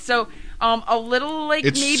Trump book. So A little like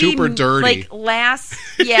It's maybe super dirty. like last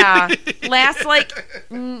like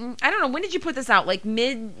I don't know, when did you put this out? Like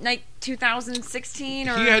midnight 2016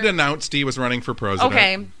 or He had announced he was running for president.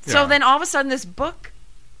 Okay. So Yeah. then all of a sudden this book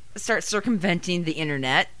starts circumventing the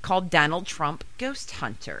internet called Donald Trump Ghost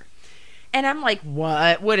Hunter. And I'm like,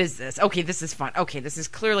 what? What is this? Okay, this is fun. Okay, this is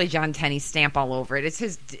clearly John Tenney's stamp all over it. It's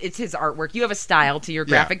his artwork. You have a style to your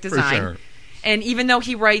graphic for design. sure. And even though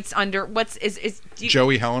he writes under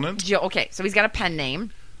Joey Hellenant. Okay, so he's got a pen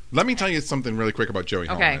name. Let me tell you something really quick about Joey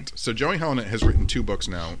Okay. Hellenant. So Joey Hellenant has written 2 books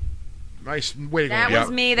now. Nice way to go. That man.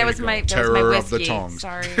 was me. That was my Terror whiskey. of the Tongs.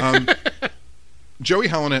 Sorry. Joey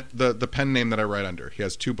Hellenant, the pen name that I write under, he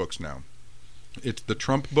has 2 books now. It's the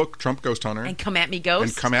Trump book, Trump Ghost Hunter. And Come At Me Ghost.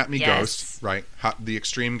 And Come At Me Yes. Ghost, right? The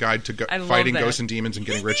Extreme Guide to I love Fighting that. Ghosts and Demons and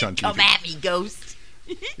Getting Rich on TV. Come At Me Ghost.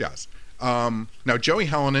 Yes. Now, Joey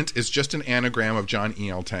Hellenant is just an anagram of John E.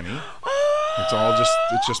 L. Tenney.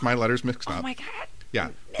 It's just my letters mixed up. Oh my God. Yeah.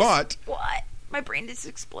 But What? My brain just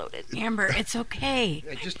exploded. Amber, it's okay.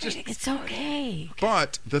 Just It's okay.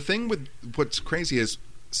 But the thing with what's crazy is,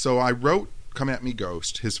 so I wrote Come At Me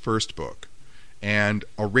Ghost, his first book, and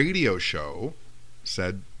a radio show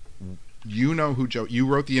said, you know who you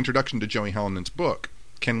wrote the introduction to Joey Hellenant's book.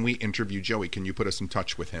 Can we interview Joey? Can you put us in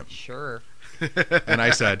touch with him? Sure. And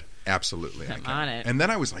I said, absolutely. I I'm can. on it. And then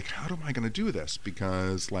I was like, how am I going to do this?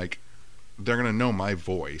 Because, like, they're going to know my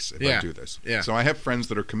voice if I do this. Yeah. So I have friends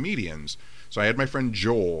that are comedians. So I had my friend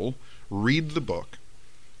Joel read the book,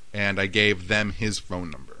 and I gave them his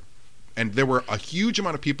phone number. And there were a huge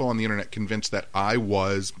amount of people on the internet convinced that I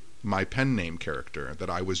was my pen name character, that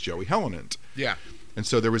I was Joey Hellenant. Yeah. And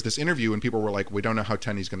so there was this interview, and people were like, we don't know how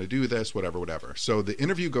Tenney's going to do this, whatever. So the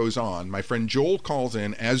interview goes on. My friend Joel calls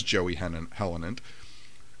in as Joey Hellenant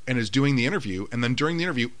and is doing the interview. And then during the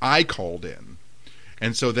interview, I called in.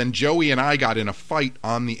 And so then Joey and I got in a fight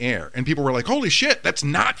on the air. And people were like, holy shit, that's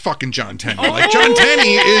not fucking John Tenney. Like, John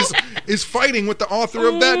Tenney is fighting with the author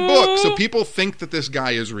of that book. So people think that this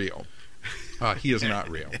guy is real. He is not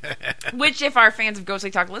real. Which, if our Fans of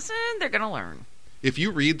Ghostly Talk listen, they're going to learn. If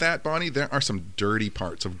you read that, Bonnie, there are some dirty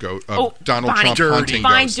parts of Donald Bonnie, Trump hunting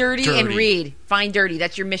Find ghosts. dirty and read. Find dirty.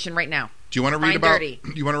 That's your mission right now. Do you want to read Find about? dirty.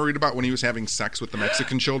 You want to read about when he was having sex with the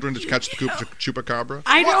Mexican children to catch the chupacabra?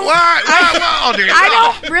 I don't. What? Dude,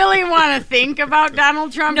 I don't really want to think about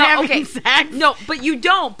Donald Trump No, having okay. sex. No, but you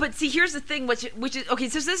don't. But see, here's the thing, which is okay.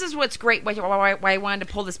 So this is what's great. Why I wanted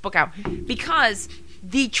to pull this book out, because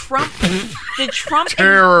the Trump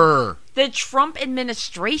Terror. the Trump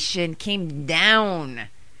administration came down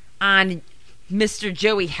on Mr.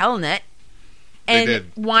 Joey Hellenant and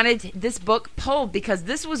did. wanted this book pulled because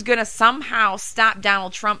this was going to somehow stop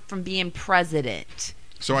Donald Trump from being president.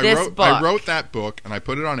 So I wrote that book and I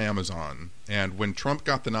put it on Amazon. And when Trump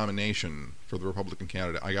got the nomination for the Republican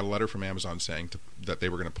candidate, I got a letter from Amazon saying that they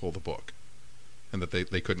were going to pull the book and that they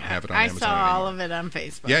couldn't have it on I Amazon saw all anymore. of it on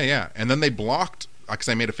Facebook. Yeah. And then they blocked, because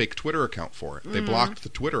I made a fake Twitter account for it. They blocked the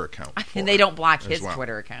Twitter account. For And they don't block as his well.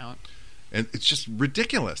 Twitter account. And it's just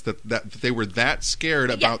ridiculous that they were that scared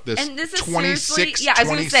about this, and this is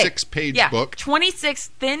 26 page book. 26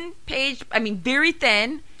 thin page, I mean, very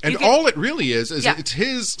thin. And You can- all it really is Yeah. it's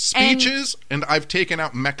his speeches, and I've taken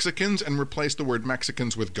out Mexicans and replaced the word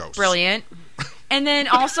Mexicans with ghosts. Brilliant. And then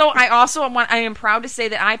I am proud to say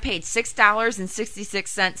that I paid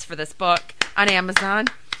 $6.66 for this book on Amazon.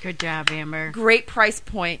 Good job, Amber. Great price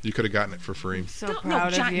point. You could have gotten it for free. So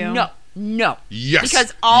proud John, of you. No. Yes.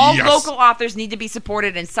 Because all Yes. local authors need to be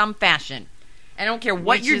supported in some fashion. I don't care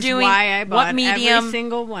what Which you're is doing, why I bought what medium. every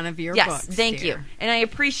single one of your Yes, books. thank dear. you. And I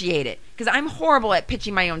appreciate it. Because I'm horrible at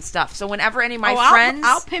pitching my own stuff. So whenever any of my Oh, friends...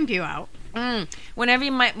 I'll pimp you out.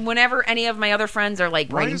 Whenever any of my other friends are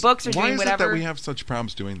like writing books or doing why whatever... is it that we have such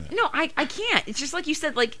problems doing that? No, I can't. It's just like you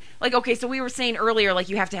said, like okay, so we were saying earlier, like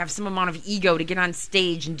you have to have some amount of ego to get on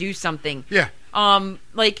stage and do something. Yeah.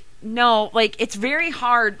 No, it's very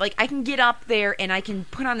hard. Like I can get up there and I can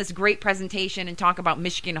put on this great presentation and talk about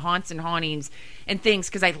Michigan haunts and hauntings and things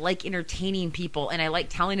because I like entertaining people and I like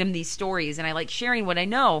telling them these stories and I like sharing what I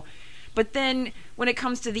know. But then when it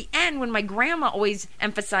comes to the end, when my grandma always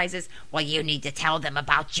emphasizes, well, you need to tell them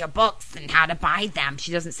about your books and how to buy them.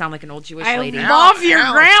 She doesn't sound like an old Jewish I lady. love your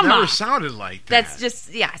Alex grandma. Never sounded like that. That's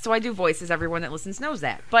just, yeah. So I do voices. Everyone that listens knows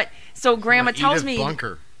that. But so grandma tells Edith me.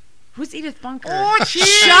 Bunker. Who's Edith Bunker?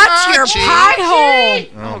 Shut your pie hole.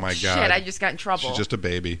 Oh my God! Shit, I just got in trouble. She's just a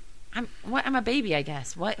baby. I'm a baby, I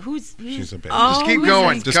guess. What? Who's She's a baby. Oh, Just keep who's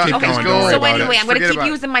going. it? Just keep Okay, going. go Don't worry So about anyway, it. I'm going to Forget keep about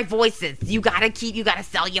it. using my voices. You gotta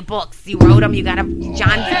sell your books. You wrote them. You gotta, John.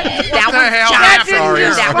 That the hell was John. happened That didn't here?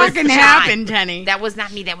 just That was fucking John. happen, Tenny. That was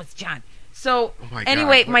not me. That was John. So Oh my God.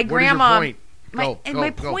 anyway, What my is your grandma. point? My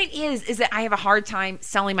point is that I have a hard time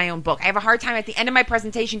selling my own book. I have a hard time at the end of my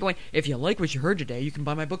presentation going, if you like what you heard today, you can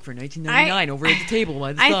buy my book for $19.99 over at the table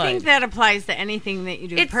by the side. I think that applies to anything that you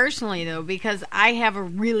do personally, though, because I have a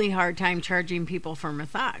really hard time charging people for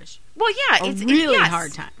massage. Well, yeah, it's really yes.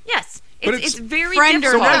 hard time. Yes. But It's very friend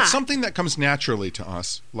or difficult. So not. it's something that comes naturally to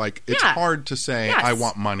us. Like, it's Yeah. hard to say, Yes. I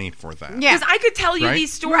want money for that. Yeah. Because I could tell you Right?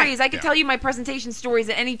 these stories. Right. I could tell you my presentation stories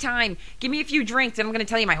at any time. Give me a few drinks, and I'm going to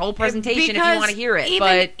tell you my whole presentation if you Because want to hear it.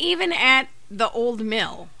 Even at the old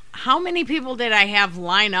mill, how many people did I have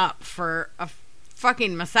line up for a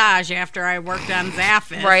fucking massage after I worked on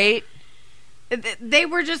Zaffis? Right? They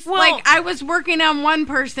were just like, I was working on one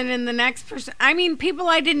person and the next person. I mean, people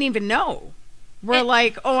I didn't even know were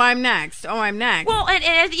like, oh, I'm next. Oh, I'm next. Well,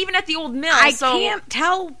 and even at the old mill, I so can't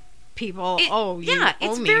tell people, you it's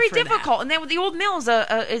owe me very for difficult. that. And then the old mill is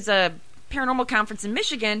a paranormal conference in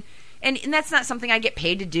Michigan, and that's not something I get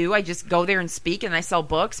paid to do. I just go there and speak, and I sell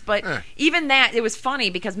books. But even that, it was funny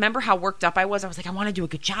because remember how worked up I was? I was like, I want to do a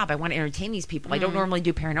good job. I want to entertain these people. I don't normally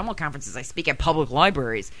do paranormal conferences. I speak at public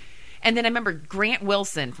libraries. And then I remember Grant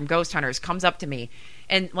Wilson from Ghost Hunters comes up to me,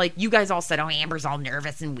 and like you guys all said, oh, Amber's all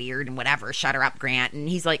nervous and weird and whatever. Shut her up, Grant. And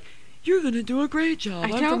he's like, you're going to do a great job. I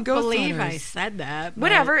I'm don't from Ghost believe Hunters. I said that. but-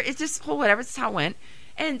 Whatever. It's just whatever. It's how it went.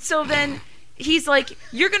 And so then he's like,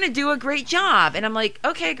 you're going to do a great job. And I'm like,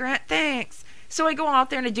 okay, Grant, thanks. So I go out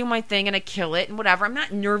there and I do my thing and I kill it and whatever. I'm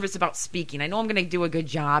not nervous about speaking. I know I'm going to do a good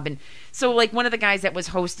job. And so like one of the guys that was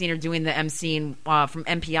hosting or doing the emceeing from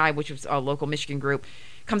MPI, which was a local Michigan group,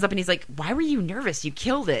 comes up and he's like, why were you nervous? You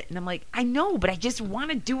killed it. And I'm like, I know, but I just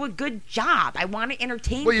want to do a good job. I want to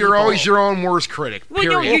entertain Well, you're people. always your own worst critic. Well,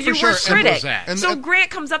 Period. no, you're For your sure. worst Simple critic. as that. And So that-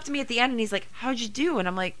 Grant comes up to me at the end and he's like, how'd you do? And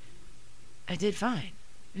I'm like, I did fine.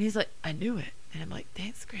 And he's like, I knew it. And I'm like,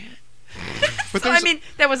 thanks, Grant. But So, I mean,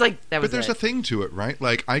 that was But there's it. a thing to it, right?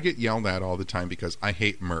 Like, I get yelled at all the time because I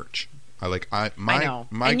hate merch. I know.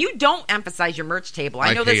 And you don't emphasize your merch table.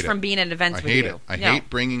 I know hate this it. from being at events I with hate you. it. I No. hate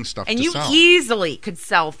bringing stuff And to you sell. easily could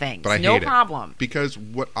sell things. But I no hate problem. it. Because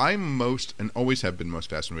what I'm most and always have been most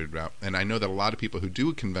fascinated about, and I know that a lot of people who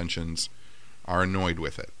do conventions are annoyed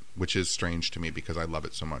with it, which is strange to me because I love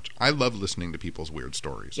it so much. I love listening to people's weird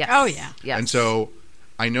stories. Yes. Oh, yeah. Yes. And so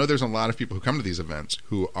I know there's a lot of people who come to these events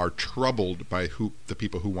who are troubled by the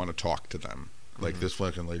people who want to talk to them. Like, this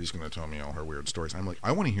fucking lady's going to tell me all her weird stories. I'm like,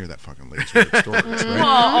 I want to hear that fucking lady's weird stories. Right?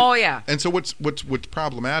 Oh, yeah. And so what's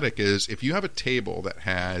problematic is if you have a table that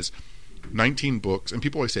has 19 books, and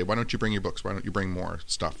people always say, why don't you bring your books? Why don't you bring more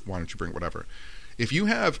stuff? Why don't you bring whatever? If you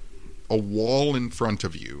have a wall in front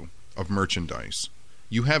of you of merchandise,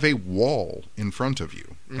 you have a wall in front of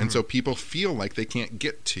you. And so people feel like they can't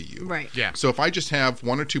get to you. Right. Yeah. So if I just have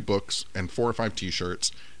 1 or 2 books and 4 or 5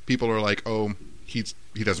 T-shirts, people are like, oh,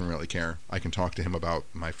 he doesn't really care. I can talk to him about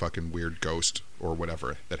my fucking weird ghost or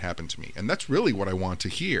whatever that happened to me. And that's really what I want to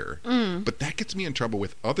hear. But that gets me in trouble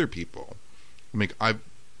with other people. I mean,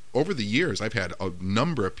 over the years, I've had a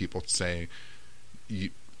number of people say,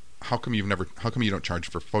 how come you don't charge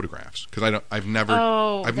for photographs? Because I've never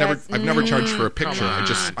charged for a picture.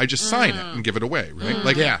 I just sign it and give it away, right?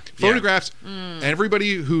 Like, photographs.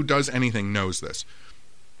 Everybody who does anything knows this.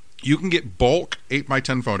 You can get bulk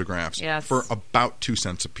 8x10 photographs for about 2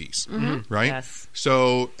 cents a piece, right? Yes.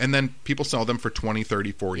 So, and then people sell them for $20,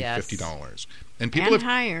 $30, $40, $50. And people And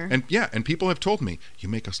higher. And people have told me, you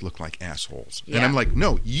make us look like assholes. Yeah. And I'm like,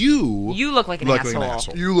 no, you look like an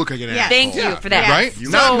asshole. You look like an Yeah. asshole. Thank you for that. Right? So-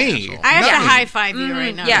 Not me. I have Not to me. high five you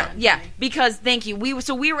right now. Yeah. Because thank you. We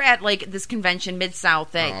were at like this convention Mid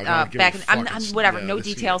South that don't give back. a I'm fucking- whatever. yeah, No let's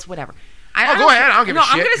see details. Whatever. Go ahead. I don't give a no,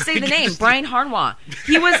 shit. I'm going to say the name. Brian Harnois.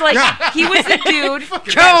 He was like, he was the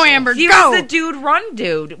dude. Go, Amber, He go. was the dude, run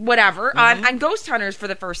dude, whatever, on Ghost Hunters for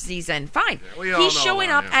the first season. Fine. we all He's know showing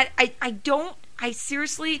about up him. I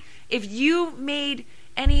seriously, if you made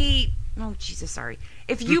any, oh Jesus, sorry.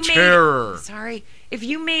 If you made, terror. sorry, if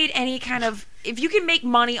you made any kind of, if you can make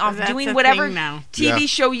money off That's doing a whatever thing now. TV Yeah.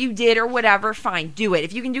 show you did or whatever, fine, do it.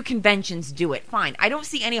 If you can do conventions, do it. Fine. I don't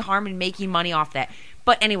see any harm in making money off that.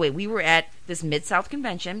 But anyway, we were at this Mid-South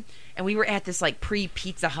convention, and we were at this like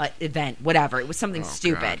pre-Pizza Hut event, whatever. It was something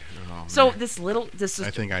stupid. Oh, so man. this I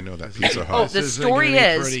think I know that Pizza Oh, Hut. the This isn't story gonna be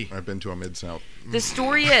is pretty. I've been to a Mid-South. the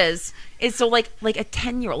story is so like a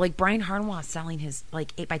 10-year-old, like Brian Harnois selling his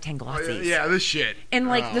like 8x10 glossies. Yeah, this shit. And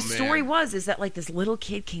like Oh, the story man. is that like this little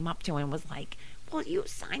kid came up to him and was like, "Will you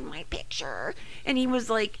sign my picture?" And he was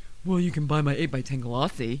like, "Well, you can buy my 8x10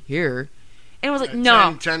 glossy here." And it was like,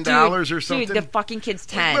 no, $10 or something? Dude, the fucking kid's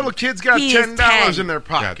 10. Little kid's got He is $10 10. in their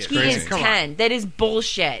pocket. it's He crazy. is Come on. 10. That is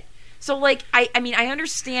bullshit. So, like, I mean, I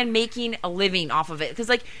understand making a living off of it. Because,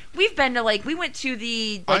 like, we've been to, like, we went to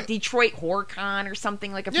the, like, Detroit Horror Con or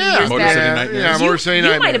something, like, a few years Motor back. City Nightmares. Yeah, Motor City You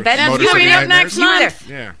Nightmares. might have been. Motor You City were up there. next You were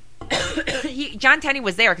there. month. Yeah. John Tenney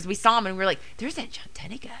was there because we saw him and we were like, there's that John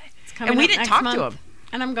Tenney guy. Coming And we up didn't next talk month, to him.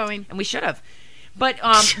 and I'm going. And we should have. But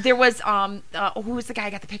there was, who was the guy I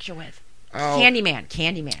got the picture with? Oh.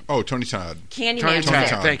 Candyman. Oh, Tony Todd. Candyman Tony was Todd.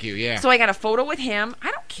 there. Thank you. Yeah. So I got a photo with him. I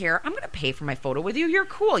don't care. I'm going to pay for my photo with you. You're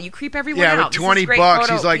cool. You creep everyone yeah, out. with This is 20 a great bucks.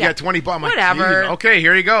 photo. He's like, yeah, 20 bucks. I'm like, Whatever. "Geez, okay,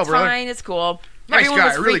 here you go, It's brother. fine. It's cool. Nice Everyone guy,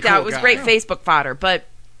 was really freaked out. cool It was guy. great Yeah. Facebook fodder. But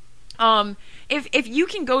if you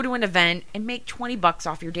can go to an event and make $20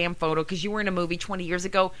 off your damn photo because you were in a movie 20 years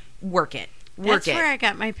ago, work it. Work That's it. where I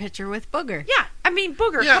got my picture with Booger. Yeah, I mean,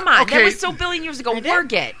 Booger, Yeah, come on. okay. That was so billion years ago. I did.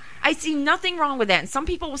 Work it. I see nothing wrong with that. And some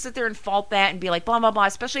people will sit there and fault that and be like, blah, blah, blah,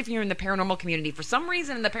 especially if you're in the paranormal community. For some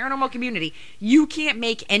reason, in the paranormal community, you can't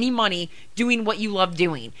make any money doing what you love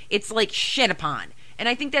doing. It's like shit upon. And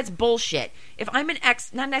I think that's bullshit. If I'm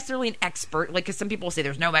not necessarily an expert, like, because some people say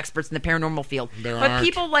there's no experts in the paranormal field. There but aren't.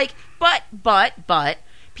 people like, but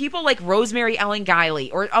people like Rosemary Ellen Guiley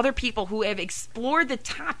or other people who have explored the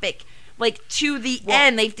topic like to the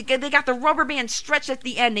end. They got the rubber band stretched at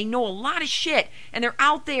the end. They know a lot of shit, and they're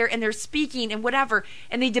out there and they're speaking and whatever,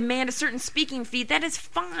 and they demand a certain speaking fee. That is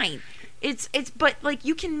fine. It's but like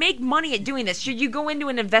you can make money at doing this. Should you go into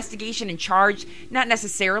an investigation and charge? Not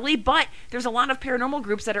necessarily, but there's a lot of paranormal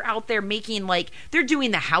groups that are out there making like they're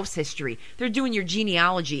doing the house history, they're doing your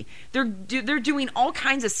genealogy, they're doing all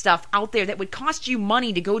kinds of stuff out there that would cost you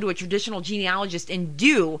money to go to a traditional genealogist and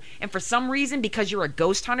do. And for some reason, because you're a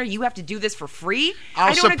ghost hunter, you have to do this for free.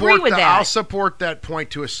 I don't agree with that. I'll support that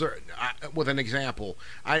point to a certain with an example.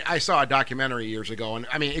 I saw a documentary years ago, and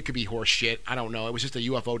I mean it could be horse shit. I don't know. It was just a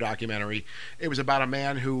UFO documentary. It was about a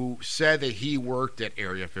man who said that he worked at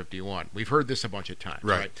Area 51. We've heard this a bunch of times,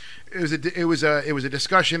 right? It was a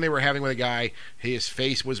discussion they were having with a guy. His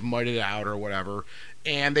face was mudded out or whatever,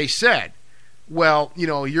 and they said, "Well, you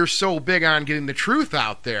know, you're so big on getting the truth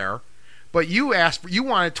out there, but you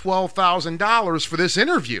wanted $12,000 for this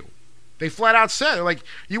interview." They flat out said, they're like,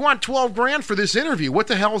 "You want $12,000 for this interview? What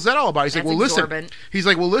the hell is that all about?" He's like, That's "Well, exorbitant. listen." He's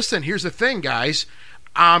like, "Well, listen. Here's the thing, guys.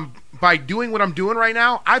 By doing what I'm doing right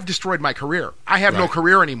now, I've destroyed my career. I have no Right.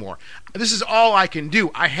 career anymore. This is all I can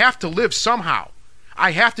do. I have to live somehow.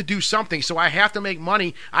 I have to do something. So I have to make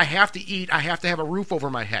money. I have to eat. I have to have a roof over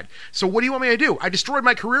my head. So what do you want me to do? I destroyed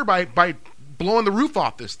my career by blowing the roof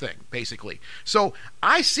off this thing, basically. So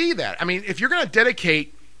I see that. I mean, if you're going to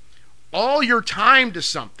dedicate all your time to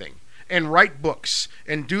something and write books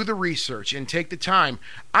and do the research and take the time,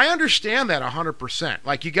 I understand that 100%.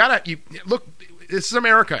 Like you look, this is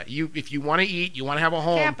America. If you want to eat, you want to have a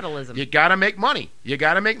home. Capitalism. You got to make money. You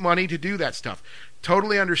got to make money to do that stuff.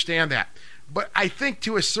 Totally understand that. But I think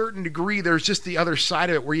to a certain degree, there's just the other side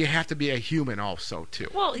of it where you have to be a human also too.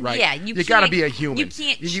 Well, right? yeah, you got to be a human. You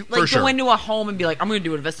can't for go sure. into a home and be like, "I'm going to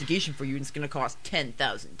do an investigation for you, and it's going to cost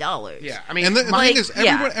 $10,000." Yeah, I mean, And the Like, thing is,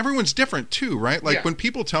 yeah. everyone's different too, right? Like Yeah. when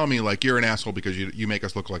people tell me like you're an asshole because you make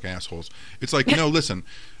us look like assholes, it's like, no, listen,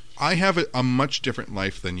 I have a much different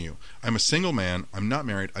life than you. I'm a single man. I'm not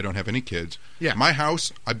married. I don't have any kids. Yeah. My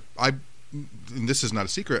house, and this is not a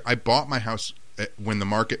secret. I bought my house when the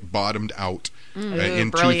market bottomed out in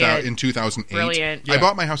brilliant. 2008. Brilliant. I Yeah.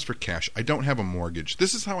 bought my house for cash. I don't have a mortgage.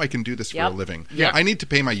 This is how I can do this for a Yep. living. Yep. I need to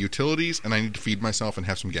pay my utilities and I need to feed myself and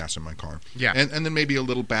have some gas in my car. Yeah. And then maybe a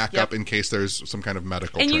little backup Yep. in case there's some kind of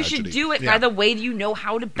medical And tragedy. you should do it Yeah. by the way you know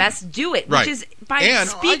how to best do it, Right. which is by And- No, I get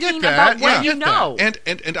speaking that. about Yeah, what I you get that. know.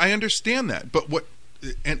 And I understand that, but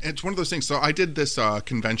and it's one of those things. So I did this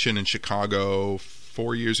convention in Chicago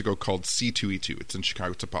 4 years ago called C2E2. It's in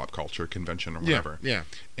Chicago. It's a pop culture convention or whatever. Yeah.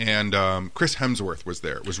 And Chris Hemsworth was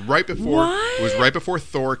there. It was right before. What? It was right before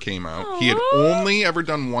Thor came out. He had Oh. only ever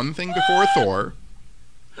done one thing before Thor,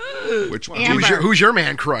 which Amber. Who's your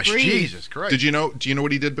man crush? Breathe. Jesus Christ! did you know? Do you know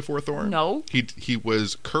what he did before Thor? No. He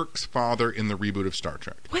was Kirk's father in the reboot of Star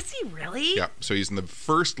Trek. Was he really? Yeah, so he's in the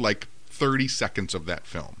first 30 seconds of that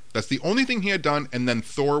film. That's the only thing he had done, and then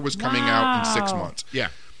Thor was coming out in 6 Wow. months. Yeah.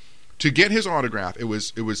 To get his autograph, it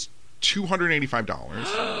was $285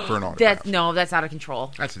 for an autograph. That's out of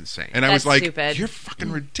control. That's insane. And I was That's like, stupid. "You're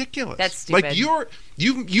fucking ridiculous." That's stupid. Like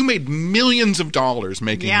you made millions of dollars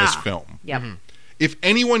making Yeah. this film. Yep. If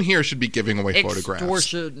anyone here should be giving away photographs,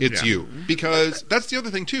 Extortion. it's Yeah. you. Because that's the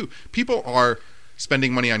other thing too. People are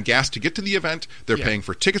spending money on gas to get to the event. They're Yeah. paying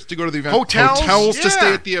for tickets to go to the event, Hotels, to stay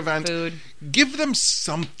yeah. at the event. Food. Give them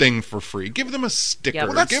something for free. Give them a sticker. Yep.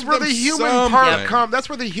 Well, that's Give where them the human something. part comes. That's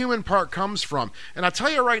where the human part comes from. And I'll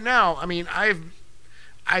tell you right now. I mean,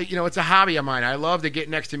 it's a hobby of mine. I love to get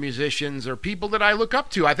next to musicians or people that I look up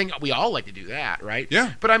to. I think we all like to do that, right?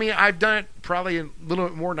 Yeah. But I mean, I've done it probably a little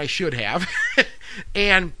bit more than I should have.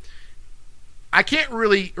 And I can't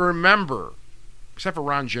really remember, except for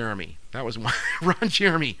Ron Jeremy. That was one. Ron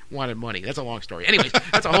Jeremy wanted money. That's a long story. Anyways,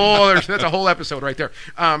 that's a whole episode right there.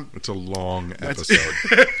 It's a long episode.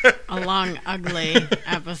 A long, ugly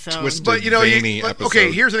episode. Twisted, But veiny episode.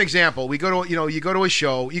 okay, here's an example. We go to you go to a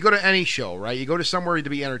show. You go to any show, right? You go to somewhere to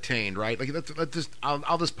be entertained, right? Like let's just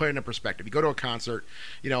I'll just put it in perspective. You go to a concert,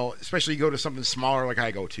 especially you go to something smaller like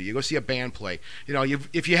I go to. You go see a band play.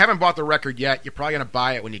 If you haven't bought the record yet, you're probably gonna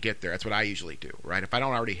buy it when you get there. That's what I usually do, right? If I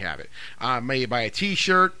don't already have it, maybe buy a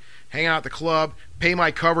T-shirt. Hang out at the club, pay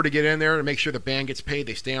my cover to get in there to make sure the band gets paid,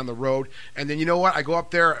 they stay on the road. And then you know what? I go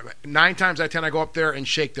up there, 9 times out of 10, I go up there and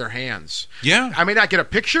shake their hands. Yeah. I may not get a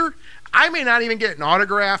picture. I may not even get an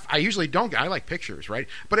autograph. I usually don't. I like pictures, right?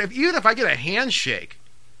 But even if I get a handshake,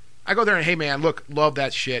 I go there and, hey, man, look, love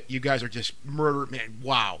that shit. You guys are just murder, man.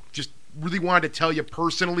 Wow. Just really wanted to tell you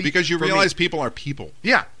personally. Because you realize people are people.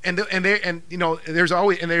 Yeah. There's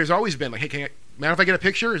always been like, hey, man, if I get a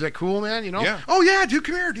picture, is that cool, man? Yeah. Oh yeah, dude,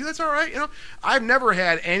 come here, dude. That's all right. I've never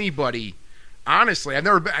had anybody. Honestly, I've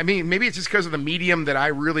never. Maybe it's just because of the medium that I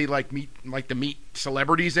really like to meet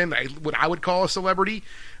celebrities in. What I would call a celebrity.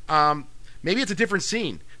 Maybe it's a different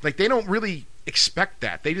scene. Like they don't really expect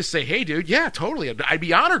that. They just say, "Hey, dude, yeah, totally. I'd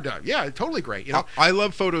be honored to. Yeah, totally great." I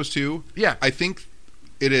love photos too. Yeah. I think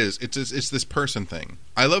it is. It's this person thing.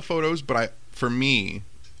 I love photos, but for me,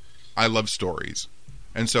 I love stories.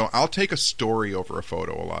 And so I'll take a story over a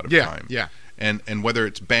photo a lot of time. Yeah. And whether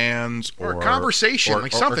it's bands or a conversation,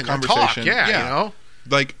 like something, or a talk, yeah.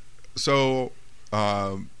 Like, so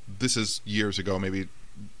this is years ago, maybe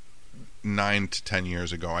 9 to 10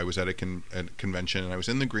 years ago. I was at a convention, and I was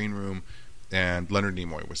in the green room, and Leonard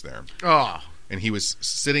Nimoy was there. Oh. And he was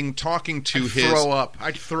sitting talking to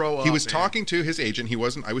I'd throw up. He was talking to his agent.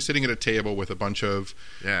 I was sitting at a table with a bunch of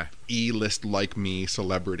E-list like me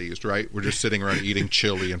celebrities, right? We're just sitting around eating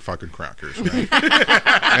chili and fucking crackers, right?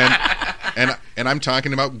 and I'm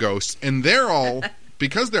talking about ghosts, and they're all,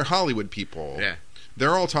 because they're Hollywood people,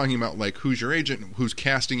 they're all talking about like, who's your agent, who's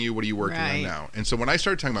casting you, what are you working on now? And so when I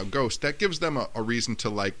started talking about ghosts, that gives them a reason to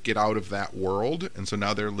like get out of that world, and so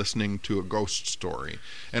now they're listening to a ghost story.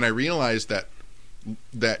 And I realized that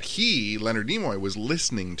Leonard Nimoy, was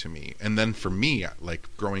listening to me. And then for me, like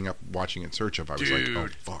growing up watching In Search of, I was like, oh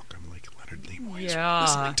fuck, I'm like, Leonard Nimoy is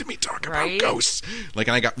listening to me talk about ghosts. Like,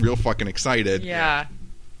 and I got real fucking excited. Yeah.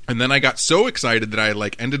 And then I got so excited that I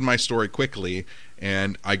like ended my story quickly,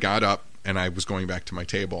 and I got up and I was going back to my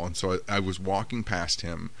table. And so I was walking past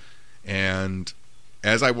him, and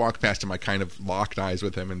as I walked past him, I kind of locked eyes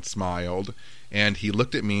with him and smiled, and he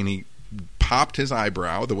looked at me and he popped his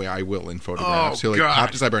eyebrow the way I will in photographs. Oh, he God.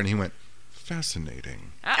 popped his eyebrow and he went,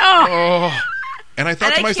 fascinating. Oh. And I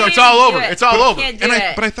thought to myself, it's all over. It's all over.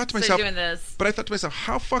 But I thought to myself, doing this.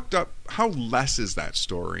 how fucked up, how less is that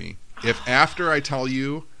story if after I tell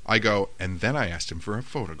you, I go, and then I asked him for a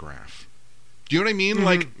photograph. Do you know what I mean? Mm-hmm.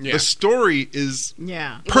 Like, the story is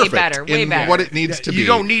perfect way better. what it needs to be. You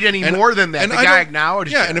don't need any more than that. And the guy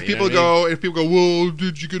acknowledged and if people go, well,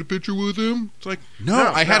 did you get a picture with him? It's like, no,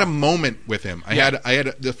 I had a moment with him. I had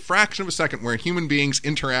the fraction of a second where human beings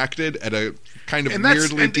interacted at a kind of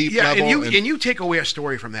weirdly deep level. And you take away a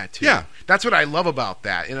story from that too. Yeah. That's what I love about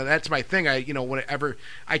that. That's my thing. Whenever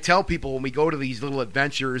I tell people when we go to these little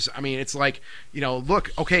adventures, I mean, it's like,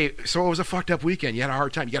 look, okay, so it was a fucked up weekend. You had a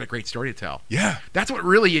hard time. You got a great story to tell. Yeah. That's what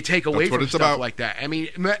really you take away from stuff like that. I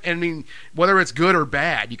mean, whether it's good or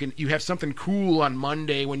bad, you have something cool on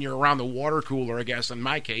Monday when you're around the water cooler, I guess, in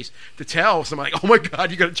my case, to tell somebody like, oh my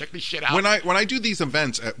God, you got to check this shit out. When I do these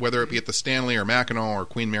events, whether it be at the Stanley or Mackinac or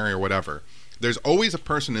Queen Mary or whatever, there's always a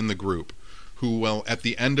person in the group who will, at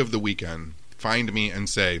the end of the weekend, find me and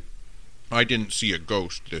say, I didn't see a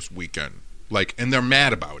ghost this weekend. Like, and they're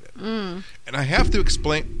mad about it. And I have to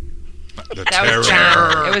explain. That was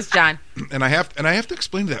John. It was John. And I have to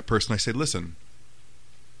explain to that person. I say, listen,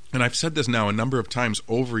 and I've said this now a number of times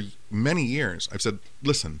over many years. I've said,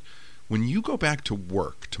 listen, when you go back to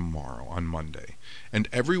work tomorrow on Monday, and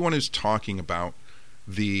everyone is talking about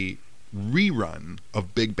the rerun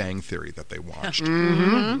of Big Bang Theory that they watched,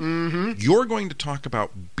 you're going to talk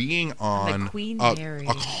about being on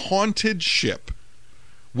a haunted ship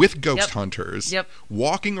with ghost hunters,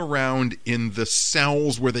 walking around in the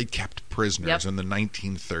cells where they kept prisoners Yep. in the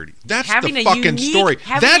 1930s. That's Having the a fucking unique- story.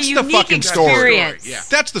 having That's a the unique fucking story. experience. Yeah.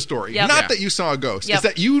 That's the story. Yep. Not Yeah. that you saw a ghost. Yep. It's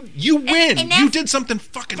that you win. and You that's- did something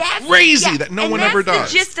fucking That's- crazy yeah, that no and one that's ever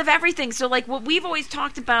does. the gist of everything. So, like, what we've always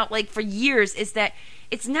talked about, like, for years is that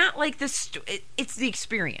it's not like it's the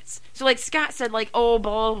experience. So, like Scott said, like, oh,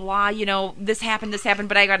 blah, blah, blah, you know, this happened,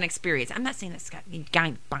 but I got an experience. I'm not saying that Scott,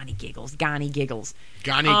 Bonnie giggles. Gani giggles.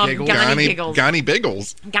 Gani giggles. Gani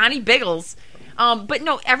Biggles. Gani Biggles. But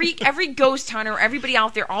no, every ghost hunter, everybody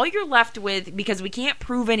out there, all you're left with, because we can't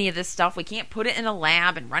prove any of this stuff, we can't put it in a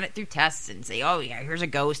lab and run it through tests and say, oh yeah, here's a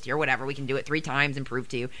ghost or whatever, we can do it 3 times and prove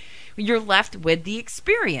to you. You're left with the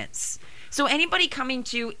experience. So anybody coming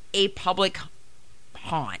to a public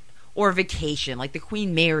haunt or vacation, like the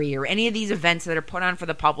Queen Mary or any of these events that are put on for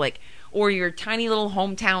the public, or your tiny little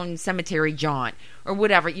hometown cemetery jaunt or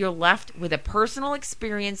whatever, you're left with a personal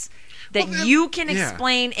experience that you can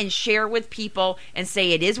explain and share with people and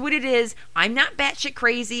say, it is what it is. I'm not batshit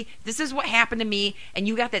crazy. This is what happened to me. And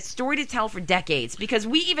you got that story to tell for decades. Because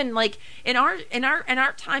we even, like, in our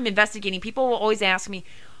time investigating, people will always ask me,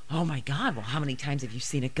 oh my God, well, how many times have you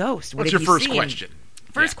seen a ghost? What's have your you first seen? question?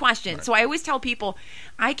 First Yeah. question. Right. So I always tell people,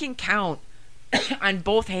 I can count on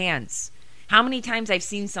both hands how many times I've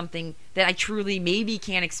seen something that I truly maybe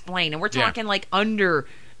can't explain. And we're Yeah. talking like under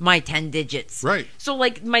my 10 digits. Right. So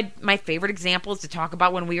like my favorite example is to talk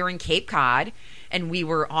about when we were in Cape Cod and we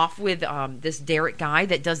were off with this Derek guy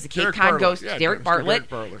that does the Cape Derek Cod Bartlett. ghost, Yeah, Derek Mr. Bartlett, Derek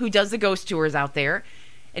Bartlett. who does the ghost tours out there.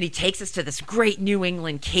 And he takes us to this great New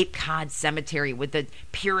England Cape Cod cemetery with the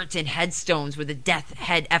Puritan headstones with the death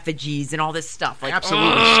head effigies and all this stuff. Like,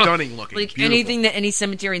 Absolutely ugh! stunning looking. Like Beautiful. anything that any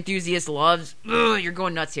cemetery enthusiast loves, you're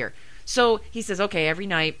going nuts here. So he says, okay, every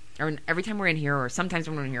night or every time we're in here, or sometimes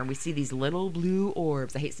when we're in here, we see these little blue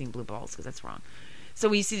orbs. I hate seeing blue balls because that's wrong. So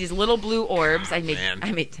we see these little blue orbs. I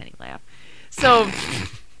made Tenny laugh. So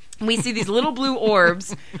we see these little blue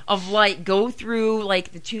orbs of light go through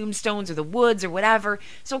like the tombstones or the woods or whatever.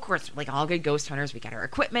 So of course, like all good ghost hunters, we got our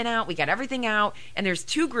equipment out, we got everything out, and there's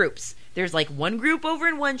 2 groups. There's like one group over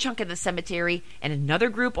in one chunk of the cemetery and another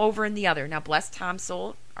group over in the other. Now bless Tom's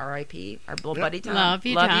soul, R.I.P. our little buddy Tom. Love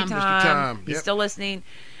you, Tom. Mr. Tom, He's yep. still listening.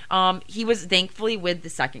 He was thankfully with the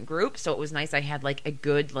second group, so it was nice. I had like a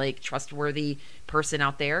good, like trustworthy person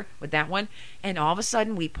out there with that one. And all of a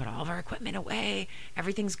sudden, we put all of our equipment away.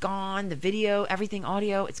 Everything's gone. The video, everything,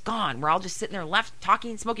 audio, it's gone. We're all just sitting there, left,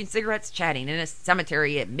 talking, smoking cigarettes, chatting in a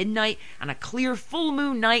cemetery at midnight on a clear full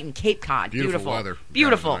moon night in Cape Cod. Beautiful weather.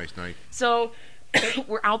 Beautiful. Yeah, it was a nice night. So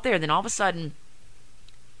we're out there. Then all of a sudden,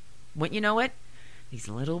 wouldn't you know it? These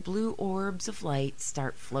little blue orbs of light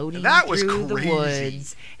start floating That was through the crazy.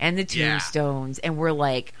 woods and the Yeah. tombstones, and we're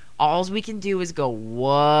like, all we can do is go,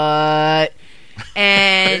 what?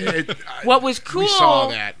 And what was cool? We saw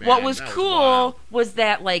that, man. What was That was cool wild. was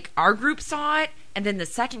that like our group saw it, and then the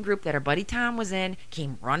second group that our buddy Tom was in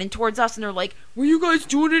came running towards us, and they're like, "Were you guys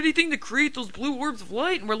doing anything to create those blue orbs of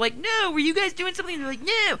light?" And we're like, "No." Were you guys doing something? And they're like,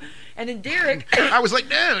 "No." And then Derek. I was like,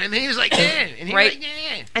 no, and he was like, yeah, and he Right. was like,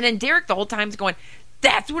 yeah. And then Derek the whole time's going,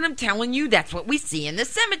 that's what I'm telling you. That's what we see in the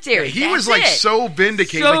cemetery. He That's was like it." so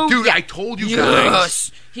vindicated. So- like, dude, yeah. I told you guys.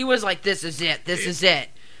 Yes. He was like, this is it. This is it.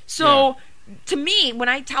 So to me, when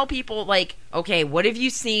I tell people, like, okay, what have you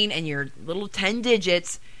seen in your little 10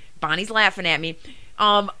 digits? Bonnie's laughing at me.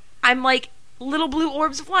 I'm like, little blue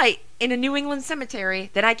orbs of light in a New England cemetery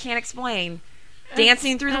that I can't explain.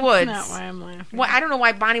 Dancing through the woods. That's not why I'm laughing. Well, I don't know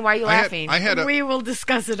why, Bonnie, why are you laughing? I had a We will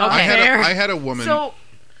discuss it Okay. off air. I had a woman. So,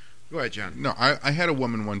 Go ahead, John. No, I had a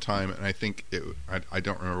woman one time, and I think I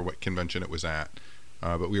don't remember what convention it was at,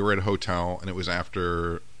 but we were at a hotel, and it was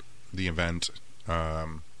after the event,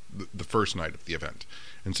 the first night of the event,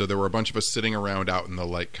 and so there were a bunch of us sitting around out in the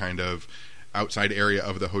like kind of outside area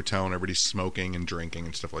of the hotel, and everybody's smoking and drinking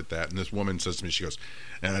and stuff like that. And this woman says to me, she goes,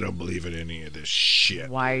 "I don't believe in any of this shit."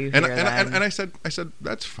 why are you And here and then? I said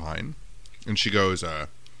that's fine, and she goes,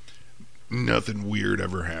 "Nothing weird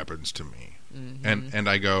ever happens to me." And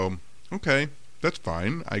I go, okay, that's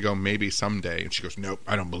fine. I go, maybe someday. And she goes, nope,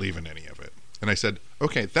 I don't believe in any of it. And I said,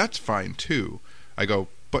 okay, that's fine too. I go,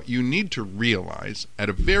 but you need to realize at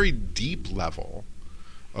a very deep level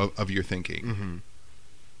of your thinking,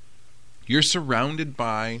 you're surrounded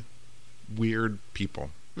by weird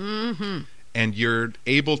people. And you're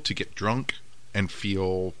able to get drunk and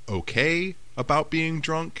feel okay about being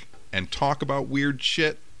drunk and talk about weird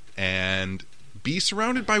shit and be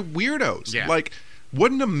surrounded by weirdos. Yeah. Like,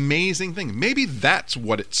 what an amazing thing. Maybe that's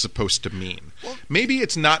what it's supposed to mean. Maybe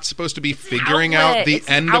it's not supposed to be figuring outlet. out the It's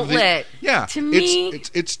an end of the... outlet. Yeah. To me-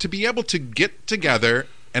 It's to be able to get together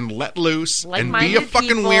and let loose and be a Like-minded fucking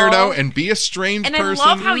people. weirdo and be a strange And person. I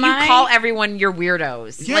love how My- you call everyone your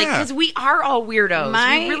weirdos. Yeah. Like, because we are all weirdos.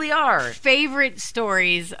 My We really are. favorite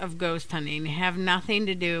stories of ghost hunting have nothing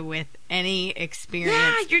to do with any experience.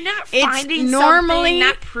 Yeah, you're not It's finding normally something,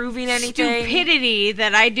 not proving anything. Stupidity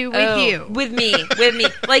that I do with Oh, you. with me,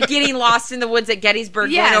 like getting lost in the woods at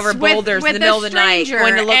Gettysburg, Yes, going over with- boulders with in the middle a of the night, stranger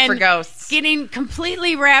going to look for and ghosts, Getting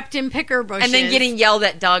completely wrapped in picker bushes. and then getting yelled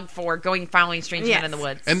at Doug for going following strange men Yes. in the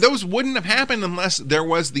woods. and those wouldn't have happened unless there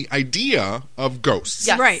was the idea of ghosts.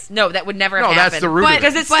 Yes. Right. No, that would never have No, happened. that's the root of it.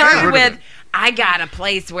 Because it But- started Root of with, it. I got a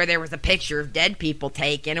place where there was a picture of dead people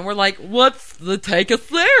taken, and we're like, let's take us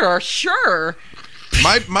there, sure.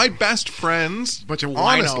 My best friends, Bunch of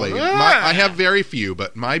honestly, winos. I have very few,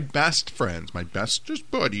 but my best friends, my bestest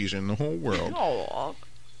buddies in the whole world, Oh,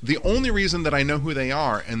 the only reason that I know who they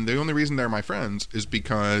are and the only reason they're my friends is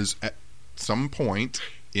because at some point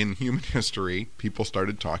in human history, people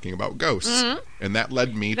started talking about ghosts. And that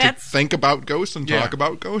led me to That's- think about ghosts and Yeah. talk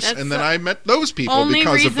about ghosts. That's And then the I met those people only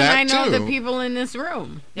because reason of that I know too. the people in this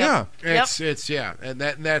room. Yeah. It's yeah, and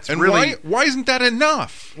that's And really why isn't that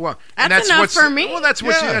enough? well. That's and that's enough what's, for me. Well, that's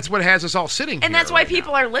what Yeah. that's what has us all sitting. and here that's why right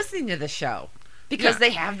people now. are listening to the show. Because Yeah. they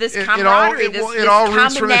have this It camaraderie, it all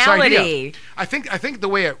roots from this commonality. idea. I think the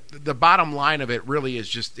way the bottom line of it really is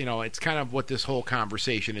just it's kind of what this whole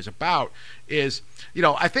conversation is about. Is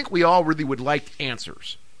I think we all really would like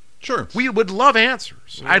answers. Sure. We would love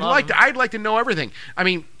answers. I'd love like to know everything. I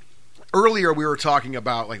mean, earlier we were talking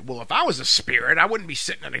about well, if I was a spirit, I wouldn't be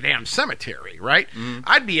sitting in a damn cemetery, right?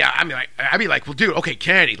 I'd be like, well, dude, okay,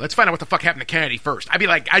 Kennedy, let's find out what the fuck happened to Kennedy first.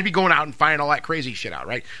 I'd be going out and finding all that crazy shit out,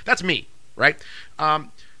 right? That's me, right?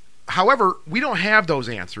 However, we don't have those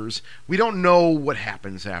answers. We don't know what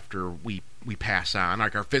happens after we pass on.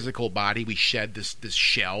 Like our physical body, we shed this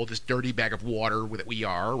shell, this dirty bag of water that we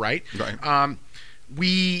are, right? Right.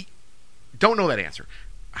 We don't know that answer.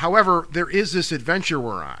 However, there is this adventure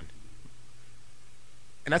we're on.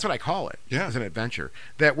 And that's what I call it. Yeah. It's an adventure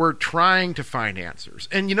that we're trying to find answers.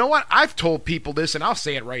 And you know what? I've told people this, and I'll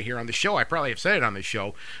say it right here on the show. I probably have said it on the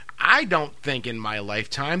show. I don't think in my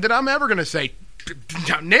lifetime that I'm ever going to say,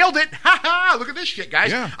 nailed it. Ha ha. Look at this shit,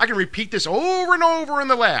 guys. Yeah. I can repeat this over and over in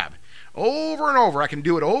the lab. Over and over. I can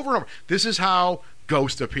do it over and over. This is how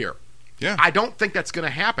ghosts appear. Yeah. I don't think that's going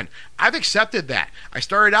to happen. I've accepted that. I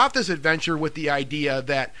started out this adventure with the idea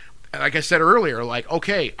that, like I said earlier,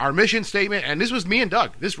 okay, our mission statement, and this was me and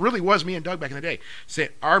Doug. This really was me and Doug back in the day. Say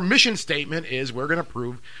our mission statement is we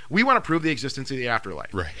want to prove the existence of the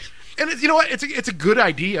afterlife. Right. And you know what? It's a good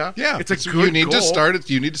idea. Yeah. it's a good you need goal.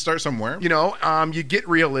 You need to start somewhere. You get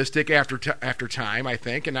realistic after time, I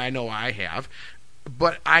think, and I know I have.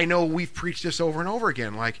 But I know we've preached this over and over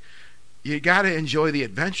again. You got to enjoy the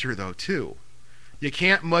adventure, though, too. You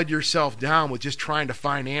can't mud yourself down with just trying to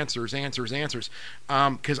find answers.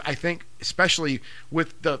 Because I think, especially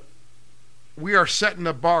with we are setting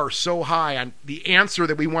the bar so high on the answer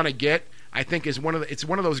that we want to get. I think it's one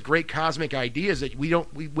of those great cosmic ideas that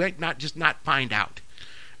we might not find out.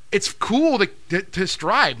 It's cool to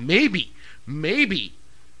strive. Maybe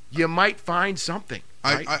you might find something.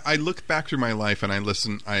 Right? I look back through my life and I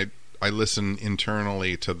listen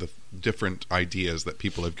internally to the different ideas that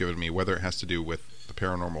people have given me, whether it has to do with the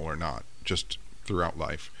paranormal or not, just throughout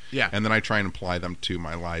life. Yeah. And then I try and apply them to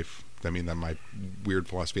my life. I mean, then my weird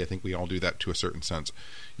philosophy, I think we all do that to a certain sense.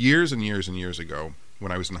 Years and years and years ago,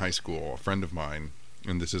 when I was in high school, a friend of mine,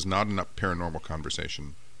 and this is not a paranormal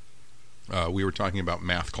conversation, we were talking about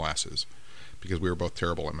math classes because we were both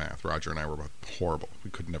terrible at math. Roger and I were both horrible. We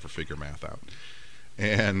could never figure math out.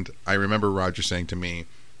 And I remember Roger saying to me,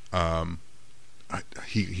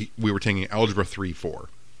 we were taking algebra 3-4,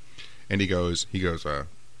 and he goes,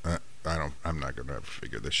 I'm not going to ever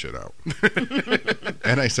figure this shit out.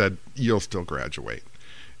 And I said, you'll still graduate.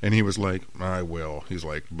 And he was like, I will. He's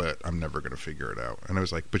like, but I'm never going to figure it out. And I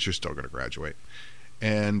was like, but you're still going to graduate.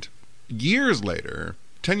 And years later,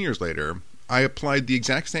 10 years later, I applied the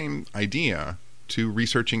exact same idea to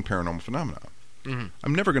researching paranormal phenomena. Mm-hmm.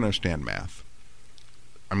 I'm never going to understand math.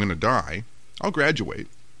 I'm going to die. I'll graduate.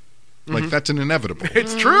 Mm-hmm. Like, that's an inevitable.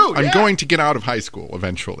 It's true. I'm yeah. going to get out of high school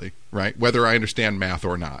eventually, right? Whether I understand math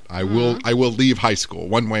or not. I will leave high school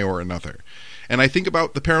one way or another. And I think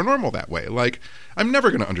about the paranormal that way. Like, I'm never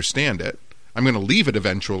going to understand it. I'm going to leave it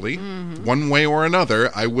eventually. One way or another,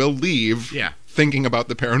 I will leave Yeah. thinking about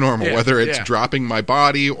the paranormal, Yeah, whether it's yeah. dropping my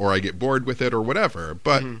body or I get bored with it or whatever.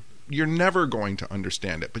 But you're never going to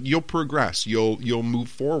understand it. But you'll progress. You'll move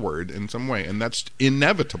forward in some way. And that's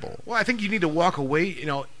inevitable. Well, I think you need to walk away,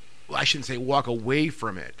 I shouldn't say walk away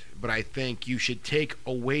from it, but I think you should take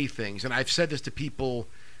away things. And I've said this to people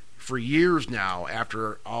for years now,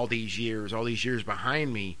 after all these years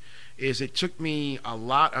behind me, is it took me a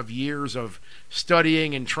lot of years of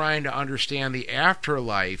studying and trying to understand the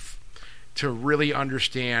afterlife to really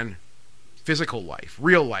understand physical life,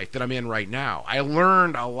 real life that I'm in right now. I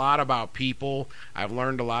learned a lot about people. I've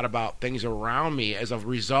learned a lot about things around me as a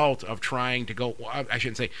result of trying to go, I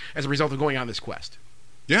shouldn't say, as a result of going on this quest.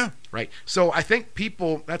 Yeah. Right. So I think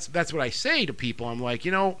people, that's what I say to people. I'm like,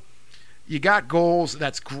 you got goals.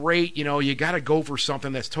 That's great. You got to go for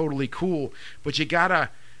something that's totally cool, but you got to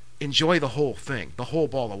enjoy the whole thing, the whole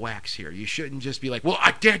ball of wax here. You shouldn't just be like, well,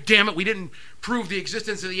 damn it, we didn't prove the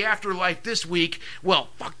existence of the afterlife this week. Well,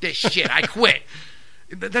 fuck this shit. I quit.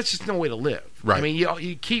 That's just no way to live. Right. I mean,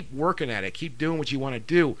 you keep working at it. Keep doing what you want to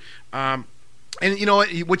do. And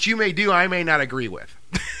what you may do, I may not agree with.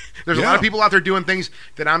 There's a lot of people out there doing things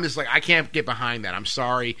that I'm just like, I can't get behind that. I'm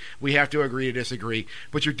sorry. We have to agree to disagree.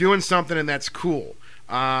 But you're doing something, and that's cool.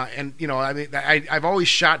 And I've always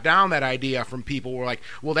shot down that idea from people who are like,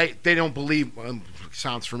 well, they don't believe.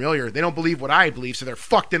 Sounds familiar. They don't believe what I believe, so they're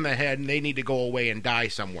fucked in the head, and they need to go away and die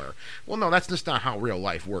somewhere. Well, no, that's just not how real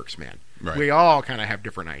life works, man. Right. We all kind of have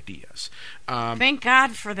different ideas. Thank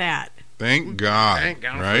God for that. Thank God. Thank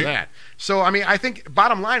God right? for that. So, I mean, I think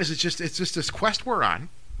bottom line is it's just this quest we're on,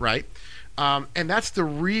 right? And that's the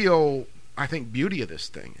real, I think, beauty of this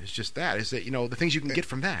thing is just that, is that, the things you can get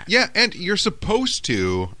from that. Yeah, and you're supposed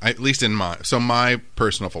to, at least in my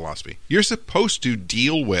personal philosophy, you're supposed to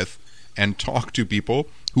deal with and talk to people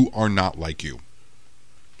who are not like you.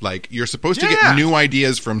 Like, you're supposed to get new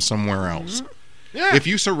ideas from somewhere else. Yeah. If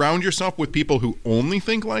you surround yourself with people who only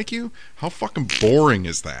think like you, how fucking boring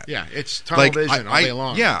is that? Yeah, it's tunnel vision all day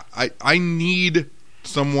long. Yeah, I need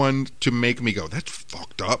someone to make me go, that's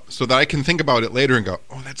fucked up, so that I can think about it later and go,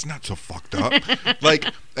 oh, that's not so fucked up.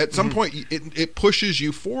 Like, at some point, it pushes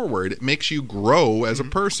you forward. It makes you grow as a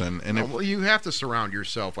person. And Well, you have to surround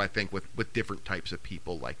yourself, I think, with different types of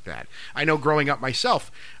people like that. I know growing up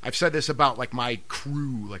myself, I've said this about, like, my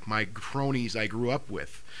crew, like my cronies I grew up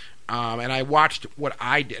with. And I watched what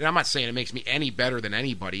I did. And I'm not saying it makes me any better than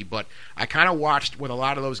anybody, but I kind of watched what a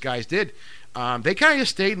lot of those guys did. They kind of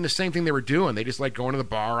just stayed in the same thing they were doing. They just like going to the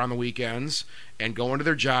bar on the weekends and going to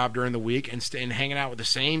their job during the week and hanging out with the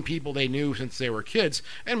same people they knew since they were kids.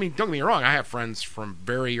 And I mean, don't get me wrong, I have friends from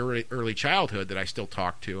very early childhood that I still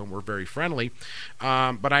talk to, and we're very friendly.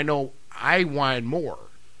 But I know I wanted more.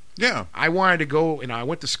 yeah, I wanted to go, and I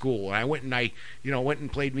went to school, and I went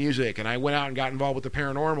and played music, and I went out and got involved with the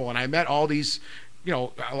paranormal, and I met all these, a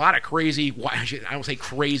lot of crazy. I don't say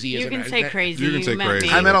crazy. You can say crazy. You can say met crazy.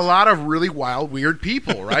 me. I met a lot of really wild, weird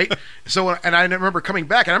people, right? So, and I remember coming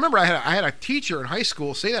back, and I remember I had a teacher in high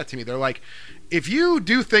school say that to me. They're like, if you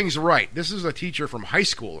do things right, this is a teacher from high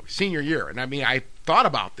school, senior year, and I mean, I thought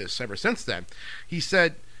about this ever since then. He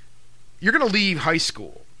said, you're going to leave high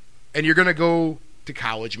school, and you're going to go to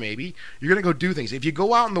college, maybe. You're going to go do things. If you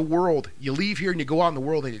go out in the world, you leave here and you go out in the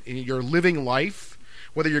world and you're living life,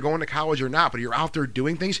 whether you're going to college or not, but you're out there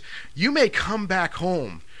doing things, you may come back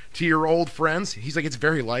home to your old friends. He's like, it's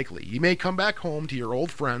very likely. You may come back home to your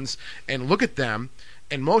old friends and look at them,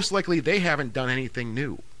 and most likely they haven't done anything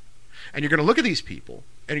new. And you're going to look at these people,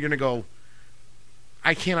 and you're going to go,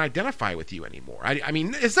 I can't identify with you anymore. I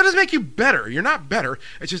mean, that doesn't make you better. You're not better.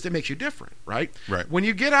 It's just it makes you different, right? Right. When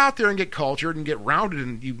you get out there and get cultured and get rounded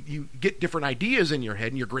and you get different ideas in your head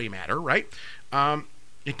and your gray matter, right?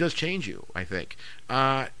 It does change you, I think.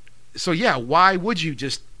 So, yeah, why would you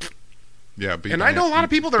just... Yeah, and I know a lot of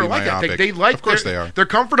people that are like that. They like, of course they are. They're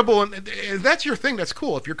comfortable, and that's your thing. That's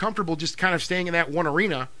cool. If you're comfortable just kind of staying in that one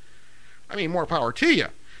arena, I mean, more power to you.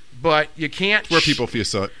 But you can't... Where people feel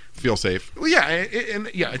safe. Well, yeah,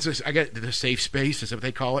 it's just, I get the safe space is what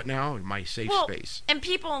they call it now. My safe space. And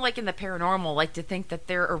people like in the paranormal like to think that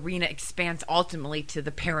their arena expands ultimately to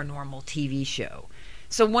the paranormal TV show.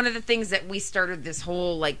 So one of the things that we started this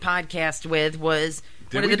whole like podcast with was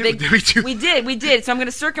we did. So I'm going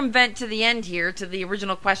to circumvent to the end here to the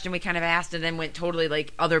original question we kind of asked and then went totally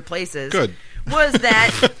like other places. Good. Was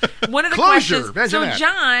that one of the Closure. questions? Imagine So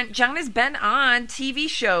that. John has been on TV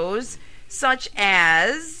shows such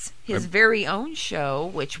as his very own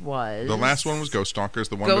show, which was The last one was Ghost Stalkers.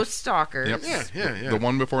 The one Ghost Stalkers. Yep. Yeah. The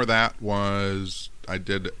one before that was I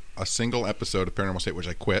did a single episode of Paranormal State, which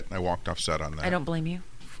I quit. I walked off set on that. I don't blame you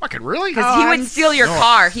Fucking really? because he would steal your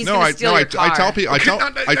car. He's going to steal your car. I tell people. I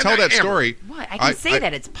tell that story. What? I can say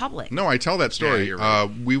that it's public. No, I tell that story. Yeah, you're right.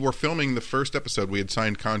 We were filming the first episode. We had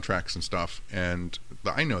signed contracts and stuff, and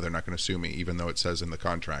I know they're not going to sue me, even though it says in the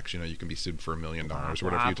contracts, you can be sued for $1 million or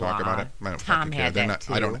whatever you talk about it. I don't Tom fucking care. had They're that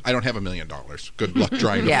not, too. I don't have $1 million. Good luck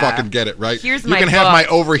trying to Yeah. fucking get it right. Here's you my can have book. my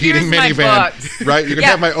overheating Here's my minivan, books. right? You can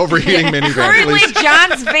have my overheating minivan. Currently, Please.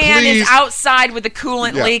 John's van Please. is outside with the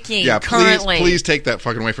coolant leaking. Yeah, currently. please take that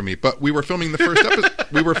fucking away from me. But we were filming the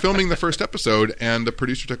first episode, and the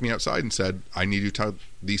producer took me outside and said, "I need you to tell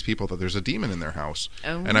these people that there's a demon in their house."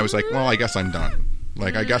 Oh. And I was like, "Well, I guess I'm done.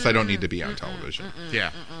 Like, I guess I don't need to be on television."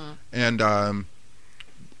 Yeah. And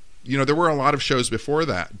there were a lot of shows before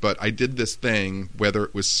that, but I did this thing, whether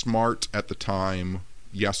it was smart at the time,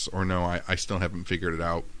 yes or no, I still haven't figured it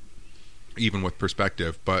out, even with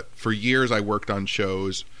perspective. But for years, I worked on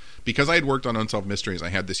shows. Because I had worked on Unsolved Mysteries, I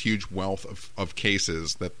had this huge wealth of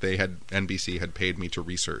cases that NBC had paid me to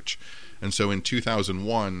research. And so in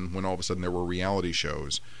 2001, when all of a sudden there were reality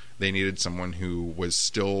shows, they needed someone who was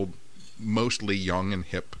still mostly young and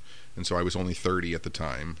hip. And so I was only 30 at the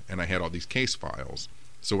time, and I had all these case files.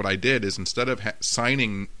 So what I did is, instead of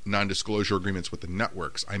signing non-disclosure agreements with the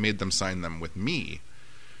networks, I made them sign them with me,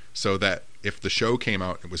 so that if the show came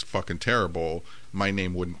out and it was fucking terrible, my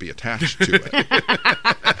name wouldn't be attached to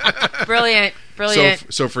it. Brilliant.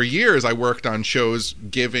 So for years, I worked on shows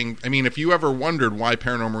if you ever wondered why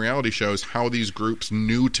paranormal reality shows, how these groups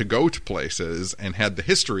knew to go to places and had the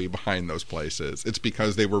history behind those places, it's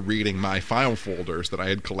because they were reading my file folders that I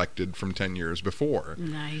had collected from 10 years before.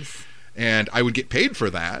 Nice. And I would get paid for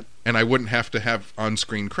that, and I wouldn't have to have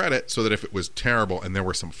on-screen credit, so that if it was terrible, and there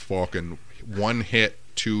were some fucking one-hit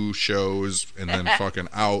 2 shows and then fucking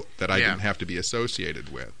out, that I didn't have to be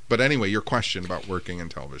associated with. But anyway, your question about working in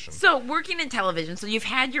television. So, working in television, so you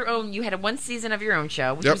had one season of your own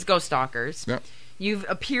show, which was Ghost Stalkers. Yep. You've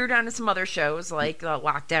appeared on some other shows, like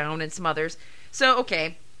Lockdown and some others. So,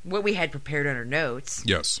 okay, what we had prepared on our notes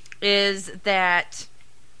Yes. is that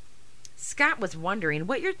Scott was wondering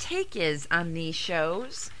what your take is on these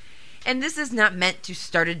shows. And this is not meant to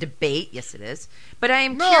start a debate. Yes, it is. But I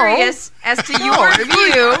am curious as to your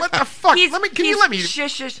view. What the fuck? Can you let me?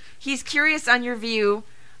 Shush. He's curious on your view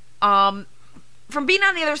from being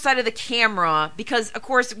on the other side of the camera, because, of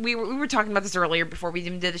course, we were talking about this earlier before we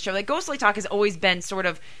even did the show. Like, Ghostly Talk has always been sort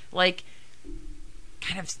of like,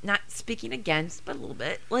 kind of not speaking against, but a little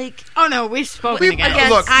bit like. Oh no, we've spoken against.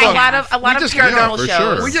 Look, a lot of paranormal for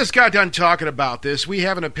shows. sure. We just got done talking about this. We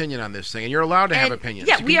have an opinion on this thing, and you're allowed to have opinions.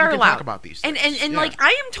 Yeah, we are you can allowed talk about these things. And Yeah. like, I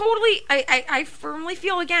am totally. I firmly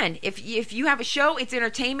feel, again, if you have a show, it's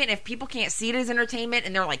entertainment. If people can't see it as entertainment,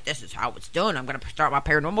 and they're like, "This is how it's done. I'm going to start my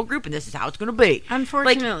paranormal group, and this is how it's going to be."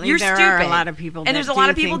 Unfortunately, like, you're there stupid. are a lot of people, and there's a lot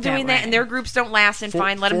of people doing that, and their groups don't last. And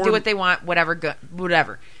fine, let them do what they want.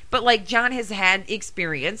 Whatever. But like, John has had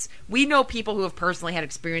experience. We know people who have personally had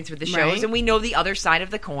experience with the shows, Right. and we know the other side of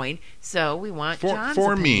the coin. So we want John's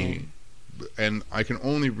For opinion. me, and I can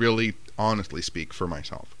only really honestly speak for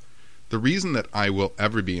myself, the reason that I will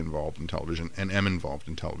ever be involved in television and am involved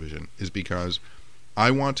in television is because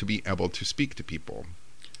I want to be able to speak to people.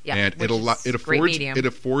 Yeah, And which is a great medium. it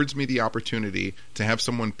affords me the opportunity to have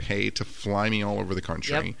someone pay to fly me all over the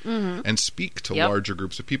country and speak to larger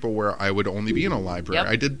groups of people, where I would only be in a library.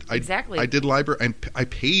 Yep. I did library, and I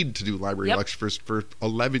paid to do library Yep. lectures for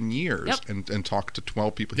 11 years Yep. and talk to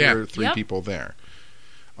 12 people Yeah. here, 3 Yep. people there.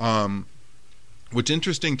 What's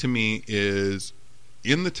interesting to me is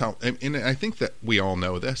and I think that we all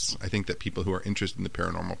know this. I think that people who are interested in the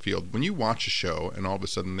paranormal field, when you watch a show and all of a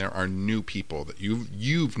sudden there are new people that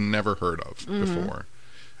you've never heard of before,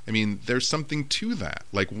 I mean, there's something to that.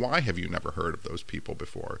 Like, why have you never heard of those people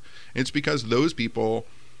before? It's because those people,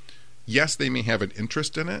 yes, they may have an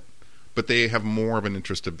interest in it, but they have more of an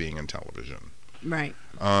interest of being in television. Right.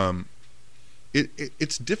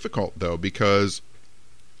 It's difficult though, because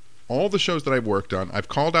all the shows that I've worked on, I've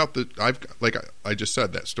called out I just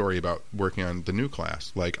said that story about working on the new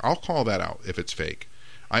class. Like, I'll call that out if it's fake.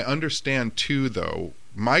 I understand too, though.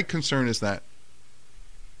 My concern is that,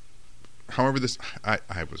 however I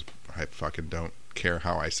fucking don't care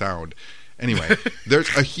how I sound. Anyway,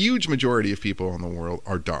 there's a huge majority of people in the world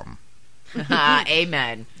are dumb.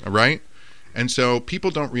 Amen. All right? And so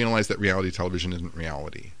people don't realize that reality television isn't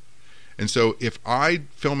reality. And so if I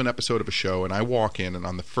film an episode of a show and I walk in and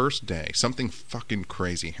on the first day something fucking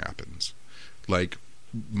crazy happens, like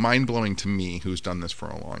mind-blowing to me who's done this for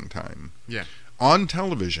a long time. Yeah. On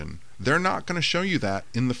television, they're not going to show you that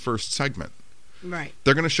in the first segment. Right.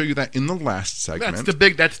 They're going to show you that in the last segment. That's the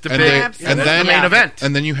big and the then main event.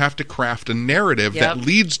 And then you have to craft a narrative that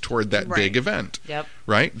leads toward that big event. Yep.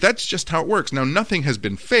 Right? That's just how it works. Now, nothing has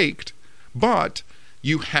been faked, but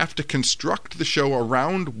you have to construct the show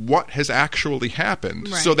around what has actually happened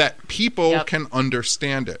so that people can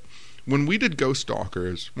understand it. when we did Ghost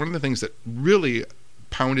Stalkers, one of the things that really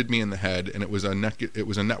pounded me in the head, and it was a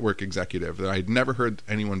network executive that I'd never heard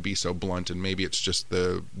anyone be so blunt, and maybe it's just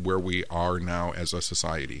where we are now as a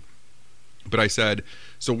society. But I said,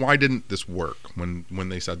 so why didn't this work when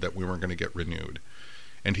they said that we weren't going to get renewed?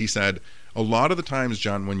 And he said, a lot of the times,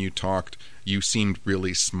 John, when you talked, you seemed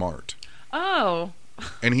really smart. Oh.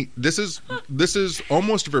 And this is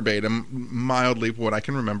almost verbatim, mildly what I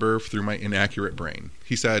can remember through my inaccurate brain.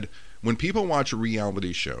 He said, when people watch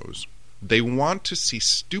reality shows, they want to see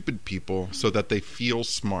stupid people so that they feel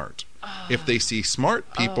smart. If they see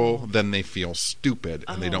smart people, then they feel stupid,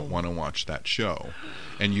 and they don't want to watch that show.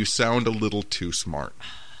 And you sound a little too smart.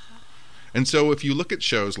 And so if you look at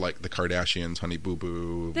shows like The Kardashians, Honey Boo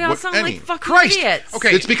Boo, They all sound like fucking Christ. idiots.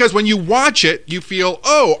 Okay. it's because when you watch it, you feel,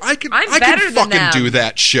 I can better than fucking them. do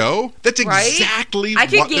that show. That's Right? exactly I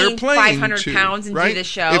could what they're gain playing 500 to, pounds and do right? the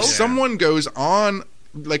show. If someone goes on,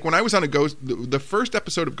 like when I was on the first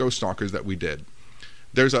episode of Ghost Stalkers that we did,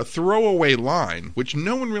 there's a throwaway line, which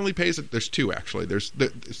no one really pays it. There's two, actually.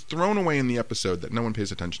 It's thrown away in the episode that no one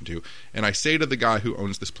pays attention to. And I say to the guy who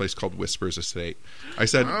owns this place called Whispers Estate, I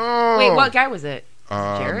said, Wait, what guy was it?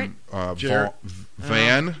 Jarrett? Jarrett.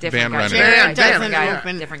 Van Different guy. Renner. Jarrett Van doesn't Renner.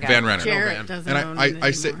 open. Different guy. Van Renner. Jarrett Van. doesn't And own it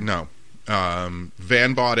I said, anymore. no.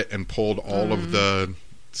 Van bought it and pulled all of the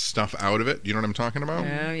stuff out of it. You know what I'm talking about?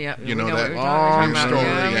 Yeah. You know We that what you're talking long about. story.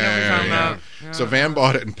 Yeah, we know what you're talking about. So Van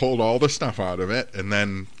bought it and pulled all the stuff out of it, and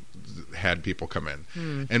then had people come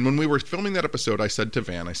in. And when we were filming that episode, I said to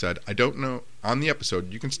Van, I don't know, on the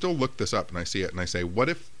episode, you can still look this up, and I see it, and I say, what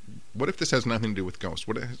if this has nothing to do with ghosts?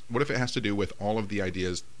 What if it has to do with all of the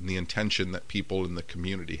ideas and the intention that people in the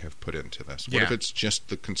community have put into this? What if it's just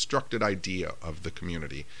the constructed idea of the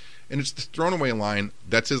community? And it's the thrown away line.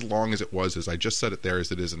 That's as long as it was, as I just said it there, as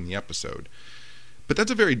it is in the episode. But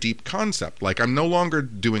that's a very deep concept. Like, I'm no longer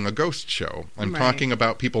doing a ghost show. I'm Right. talking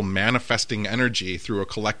about people manifesting energy through a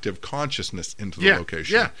collective consciousness into the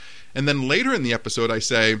location. Yeah. And then later in the episode, I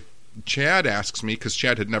say, Chad asks me, because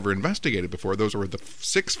Chad had never investigated before. Those were the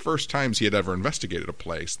 6 first times he had ever investigated a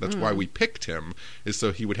place. That's why we picked him, is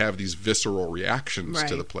so he would have these visceral reactions to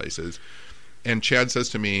Right. the places. And Chad says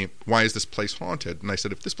to me, why is this place haunted? And I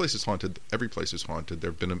said, if this place is haunted, every place is haunted.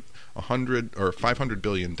 There have been 100 or 500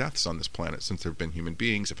 billion deaths on this planet since there have been human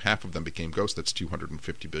beings. If half of them became ghosts, that's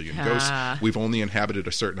 250 billion ghosts. We've only inhabited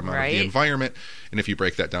a certain amount of the environment. And if you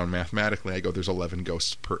break that down mathematically, I go, there's 11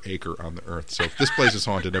 ghosts per acre on the earth. So if this place is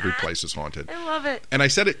haunted, every place is haunted. I love it. And I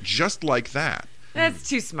said it just like that. That's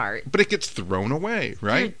too smart. But it gets thrown away,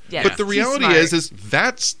 right? Yeah, but the too reality smart. is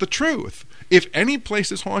that's the truth. If any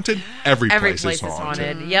place is haunted, every place is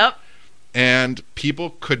haunted. Yep. And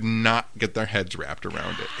people could not get their heads wrapped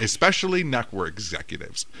around it, especially network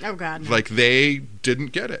executives. Oh, God. No. Like, they didn't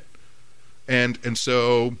get it. And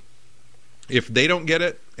so if they don't get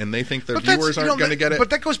it and they think their But that's- viewers aren't going to get it. But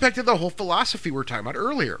that goes back to the whole philosophy we were talking about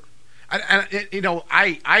earlier.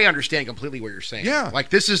 I understand completely what you're saying. Yeah. Like,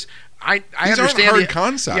 this is I These aren't understand hard the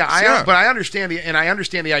concepts, Yeah, yeah. but I understand I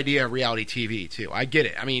understand the idea of reality TV too. I get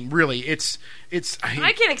it. I mean, really, it's.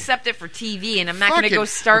 I can accept it for TV, and I'm not Fuck going to go it.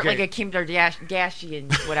 start Okay. like a Kim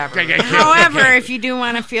Kardashian, whatever. However, if you do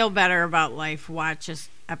want to feel better about life, watch an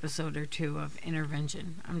episode or two of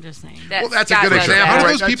Intervention. I'm just saying. Well, that's a God good bless example, How do that.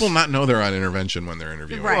 right? those That's- people not know they're on intervention when they're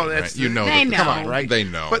interviewing? Right. Well, that's You know, They that- know. Come on, right? They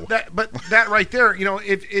know. But that right there,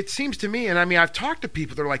 it seems to me, and I mean, I've talked to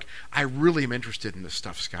people. They're like, I really am interested in this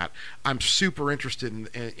stuff, Scott. I'm super interested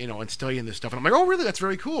in studying this stuff. And I'm like, oh, really? That's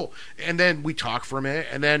very cool. And then we talk for a minute,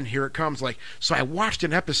 and then here it comes. Like, so I watched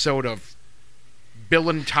an episode of Bill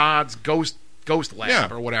and Todd's Ghost Lab Yeah.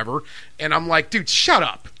 or whatever, and I'm like, dude, shut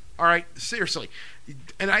up. All right, seriously.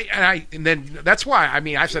 And then that's why, I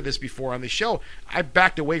mean, I've said this before on the show. I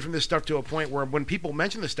backed away from this stuff to a point where when people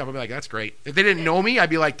mention this stuff, I'd be like, that's great. If they didn't know me, I'd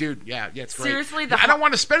be like, dude, yeah, it's great. Seriously, I don't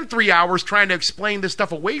want to spend 3 hours trying to explain this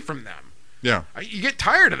stuff away from them. yeah. You get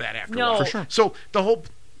tired of that after a No. while. For sure. So the whole...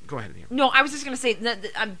 Go ahead, Neil. No, I was just going to say,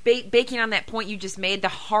 I'm baking on that point you just made. The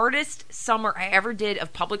hardest summer I ever did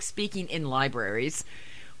of public speaking in libraries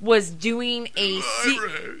was doing a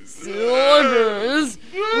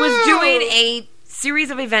series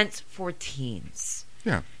of events for teens.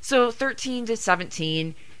 Yeah. So 13 to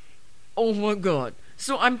 17. Oh my God.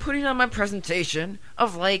 So I'm putting on my presentation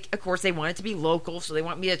of, like, of course they want it to be local, so they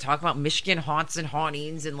want me to talk about Michigan haunts and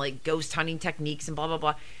hauntings and, like, ghost hunting techniques and blah, blah,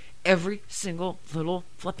 blah. Every single little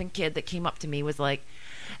flipping kid that came up to me was like,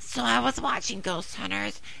 so I was watching Ghost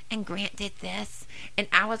Hunters and Grant did this, and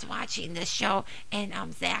I was watching this show and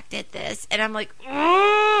Zach did this, and I'm like,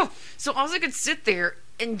 oh. So all I could sit there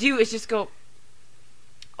and do is just go,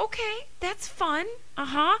 okay, that's fun.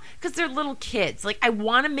 Because they're little kids. Like, I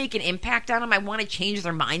want to make an impact on them. I want to change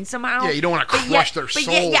their mind somehow. Yeah, you don't want to crush their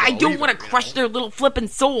soul. I don't want to either, crush their little flippin'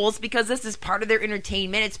 souls, because this is part of their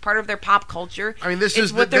entertainment. It's part of their pop culture. I mean, this it's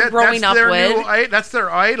is what they're growing up with. That's their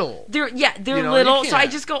idol. They're You know, little. you So I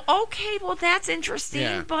can't. just go, okay, well, that's interesting.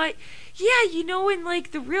 Yeah. But yeah, in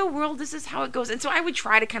like the real world, this is how it goes. And so I would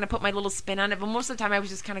try to kind of put my little spin on it, but most of the time I was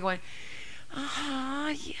just kind of going,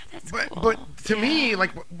 yeah, that's cool. But to me,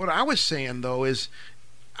 like what I was saying though is,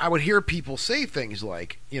 I would hear people say things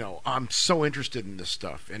like, I'm so interested in this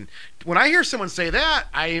stuff, and when I hear someone say that,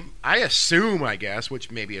 I assume, I guess,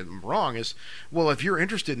 which maybe I'm wrong, is, well, if you're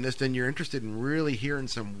interested in this, then you're interested in really hearing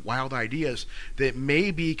some wild ideas that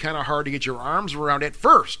may be kind of hard to get your arms around at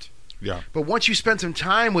first. Yeah. But once you spend some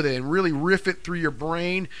time with it and really riff it through your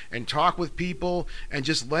brain and talk with people and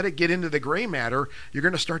just let it get into the gray matter, you're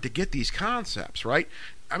going to start to get these concepts, right?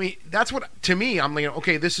 I mean, that's what, to me, I'm like,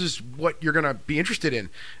 okay, this is what you're going to be interested in.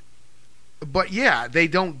 But yeah, they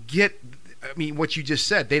don't get, I mean, what you just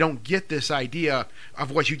said. They don't get this idea of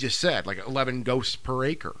what you just said, like 11 ghosts per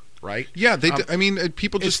acre, right? Yeah, I mean,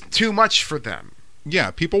 people just... It's too much for them. Yeah,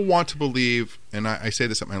 people want to believe, and I say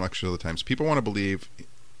this at my lectures all the time, people want to believe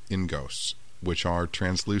in ghosts, which are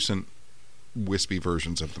translucent, wispy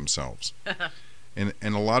versions of themselves. and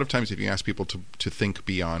a lot of times, if you ask people to think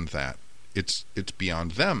beyond that, it's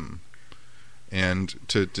beyond them. And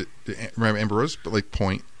to remember Amber Rose,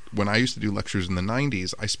 point, when I used to do lectures in the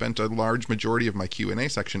 90s, I spent a large majority of my Q&A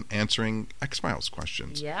section answering X-Files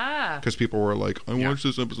questions. Yeah. Because people were like, I watched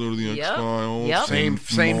this episode of the X-Files. Yep.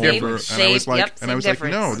 Same difference. And I was like,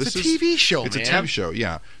 difference. no, It's a TV show, It's man. a TV show,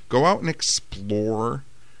 yeah. Go out and explore.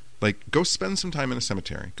 Like, go spend some time in a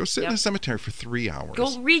cemetery. Go sit in a cemetery for 3 hours.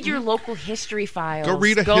 Go read your local history files. Go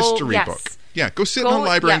read a history book. Yeah, go sit in the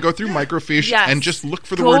library and go through microfiche and just look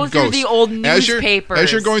for the word ghost. Go through the old newspapers.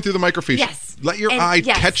 As you're going through the microfiche, yes. let your eye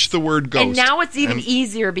catch the word ghost. And now it's even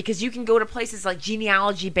easier, because you can go to places like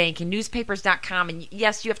Genealogy Bank and newspapers.com, and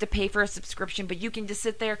yes, you have to pay for a subscription, but you can just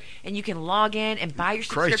sit there and you can log in and buy your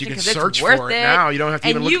subscription, because it's worth for it now. You don't have to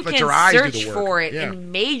even let your eyes do the work. And you can search for it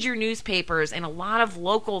in major newspapers and a lot of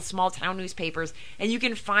local small-town newspapers, and you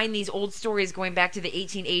can find these old stories going back to the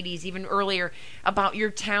 1880s, even earlier, about your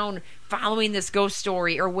town following this ghost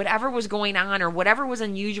story or whatever was going on or whatever was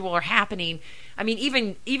unusual or happening. I mean,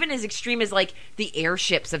 even as extreme as like the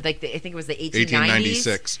airships of like I think it was the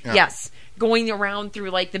 1896. Yeah. Yes, going around through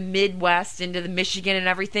like the Midwest into the Michigan and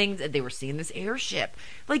everything. They were seeing this airship.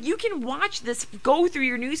 Like, you can watch this, go through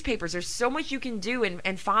your newspapers. There's so much you can do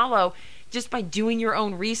and follow just by doing your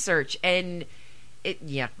own research. And it,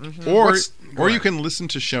 yeah. Mm-hmm. Or you can listen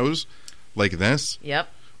to shows like this. Yep.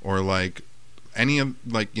 Or like any of,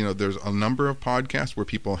 like, there's a number of podcasts where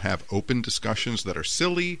people have open discussions that are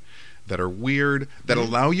silly, that are weird, that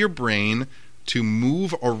allow your brain to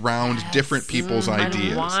move around different people's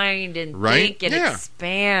ideas. Unwind and right? think and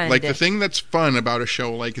expand. Like, the thing that's fun about a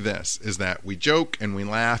show like this is that we joke and we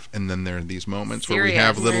laugh, and then there are these moments where we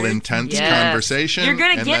have little intense conversation. You're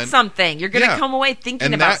going to get something. You're going to come away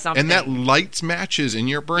thinking about something. And that lights matches in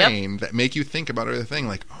your brain that make you think about other thing,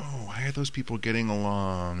 like, oh, why are those people getting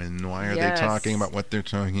along, and why are they talking about what they're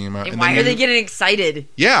talking about? And why are they getting excited?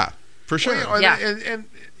 Yeah, for sure. Well, and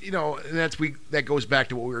that goes back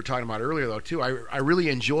to what we were talking about earlier, though, too. I really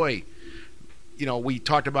enjoy, we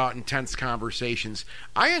talked about intense conversations.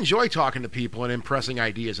 I enjoy talking to people and impressing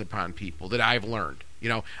ideas upon people that I've learned.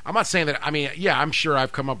 I'm not saying that, I'm sure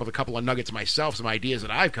I've come up with a couple of nuggets myself, some ideas that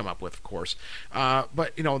I've come up with, of course.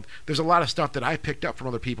 But, there's a lot of stuff that I picked up from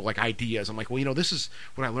other people, like ideas. I'm like, well, this is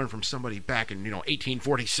what I learned from somebody back in,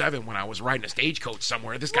 1847 when I was riding a stagecoach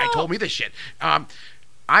somewhere. This guy told me this shit.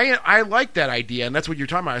 I like that idea, and that's what you're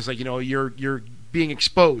talking about. It's like, you're being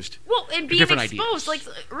exposed. Well, and being exposed. Ideas. Like,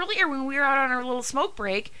 earlier when we were out on our little smoke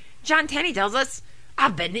break, John Tenney tells us,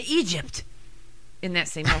 I've been to Egypt. In that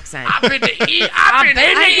same accent. I've been to Egypt. I don't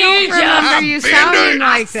remember you sounding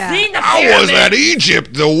like that. I was at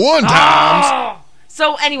Egypt the one time.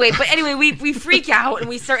 So anyway, we freak out and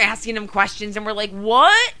we start asking him questions, and we're like,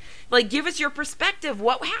 what? Like, give us your perspective.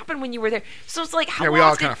 What happened when you were there? So it's like, we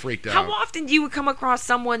all kind of freaked out. How often do you come across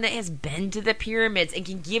someone that has been to the pyramids and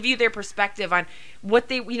can give you their perspective on what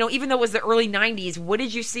they, even though it was the early 90s, what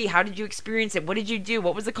did you see? How did you experience it? What did you do?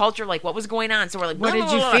 What was the culture like? What was going on? So we're like, what did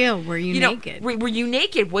you feel? Were you naked? Were you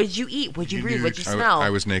naked? What did you eat? What did you breathe? What did you smell? I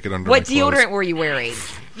was naked under what my clothes. Deodorant were you wearing?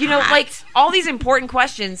 Like, all these important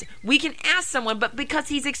questions we can ask someone, but because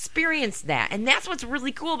he's experienced that. And that's what's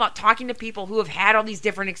really cool about talking to people who have had all these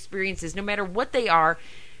different experiences, no matter what they are.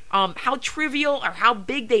 how trivial or how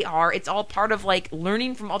big they are. It's all part of like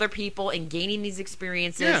learning from other people and gaining these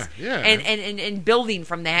experiences, and building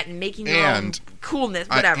from that and making your own coolness,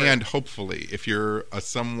 whatever. And hopefully, if you're a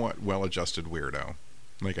somewhat well-adjusted weirdo,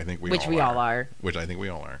 like I think we all are, which I think we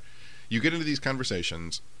all are, you get into these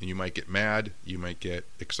conversations and you might get mad, you might get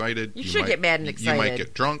excited, you should get mad and excited, you might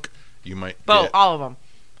get drunk, you might all of them,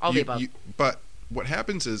 all the above. But what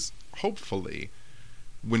happens is, hopefully,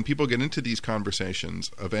 when people get into these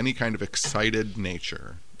conversations of any kind of excited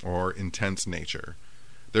nature or intense nature,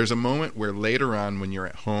 there's a moment where later on, when you're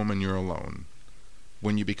at home and you're alone,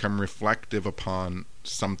 when you become reflective upon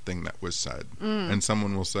something that was said, and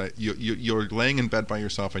someone will say, you're laying in bed by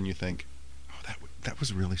yourself and you think, oh, that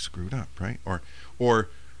was really screwed up, right? Or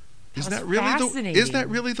is that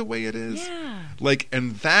really the way it is? Yeah. Like,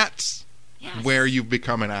 and that's where you've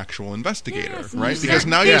become an actual investigator, Yes, right? you Because start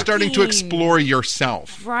now you're starting to thinking. explore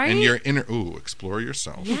yourself, Right? And your inner. Explore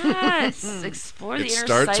yourself. Yes, explore the It inner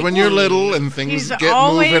starts cycle. when you're little and things He's get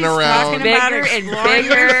always moving around. talking about Bigger and exploring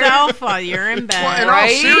bigger. yourself while you're in bed. Well, in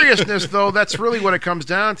Right? all seriousness, though, that's really what it comes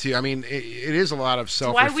down to. I mean, it is a lot of Why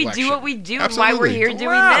self-reflection. we do what we do, and why we're Absolutely. here It's a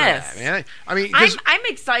doing lot of this. that, man. I mean, 'cause- I'm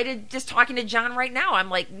excited just talking to John right now. I'm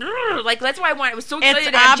like, "Grr," like that's why I was so excited It's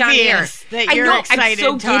to have John here. obvious that I you're know, excited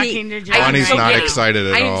I'm so talking giddy. to John. I'm Bonnie's so not giddy. excited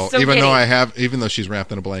at I am all, so even giddy. though she's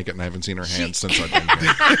wrapped in a blanket and I haven't seen her hands since I've been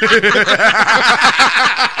here.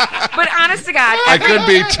 But honest to God, I could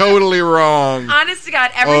be totally wrong. honest to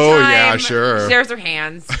God, every Oh, time yeah, sure. she shares her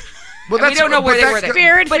hands. but we don't know where they but were there.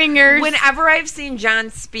 Spirit But fingers. Whenever I've seen John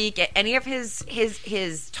speak at any of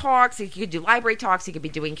his talks, he could do library talks, he could be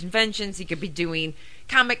doing conventions, he could be doing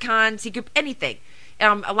Comic Cons, he could anything.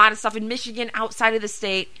 A lot of stuff in Michigan, outside of the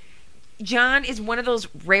state. John is one of those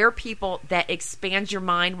rare people that expands your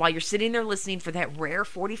mind while you're sitting there listening for that rare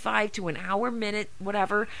 45 to an hour, minute,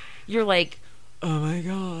 whatever. You're like, oh my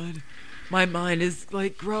God, my mind is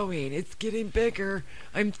like growing. It's getting bigger.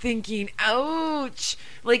 I'm thinking, ouch.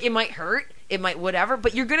 Like it might hurt. It might whatever,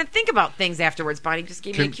 but you're going to think about things afterwards. Bonnie just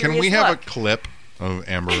gave me a curious Can we have look. a clip of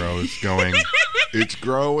Amber Rose going, it's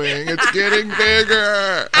growing, it's getting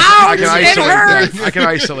bigger. I can Ouch, it isolate hurts. that. I can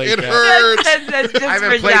isolate It that. hurts. That's just I for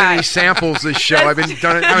haven't played John. any samples this show. I haven't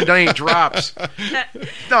done any drops. No,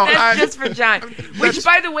 That's just for John. Which, that's-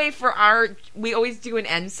 by the way, we always do an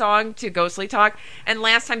end song to Ghostly Talk. And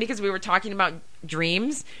last time, because we were talking about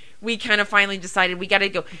dreams, we kind of finally decided we got to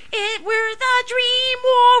go. We're the Dream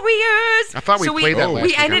Warriors. I thought we played that last We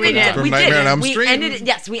week. ended I it. forgot. From We Nightmare on did. Elm We Street. ended it.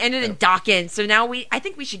 Yes, we ended in Dawkins. So now I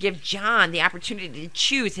think we should give John the opportunity to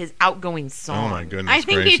choose his outgoing song. Oh my goodness I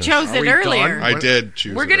think gracious. he chose Are it we earlier. done? I did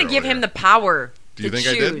choose We're it gonna give earlier. him the power. Do you to think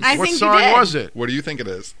I choose. did? I What think song you did. was it? What do you think it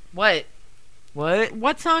is? What? What?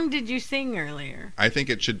 What song did you sing earlier? I think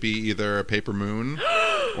it should be either a Paper Moon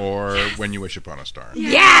or When You Wish Upon a Star.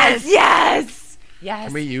 Yes. Yes. Yes.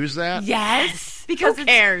 Can we use that? Yes. Because Who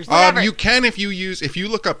it's- cares? whatever. You can if you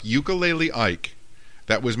look up Ukulele Ike,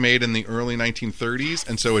 that was made in the early 1930s,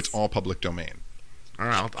 and so it's all public domain. All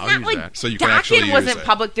right, I'll Not use like that. So you can actually Dokken use wasn't it.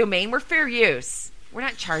 public domain. We're fair use. We're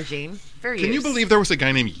not charging. Fair use. Can you believe there was a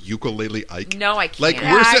guy named Ukulele Ike? No, I can't. Like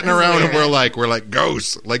Yeah, we're I sitting can around believe and we're like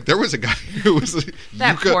ghosts. Like there was a guy who was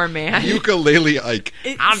That poor man. Ukulele Ike.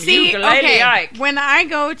 I'm Ukulele okay, Ike. when I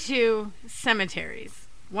go to cemeteries,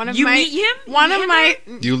 one of You my meet him? one You of meet my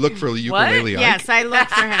You look for Ukulele Ike. yes, I look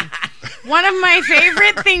for him. One of my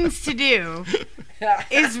favorite things to do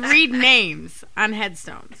is read names on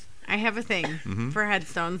headstones. I have a thing for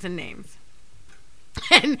headstones and names.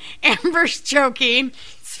 And Amber's joking.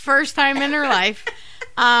 It's first time in her life.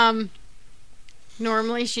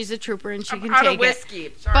 Normally she's a trooper and she I'm can out take of whiskey.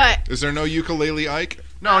 it. Sorry. But Is there no Ukulele Ike?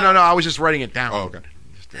 No. I was just writing it down. Oh, okay.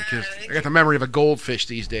 I got the memory of a goldfish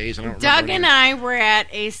these days. I don't Doug remember and anything. I were at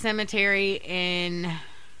a cemetery in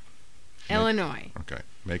Illinois. Okay.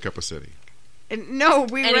 Make up a city. No,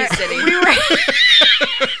 we Any were city. we were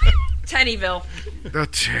Tennyville. The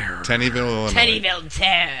terror. Tennyville, Illinois. Tennyville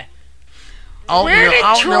Terror. Where did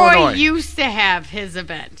Alton, Troy Illinois. used to have his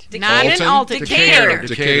event? Decatur. Not in Alton? Alton. Decatur.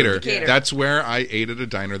 Decatur. Decatur. That's where I ate at a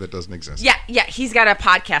diner that doesn't exist. Yeah, he's got a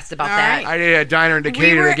podcast about All that. right. I did a diner in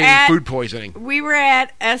Decatur were that gave at- me food poisoning. We were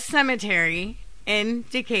at a cemetery in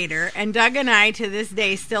Decatur, and Doug and I, to this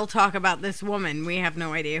day, still talk about this woman. We have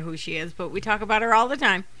no idea who she is, but we talk about her all the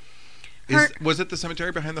time. Was it the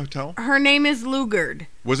cemetery behind the hotel? Her name is Lugard.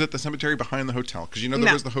 Was it the cemetery behind the hotel? Because you know there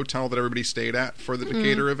No. was the hotel that everybody stayed at for the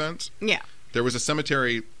Decatur events? Yeah. There was a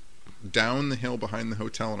cemetery down the hill behind the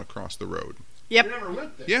hotel and across the road. Yep.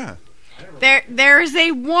 Yeah. There's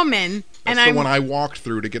a woman, That's and the one I walked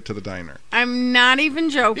through to get to the diner. I'm not even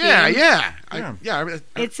joking. Yeah. Yeah. I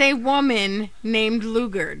It's a woman named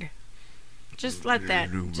Lugard. Just let that.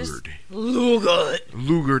 Just Lugard.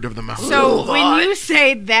 Lugard of the mountain. so when you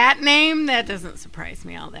say that name, that doesn't surprise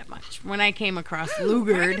me all that much. When I came across I get the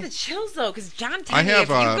Lugard, chills though, because John I Taney. have, If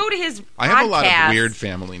you go to his I have a lot of podcast- weird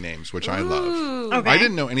family names, which I love. Ooh. Okay. I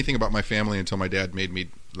didn't know anything about my family until my dad made me,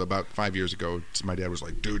 about 5 years ago. My dad was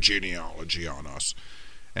like, do genealogy on us.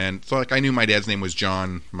 And so, like, I knew my dad's name was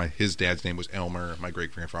John. His dad's name was Elmer. My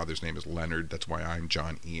great-grandfather's name is Leonard. That's why I'm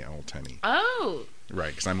John E. L. Tenney. Oh,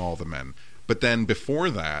 Right, because I'm all the men. But then before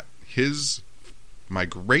that, my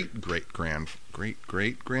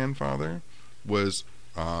great-great-grandfather was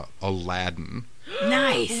Aladdin.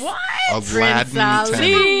 nice. what? Aladdin Ali.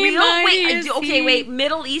 Tenney. Real? Mighty Wait, is okay, he. wait.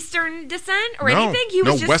 Middle Eastern descent or No, anything? He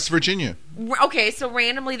was no, just West Virginia. Okay, so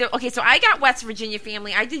randomly, okay, so I got West Virginia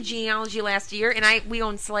family. I did genealogy last year, and we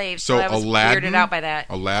owned slaves, so So I was Aladdin, weirded out by that.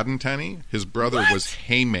 Aladdin Tenney. His brother was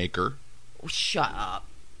Haymaker. Oh, shut up.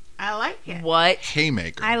 I like it. What?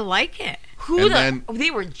 Haymaker. I like it. Who And the? then-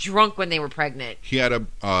 They were drunk when they were pregnant. He had a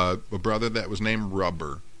brother that was named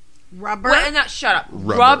Rubber. Rubber. What? No, shut up.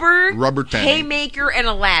 Rubber. Rubber Tenney. Haymaker, and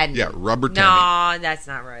Aladdin. Yeah, Rubber Tenney. No, that's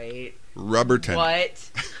not right. Rubber Tenney. What?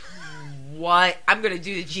 What? I'm gonna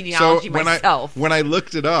do the So genealogy myself. when I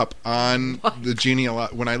looked it up on the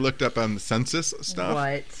when I looked up on the census stuff,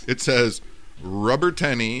 What? it says Rubber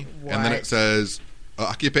Tenney, and then What? it says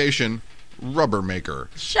occupation Rubber Maker.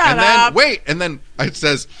 Shut and up. And then it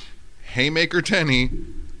says Haymaker Tenney,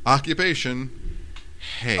 occupation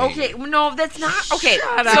hay. Okay, no, that's not okay.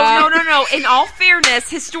 Shut So up. no. In all fairness,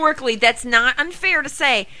 historically, that's not unfair to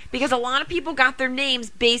say because a lot of people got their names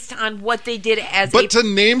based on what they did as But to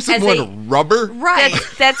name someone Rubber, right.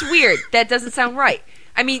 That's weird. That doesn't sound right.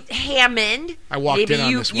 I mean, Hammond. I walked maybe in on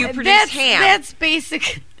you, this you one. produced ham. That's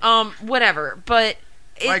basic. Whatever. But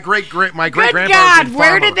My great Good grandfather. God,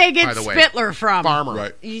 where did they get by the way. Spittler from? Farmer.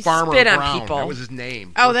 Right. You Farmer spit on Brown. people. That was his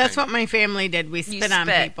name. Oh, Poor that's thing. what my family did. We You spit on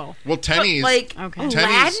spit. people. well, Tenney's like Okay.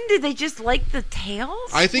 Aladdin, did they just like the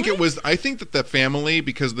tails? I think What? it was. I think that the family,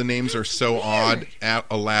 because the names are so odd,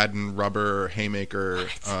 Aladdin, Rubber, Haymaker.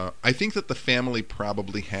 I think that the family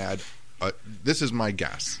probably had. This is my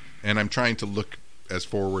guess, and I'm trying to look as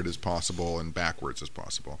forward as possible and backwards as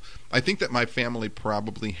possible. I think that my family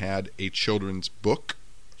probably had a children's book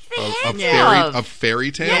They had Yeah. to. of fairy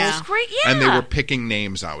tales, Yeah. That's great. Yeah. and they were picking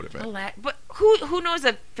names out of it. But who knows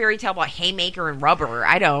a fairy tale about Haymaker and Rubber?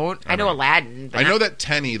 I don't. I know right. Aladdin. But I know not- that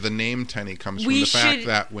Tenney, the name Tenney, comes from We the fact should-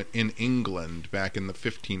 that in England back in the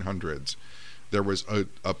 1500s, there was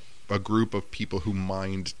a group of people who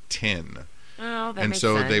mined tin. Oh, that And makes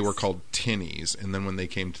so sense. they were called tinnies, and then when they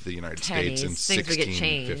came to the United States in Tinnies. Things would get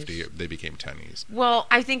 1650, they became tennies. Well,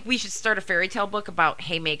 I think we should start a fairy tale book about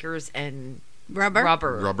haymakers and Rubber?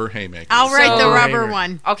 rubber. Rubber haymakers. I'll write the So- rubber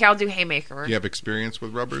one. Okay, I'll do haymaker. Do you have experience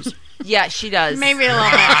with rubbers? Yeah, she does. Maybe a little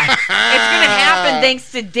bit. It's going to happen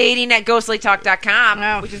thanks to dating at ghostlytalk.com,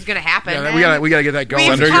 Oh. which is going to happen. Yeah, we gotta get that going.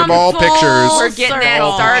 We've Under your come ball full pictures. We're getting that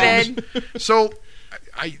circle. started. So,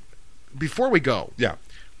 I before we go, Yeah.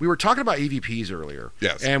 we were talking about EVPs earlier.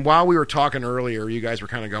 Yes. And while we were talking earlier, you guys were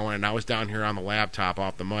kind of going, and I was down here on the laptop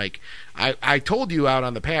off the mic. I told you out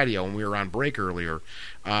on the patio when we were on break earlier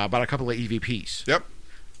about a couple of EVPs. Yep.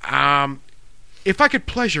 If I could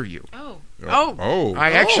pleasure you, Oh. Oh.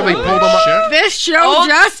 I actually Oh, pulled them up. shit. This show Old-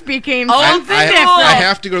 just became old something I, different. I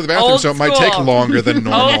have to go to the bathroom, Old so it might take school. longer than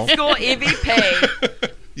normal. Old school EVP.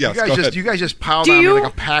 Yes, You go guys ahead. just piled Do on you- me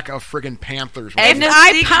like a pack of friggin' panthers. And If Edna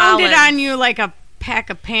I C. pounded Collins. on you like a pack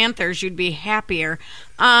of panthers, you'd be happier.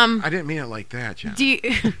 I didn't mean it like that, John. Do you,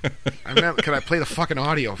 I meant, could I play the fucking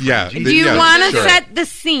audio? For Yeah. you? do you Yeah, want to sure. set the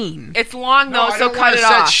scene? It's long, No, though, I so don't cut want it to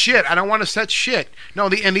set off. shit. I don't want to set shit. No,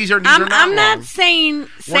 and these are not I'm long. not saying We're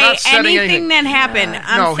say not setting anything anything. that happened.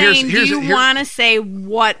 I'm No, here's- saying, here's- do you here- want to say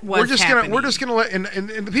what was happening? We're just gonna let and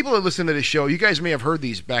the people that listen to this show, you guys may have heard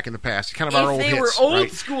these back in the past. Kind of our If old they hits, were old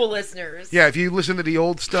right? school listeners. Yeah, if you listen to the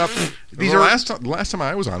old stuff, these the are last time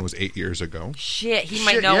I was on was 8 years ago. Shit, he shit,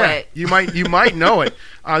 might know yeah. it. You might know it.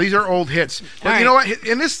 These are old hits. But All you know right. what?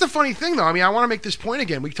 And this is the funny thing, though. I mean, I want to make this point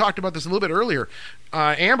again. We talked about this a little bit earlier.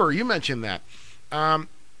 Amber, you mentioned that.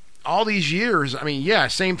 All these years, I mean, yeah,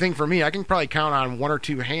 same thing for me. I can probably count on one or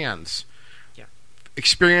two hands. Yeah.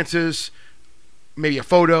 Experiences, maybe a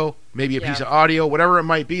photo, maybe a Yeah. piece of audio, whatever it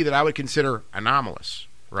might be that I would consider anomalous,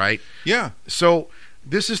 right? Yeah. So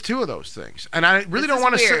this is two of those things, and I really This don't is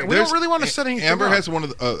want to. weird. We don't really want to set anything Amber up. has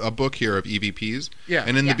a book here of EVPs. Yeah.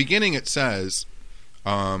 And in Yeah. the beginning it says,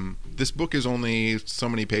 this book is only so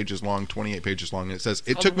many pages long, 28 pages long. And it says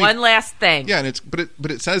it took me. One last thing. Yeah, and but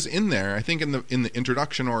it says in there, I think in the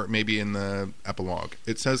introduction or maybe in the epilogue,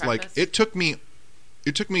 it says like Preface. it took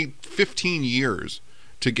me 15 years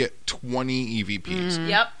to get 20 EVPs.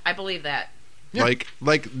 Yep, I believe that. Yeah.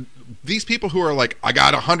 Like these people who are like, I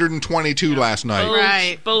got 122 last night.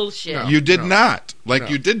 Right. Bullshit. No. You did not. Like No.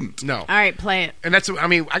 you didn't. No. All right, play it. And that's, I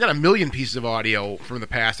mean, I got a million pieces of audio from the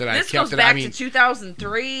past that I This kept. goes That back I mean, to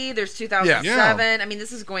 2003. There's 2007. Yeah. I mean,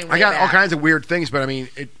 this is going way I got back. all kinds of weird things, but I mean,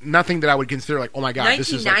 nothing that I would consider like, oh my god,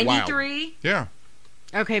 this is like wild. 1993. Yeah.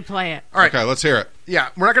 Okay, play it. All right, Okay, let's hear it. yeah,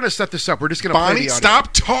 we're not going to set this up. We're just going to play Bonnie, the audio.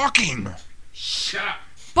 stop talking. Shut up.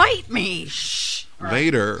 Bite me.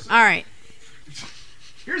 Later. All right.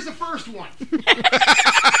 Here's the first one.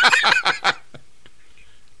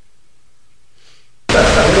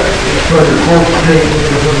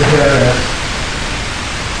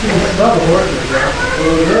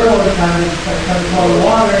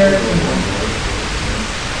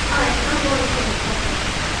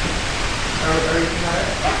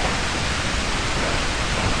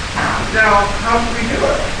 Now, how do we do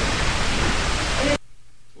it?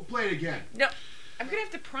 We'll play it again. No, I'm gonna have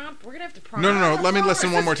to prompt. We're gonna have to prompt. No. Let me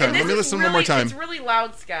listen one more time. And Let me this is listen one more really- time. It's really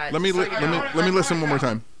loud, Scott. Let me So li- you let know. me let me listen one more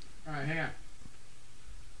time. All right, hang on.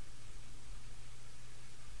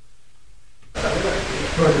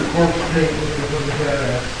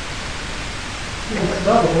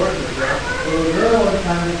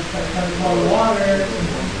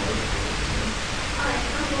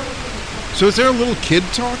 So is there a little kid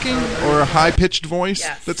talking or a high-pitched voice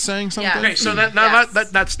Yes. that's saying something? Yes. Okay, so now Yes.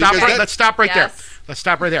 let's stop. Because Let's stop right there. Yes. Let's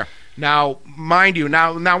stop right there. Now, mind you,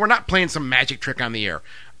 now we're not playing some magic trick on the air.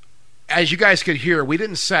 As you guys could hear, we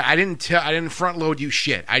didn't set. I didn't front load you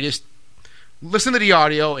shit. I just listen to the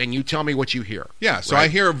audio and you tell me what you hear. Yeah, so Right. I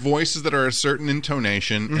hear voices that are a certain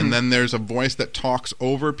intonation, and then there's a voice that talks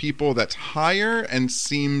over people that's higher and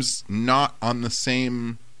seems not on the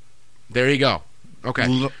same There you go.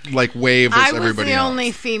 Okay. like wave as I was everybody the else.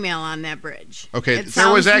 only female on that bridge. Okay, It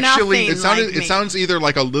there was sounds actually- nothing It sounded. like It me. sounds either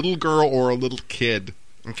like a little girl or a little kid.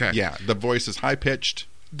 Okay. Yeah, the voice is high pitched.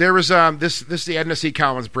 There was this is the Edna C.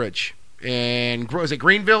 Collins Bridge, and was it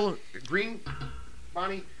Greenville?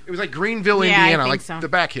 Bonnie? It was like Greenville, Yeah, I Indiana, think like so. the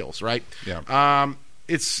back hills, right? Yeah.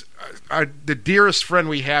 It's the dearest friend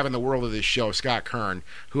we have in the world of this show, Scott Kern,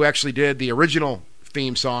 who actually did the original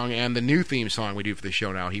theme song and the new theme song we do for the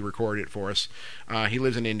show now. He recorded it for us. He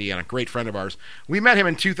lives in Indiana. Great friend of ours. We met him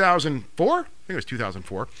in 2004. I think it was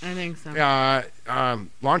 2004. I think so.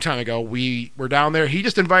 Long time ago. We were down there. He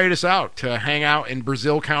just invited us out to hang out in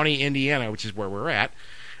Brazil County, Indiana, which is where we're at,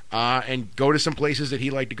 and go to some places that he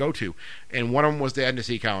liked to go to. And one of them was the Edna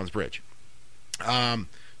C. Collins Bridge.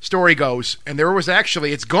 Story goes, and there was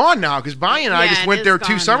actually, it's gone now because Bonnie and I Yeah, just it went is there 2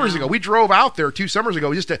 gone summers now. ago. We drove out there 2 summers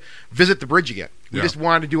ago just to visit the bridge again. We Yeah. just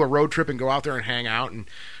wanted to do a road trip and go out there and hang out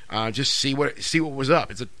and just see what was up.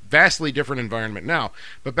 It's a vastly different environment now.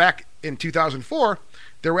 But back in 2004,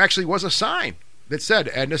 there actually was a sign that said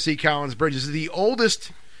Edna C. Collins Bridge. This is the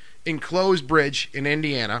oldest enclosed bridge in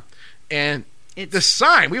Indiana, and It's- the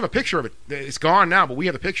sign, we have a picture of it. It's gone now, but we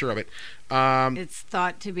have a picture of it. It's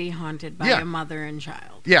thought to be haunted by Yeah. a mother and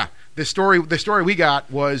child. Yeah, the story we got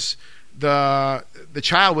was the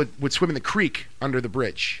child would swim in the creek under the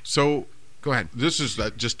bridge. So Go ahead. this is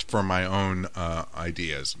just for my own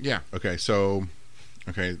ideas. Yeah. Okay. So,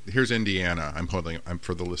 here's Indiana. I'm for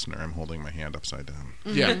the listener. I'm holding my hand upside down.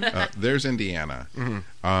 Yeah. There's Indiana.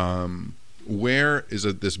 Where is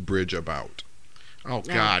this bridge about? Oh Oh,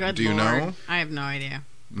 God. good do you Lord. know? I have no idea.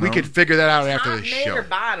 We No? could figure that out after Top, the mid, or show.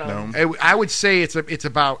 bottom? No. I would say it's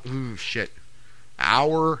about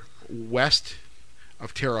hour west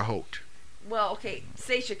of Terre Haute. Well, okay.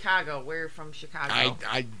 Say Chicago. We're from Chicago.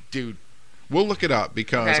 I dude. We'll look it up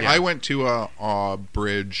because Okay. I went to a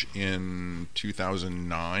bridge in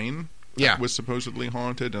 2009. Yeah. That was supposedly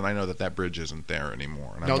haunted, and I know that bridge isn't there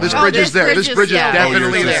anymore. And I'm No, not- this Oh, bridge this is there. bridge This is bridge is there. Oh, definitely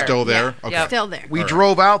yours is there. still there. Yeah. Okay. Yep. Still there. We All right.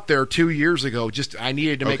 drove out there 2 years ago. I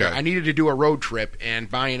needed to Okay. I needed to do a road trip, and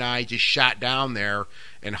Bonnie and I just shot down there,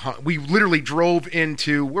 and we literally drove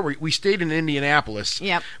into where we stayed in Indianapolis.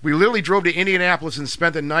 Yep. We literally drove to Indianapolis and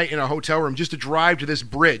spent the night in a hotel room just to drive to this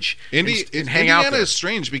bridge and hang out Indiana there. is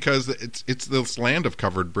strange because it's this land of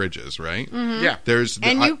covered bridges, right? Yeah. There's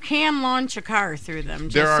And you can launch a car through them,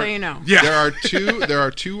 just there are so you know. Yeah. there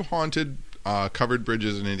are two haunted covered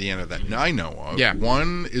bridges in Indiana that I know of. Yeah.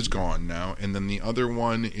 One is gone now, and then the other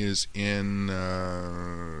one is in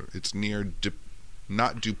it's near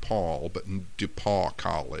not DePaul, but DePaul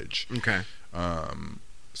College. Okay.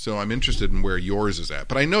 So I'm interested in where yours is at,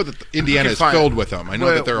 but I know that Indiana can is find- filled with them. I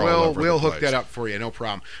know that they're all over We'll the hook place. that up for you, no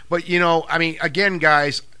problem. But I mean, again,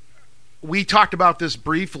 guys, we talked about this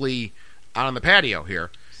briefly on the patio here.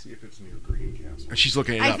 See if it's near Greencastle. She's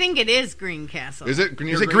looking it I up. think it is Greencastle. Is it?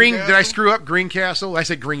 Is it Green? Did I screw up? Greencastle? I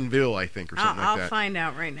said Greenville, I think, or something I'll like that. find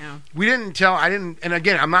out right now. We didn't tell. I didn't. And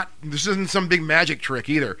again, I'm not. This isn't some big magic trick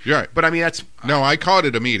either. You're right. But I mean, that's. No, I caught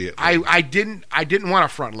it immediately. I didn't want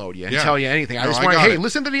to front load you and Yeah. tell you anything. I No, just I wanted, got hey, it.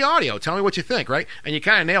 listen to the audio. Tell me what you think, right? And you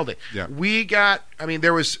kind of nailed it. Yeah. We got. I mean,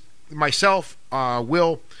 there was myself,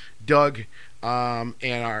 Will, Doug,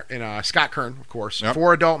 and Scott Kern, of course. Yep.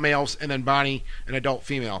 4 adult males, and then Bonnie, an adult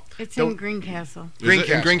female. It's Don't- in Greencastle. Is it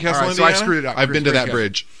in Greencastle, All right, so I Indiana? screwed it up. I've been to that Greencastle.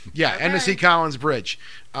 bridge. Yeah, Tennessee Collins Bridge.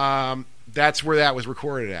 That's where that was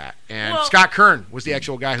recorded at. And Well- Scott Kern was the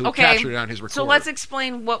actual guy who Okay, captured it on his recorder. so let's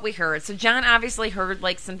explain what we heard. So John obviously heard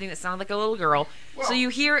like something that sounded like a little girl. So you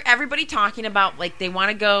hear everybody talking about like they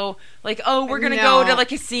want to go, like, oh, we're gonna go No. to the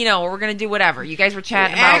casino or we're gonna do whatever. You guys were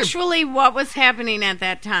chatting about. Actually, what was happening at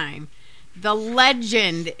that time? The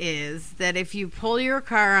legend is that if you pull your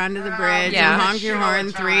car onto the bridge Yeah. and honk your Shit all horn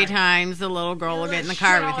the 3 time. times, the little girl will get in the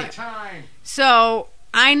car with you. So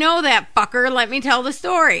I know that fucker. Let me tell the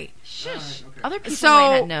story. Shush. Other people So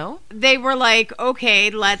might not know. they were like, okay,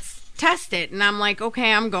 let's test it. And I'm like,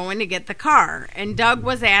 okay, I'm going to get the car. And Doug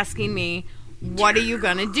was asking me, what are you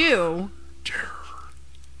going to do?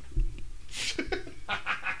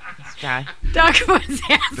 This guy. Doug was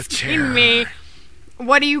terror. asking me,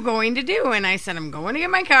 what are you going to do? And I said, I'm going to get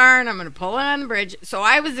my car and I'm going to pull it on the bridge. So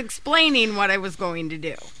I was explaining what I was going to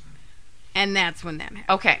do. And that's when that happened.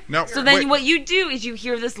 Okay. No, so then wait. what you do is you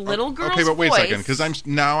hear this little girl's Okay, but wait voice. a second, because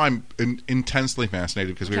I'm intensely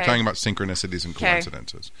fascinated because we were Okay. talking about synchronicities and Okay.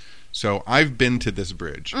 coincidences. So I've been to this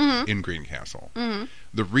bridge in Greencastle.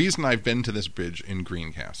 The reason I've been to this bridge in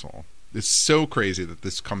Greencastle is so crazy that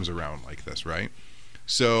this comes around like this, right?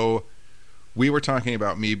 So we were talking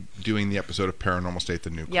about me doing the episode of Paranormal State, the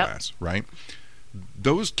new Yep. class, right?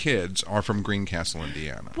 Those kids are from Greencastle,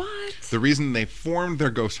 Indiana. What? The reason they formed their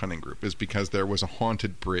ghost hunting group is because there was a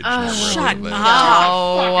haunted bridge Oh, near where shut we lived. up.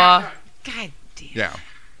 Oh. God damn. Yeah.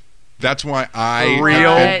 That's why I... For real?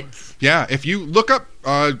 have been- yeah, if you look up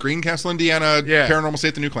Greencastle, Indiana, Yeah. Paranormal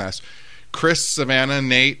State, the new class, Chris, Savannah,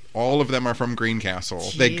 Nate, all of them are from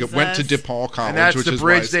Greencastle. They went to Jesus. DePaul College, And that's which the is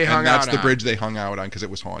bridge why- they hung and that's out the on. bridge they hung out on because it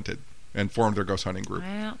was haunted and formed their ghost hunting group.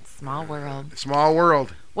 Well, small world. Small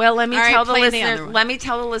world. Well, let me All right, tell the play the listeners. other one. Let me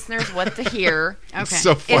tell the listeners what to hear. Okay. It's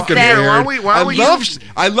so fucking that- weird. Why don't we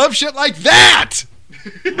I love shit like that.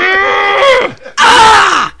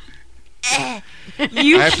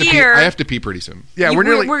 You hear? I have to pee pretty soon. Yeah, you- we're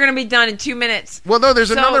nearly. We're going to be done in 2 minutes. Well, no, there's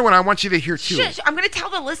So- another one I want you to hear too. Shush! I'm going to tell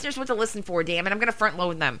the listeners what to listen for. Damn it! I'm going to front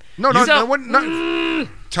load them. No, So-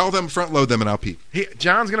 Tell them front load them and I'll pee.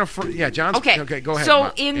 John's gonna. John's Okay. Okay, go ahead. So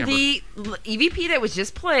Ma- in Amber. the EVP that was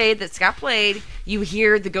just played, that Scott played, you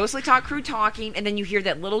hear the Ghostly Talk crew talking, and then you hear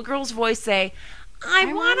that little girl's voice say, "I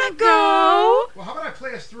want to go." Well, how about I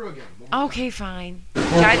play us through again? Okay, fine.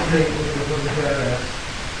 God,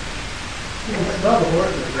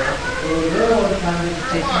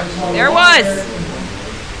 there it was.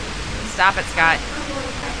 Stop it, Scott.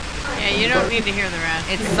 Yeah, you don't need to hear the rest.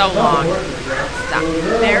 It's so long. Stop.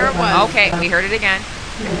 There it was. Okay, we heard it again.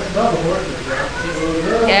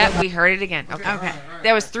 Yeah, we heard it again. Okay.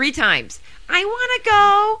 That was 3 times. I want to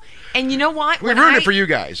go. And you know what? We ruined it for you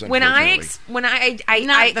guys. When I unfortunately.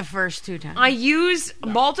 Not the first 2 times. I use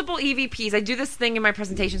multiple EVPs. I do this thing in my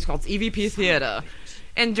presentations called EVP Theater.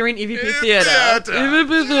 And during EVP Theater,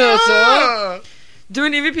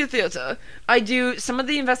 during EVP Theater, I do some of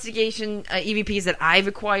the investigation EVPs that I've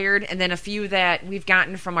acquired, and then a few that we've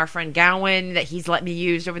gotten from our friend Gowan that he's let me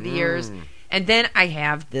use over the years. And then I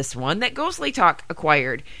have this one that Ghostly Talk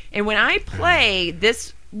acquired. And when I play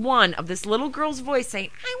this one of this little girl's voice saying,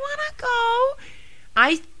 "I want to go,"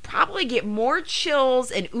 I probably get more chills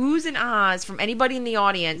and oohs and ahs from anybody in the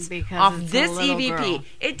audience Because off it's a this little EVP. girl.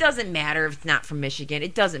 It doesn't matter if it's not from Michigan.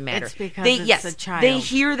 It doesn't matter. It's because they, it's yes, a child. they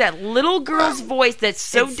hear that little girl's voice that's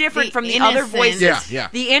so It's different the from the other innocence. voices. Yeah.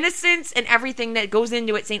 The innocence and everything that goes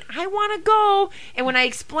into it saying, "I want to go." And when I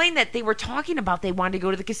explained that, they were talking about they wanted to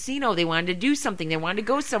go to the casino. They wanted to do something. They wanted to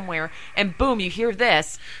go somewhere. And boom, you hear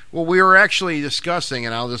this. Well, we were actually discussing,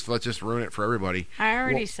 and let's just ruin it for everybody. I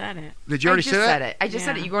already Well, said it. Did you already I just say said that? it. I just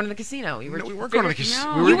said Yeah. it. You were going to the casino. You were, No, we weren't going to the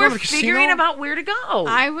casino. No. We were You going were to the casino. figuring about where to go.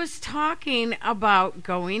 I was talking about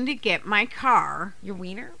going to get my car. Your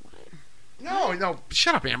wiener? No,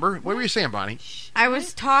 shut up, Amber. What were you saying, Bonnie? I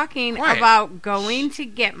was talking Quiet. about going to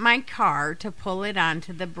get my car to pull it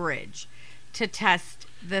onto the bridge to test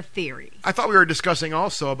the theory. I thought we were discussing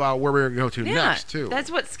also about where we were going to go to next, too. That's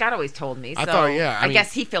what Scott always told me. So I thought, yeah, I I mean-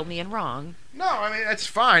 guess he filled me in wrong. No, I mean, that's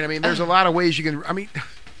fine. I mean, there's a lot of ways you can. I mean,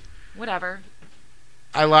 Whatever.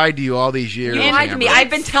 I lied to you all these years. You lied to me. Amber. I've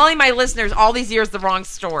been telling my listeners all these years the wrong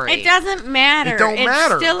story. It doesn't matter. It don't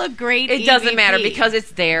matter. It's still a great It doesn't EVP. matter because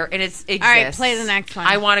it's there and it exists. All right, play the next one.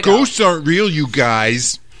 I want to go. Ghosts aren't real, you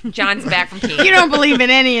guys. John's back from peeing. You don't believe in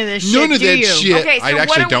any of this shit, None of do that you? shit. Okay, so I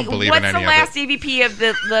actually don't believe in what's any the of last it. EVP of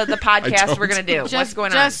the podcast we're going to do? What's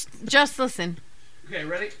going on? Just listen. Okay,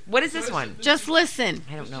 ready? What is this one? Just listen.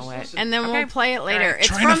 I don't know it. And then Okay. we'll play it later. All right. It's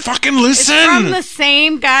Trying to fucking It's listen. from the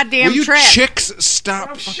same goddamn Will you trip. chicks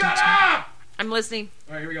stop? Shut up! I'm listening.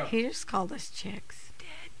 All right, here we go. He just called us chicks.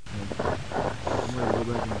 I'm ready to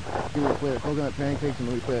go back and give me play that coconut pancakes and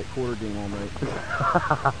let me play that quarter game all night.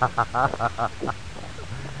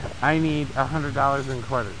 I need $100 in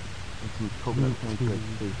quarters. And some coconut pancakes,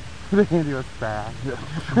 please. The handy was fast.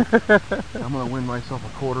 I'm gonna win myself a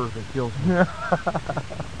quarter if it kills me.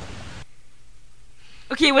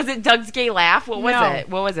 Okay, was it Doug's gay laugh? What was No. it?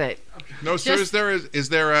 What was it? No, so Just- is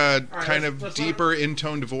there a kind let's of let deeper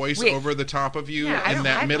intoned voice Wait. over the top of you Yeah, I in don't-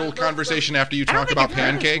 that I- middle conversation after you I don't talk think about I've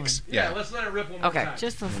heard this pancakes? Yeah. let's let it rip one Okay.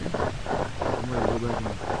 Just listen. I'm ready to go back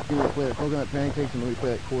and give me play that coconut pancakes and let me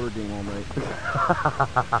play that quarter game all night.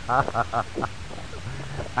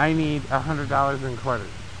 I need $100 in quarters.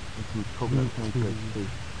 And some coconut pancakes, please.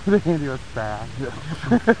 The handy was fast.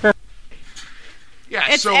 Yeah,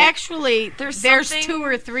 It's so actually There's there's something- 2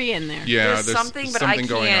 or 3 in there. Yeah, There's there's something, but I something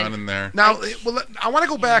going can't- on in there. now, well, I want to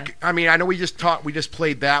go back. I mean, I know we just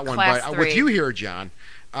played that one, Class but with 3. you here, John,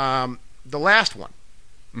 the last one.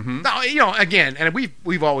 Mhm. Now, again, and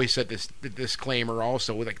we've always said this the disclaimer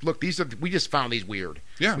also. Like, look, we just found these weird.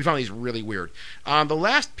 Yeah. we found these really weird. The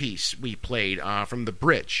last piece we played from the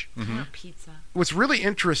bridge. Pizza. What's really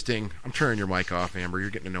interesting. I'm turning your mic off, Amber. You're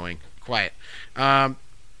getting annoying. Quiet.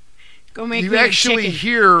 Go make You me a actually chicken.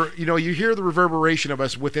 hear, you hear the reverberation of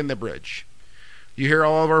us within the bridge. You hear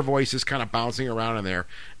all of our voices kind of bouncing around in there,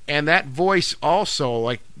 and that voice also,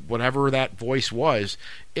 like whatever that voice was,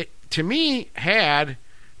 it to me had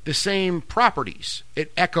the same properties.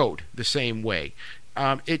 It echoed the same way.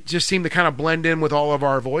 It just seemed to kind of blend in with all of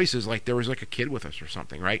our voices, like there was like a kid with us or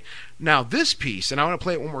something, right? Now this piece, and I want to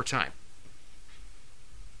play it one more time.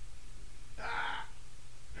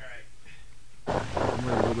 I'm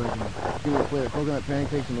ready to go back and give me play that coconut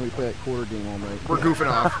pancakes and let me play that quarter game all night. We're goofing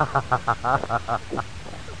off.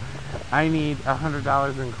 I need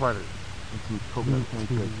 $100 in quarters. And some coconut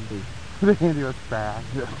pancakes, please. The handy was fast.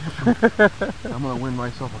 I'm gonna win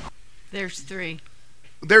myself a There's 3.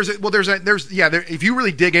 If you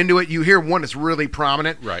really dig into it, you hear one that's really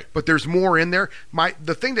prominent, Right. But there's more in there.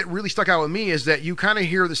 The thing that really stuck out with me is that you kind of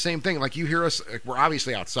hear the same thing. Like you hear us, like, we're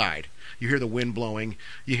obviously outside. You hear the wind blowing.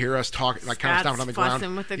 You hear us talking, like kind of Scott's stomping on the ground.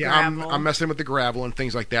 fussing with the yeah, gravel. I'm messing with the gravel and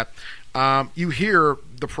things like that. You hear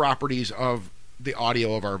the properties of the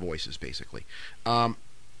audio of our voices, basically.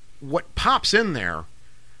 What pops in there,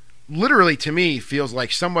 literally to me, feels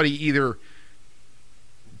like somebody either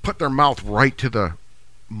put their mouth right to the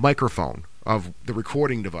microphone of the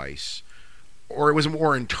recording device, or it was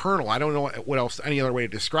more internal. I don't know what else, any other way to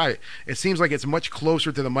describe it. It seems like it's much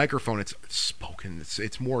closer to the microphone. It's spoken.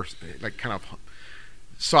 It's more like kind of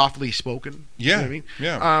softly spoken. Yeah, You know what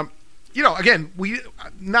I mean? yeah. Again, we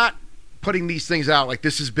not putting these things out like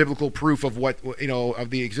this is biblical proof of what of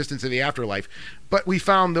the existence of the afterlife, but we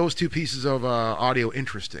found those 2 pieces of audio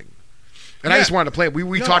interesting. And I Yeah. just wanted to play it. We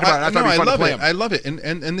No, talked about it. I thought it'd be fun to love play it. them. I love it.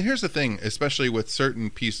 And here's the thing, especially with certain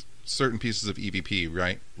pieces of EVP,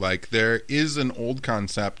 right? Like there is an old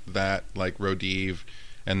concept that like Rodiv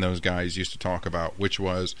and those guys used to talk about, which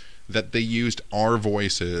was that they used our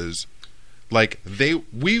voices, like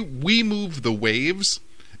we move the waves,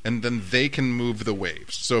 and then they can move the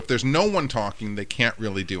waves. So if there's no one talking, they can't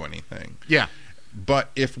really do anything. Yeah. But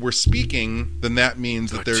if we're speaking, then that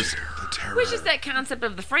means that there's the terror. Which is that concept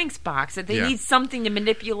of the Frank's box, that they Yeah. need something to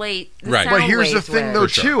manipulate the Right. sound But here's the waves thing, with. though,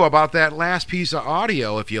 For sure. too, about that last piece of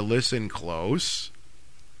audio. If you listen close,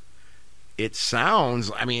 it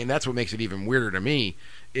sounds. I mean, that's what makes it even weirder to me.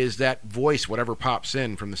 Is that voice, whatever pops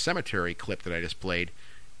in from the cemetery clip that I just played,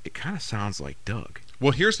 it kind of sounds like Doug.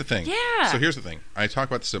 Well, here's the thing. Yeah. So here's the thing. I talk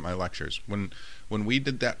about this at my lectures. When we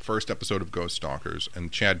did that first episode of Ghost Stalkers,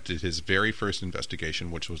 and Chad did his very first investigation,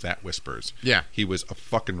 which was at Whispers. Yeah. He was a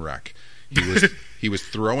fucking wreck. He was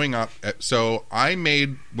throwing up. So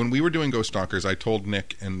when we were doing Ghost Stalkers, I told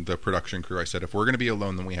Nick and the production crew, I said, if we're going to be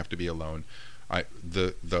alone, then we have to be alone.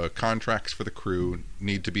 The contracts for the crew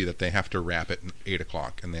need to be that they have to wrap at 8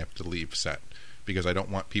 o'clock and they have to leave set, because I don't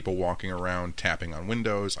want people walking around tapping on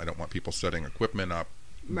windows. I don't want people setting equipment up.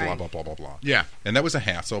 Blah Right. blah blah blah blah. Yeah. And that was a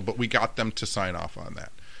hassle, but we got them to sign off on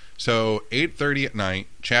that. So 8:30 at night,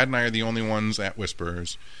 Chad and I are the only ones at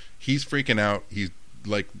Whispers. He's freaking out. He's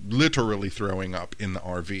like literally throwing up in the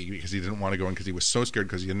RV because he didn't want to go in because he was so scared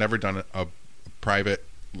because he had never done a private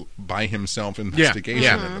by himself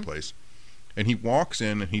investigation in the place. And he walks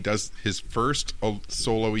in and he does his first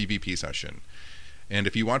solo EVP session. And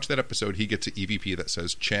if you watch that episode, he gets an EVP that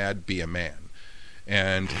says, "Chad, be a man."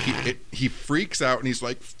 And he freaks out and he's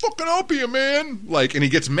like, "Fucking I'll be a man!" Like, and he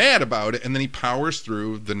gets mad about it, and then he powers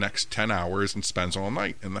through the next 10 hours and spends all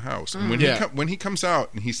night in the house. And when he comes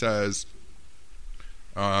out and he says,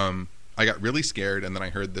 "I got really scared, and then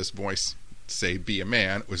I heard this voice say, 'Be a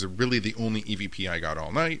man.' It was really the only EVP I got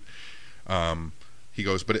all night." He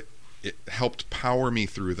goes, "But it helped power me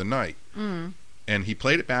through the night." And he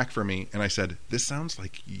played it back for me, and I said, "This sounds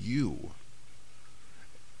like you."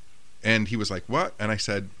 And he was like, "What?" And I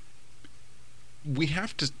said, "We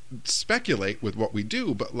have to speculate with what we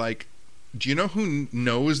do, but like, do you know who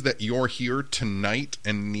knows that you're here tonight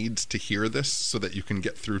and needs to hear this so that you can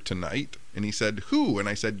get through tonight?" And he said, "Who?" And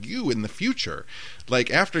I said, "You in the future. Like,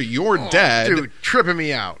 after you're dead." Dude, tripping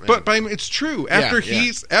me out. Man. But it's true. After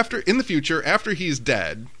in the future, after he's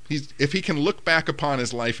dead, if he can look back upon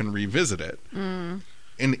his life and revisit it. And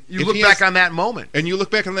you look back on that moment. And you look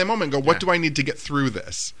back on that moment and go, what do I need to get through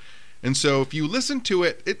this? And so if you listen to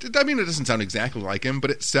it, it doesn't sound exactly like him, but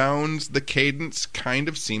the cadence kind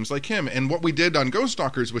of seems like him. And what we did on Ghost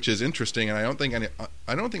Stalkers, which is interesting, and I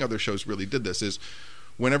don't think other shows really did this, is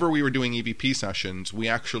whenever we were doing EVP sessions, we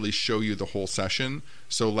actually show you the whole session.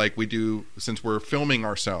 So like we do, since we're filming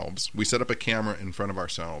ourselves, we set up a camera in front of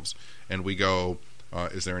ourselves and we go,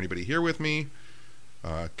 "Is there anybody here with me?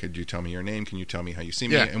 Could you tell me your name? Can you tell me how you see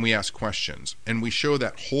me?" And we ask questions. And we show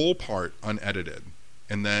that whole part unedited.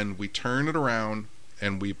 And then we turn it around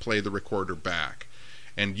and we play the recorder back.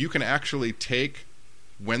 And you can actually take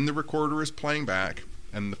when the recorder is playing back,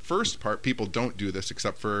 and the first part, people don't do this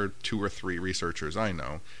except for 2 or 3 researchers I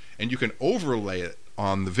know, and you can overlay it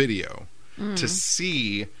on the video to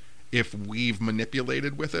see if we've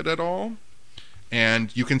manipulated with it at all.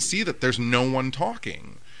 And you can see that there's no one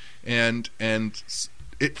talking. And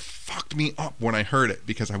it fucked me up when I heard it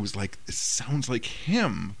because I was like, it sounds like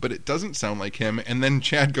him, but it doesn't sound like him. And then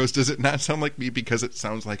Chad goes, "Does it not sound like me because it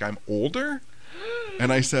sounds like I'm older?"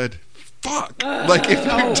 And I said, fuck. Like, if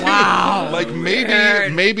you do, like,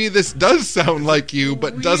 maybe this does sound like you,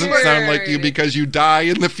 but doesn't sound like you because you die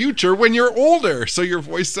in the future when you're older. So your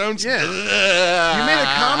voice sounds... Yeah. You made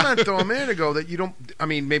a comment, though, a minute ago that you don't... I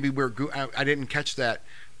mean, maybe I didn't catch that.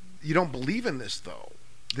 You don't believe in this, though.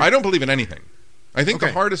 I don't believe in anything. I think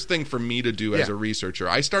the hardest thing for me to do as a researcher...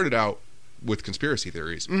 I started out with conspiracy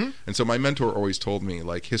theories. And so my mentor always told me,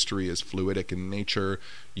 like, history is fluidic in nature.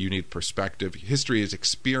 You need perspective. History is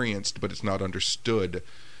experienced, but it's not understood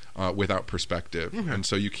without perspective. And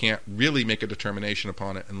so you can't really make a determination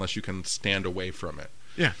upon it unless you can stand away from it.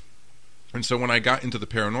 Yeah. And so when I got into the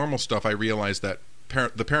paranormal stuff, I realized that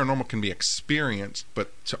the paranormal can be experienced,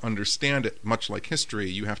 but to understand it, much like history,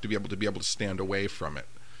 you have to be able to stand away from it.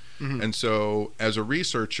 And so as a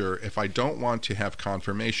researcher, if I don't want to have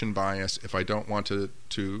confirmation bias, if I don't want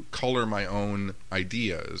to color my own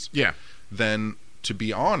ideas, then to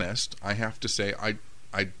be honest, I have to say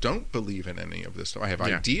I don't believe in any of this stuff. I have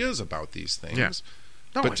ideas about these things.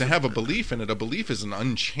 No, but to have a belief in it, a belief is an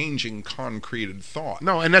unchanging, concreted thought.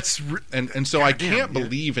 No, and that's... And so I can't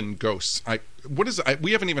believe in ghosts.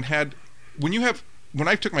 We haven't even had... When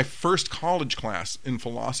I took my first college class in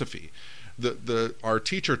philosophy... Our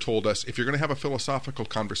teacher told us, if you're going to have a philosophical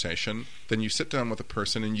conversation, then you sit down with a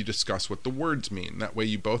person and you discuss what the words mean. That way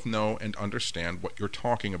you both know and understand what you're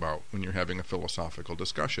talking about when you're having a philosophical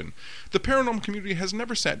discussion. The paranormal community has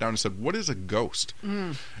never sat down and said, what is a ghost?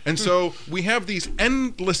 And so we have these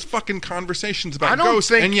endless fucking conversations about ghosts,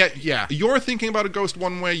 and yet you're thinking about a ghost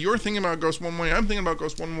one way, you're thinking about a ghost one way, I'm thinking about a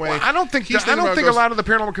ghost one way. Well, I don't think a lot of the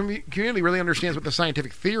paranormal community really understands what the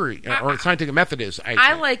scientific theory or scientific method is.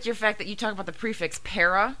 I like your fact that you talk about the prefix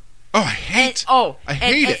para. Oh, I hate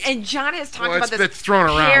it. And John has talked about this. It's thrown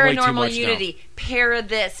around way too paranormal much unity. Now. Para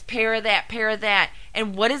this, para that, para that.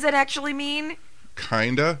 And what does it actually mean?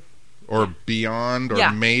 Kinda. Or beyond,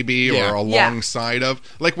 or maybe, or alongside of.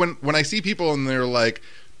 Like when I see people and they're like,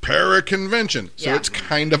 para-convention. So it's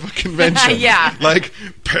kind of a convention. Like,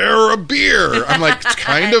 para-beer. I'm like, it's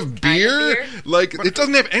kind of beer? Like, it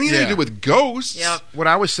doesn't have anything to do with ghosts. What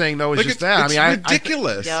I was saying, though, is like just that. It's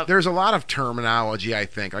ridiculous. There's a lot of terminology, I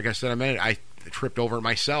think. Like I said a minute, I tripped over it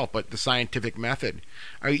myself, but the scientific method.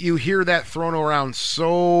 You hear that thrown around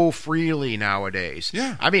so freely nowadays.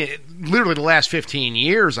 Yeah. I mean, literally the last 15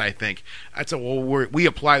 years, I think. We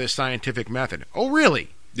apply the scientific method. Oh, really?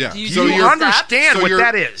 Yeah. Do you Do do you your understand steps? what you're-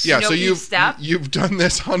 that is? Yeah, You know so each step? you've done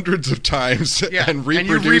this hundreds of times Yeah. and And you've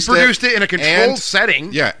reproduced reproduced it in a controlled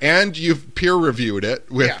setting. Yeah, and you've peer reviewed it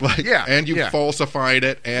with and you've yeah. falsified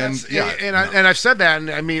it and That's- and I've said that, and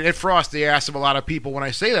I mean, it frosts the ass of a lot of people when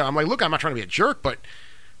I say that. I'm like, look, I'm not trying to be a jerk, but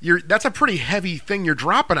that's a pretty heavy thing you're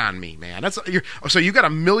dropping on me, man. So you got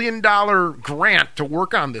 $1 million grant to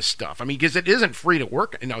work on this stuff. I mean, because it isn't free to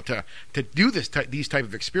work, to do these type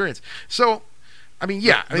of experience. So, I mean,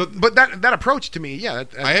 yeah, but that approach to me, yeah.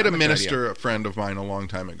 I had a like that minister, idea. a friend of mine, a long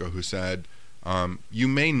time ago, who said, "You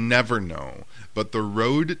may never know, but the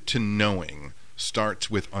road to knowing starts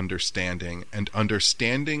with understanding, and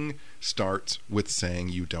understanding starts with saying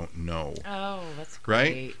you don't know." Oh, that's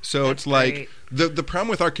great. Right? So That's it's like great. the problem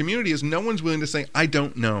with our community is no one's willing to say, "I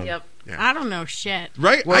don't know." Yep. I don't know shit.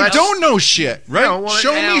 Right? Well, I that's- don't know shit, right? No, well,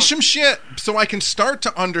 Show now- me some shit so I can start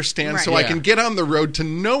to understand, Right. so I Yeah. can get on the road to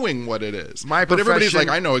knowing what it is. My but everybody's profession-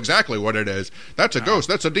 like, I know exactly what it is. That's a ghost.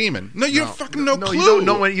 That's a demon. No, you have fucking no clue. You don't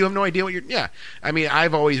know. You have no idea what you're. Yeah, I mean,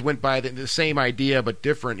 I've always went by the same idea, but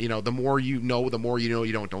different. The more you know, the more you know.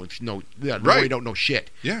 You don't know. The more Right. you don't know shit.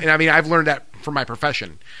 Yeah. And I mean, I've learned that from my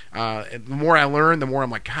profession. And the more I learn, the more I'm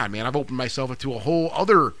like, God, man, I've opened myself up to a whole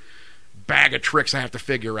other bag of tricks I have to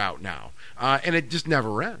figure out now, and it just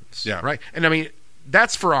never ends. Yeah. Right. And I mean,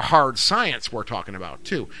 that's for a hard science we're talking about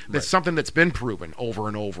too. That's something that's been proven over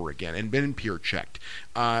and over again and been peer checked.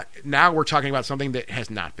 Now we're talking about something that has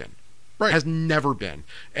not been. Right. Has never been.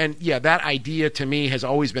 And yeah, that idea to me has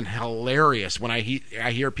always been hilarious when I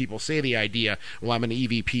hear people say the idea, well, I'm an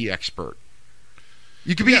EVP expert.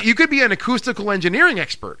 You could be an acoustical engineering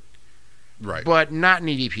expert, Right. but not an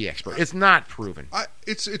EVP expert. It's not proven.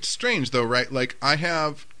 It's strange though, right? Like I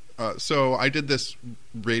have, so I did this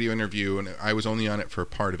radio interview and I was only on it for a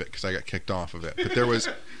part of it because I got kicked off of it. But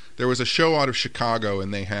there was a show out of Chicago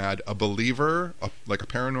and they had a believer, like a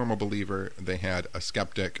paranormal believer. They had a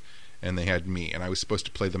skeptic, and they had me, and I was supposed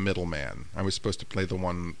to play the middleman. I was supposed to play the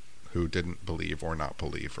one who didn't believe or not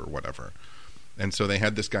believe or whatever. And so they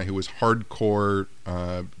had this guy who was hardcore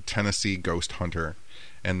Tennessee ghost hunter.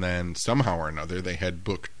 And then somehow or another, they had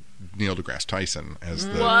booked Neil deGrasse Tyson as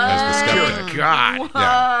the skeptic. Good God.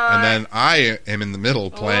 Yeah, and then I am in the middle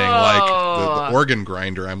playing like the organ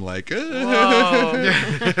grinder. I'm like,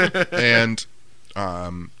 and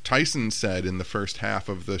Tyson said in the first half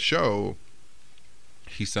of the show,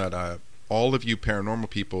 he said, all of you paranormal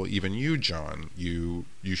people, even you, John, you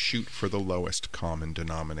shoot for the lowest common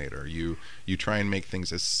denominator. You try and make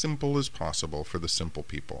things as simple as possible for the simple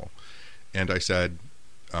people. And I said,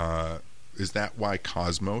 is that why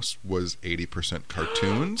Cosmos was 80%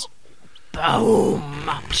 cartoons? Boom.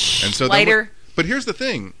 And so Lighter. But here's the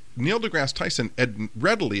thing. Neil deGrasse Tyson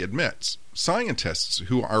readily admits scientists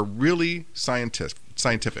who are really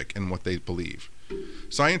scientific in what they believe.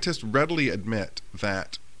 Scientists readily admit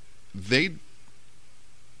that they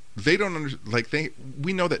don't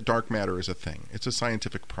we know that dark matter is a thing. It's a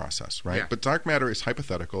scientific process, right? Yeah. But dark matter is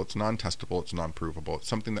hypothetical, it's non-testable, it's non-provable. It's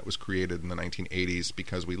something that was created in the 1980s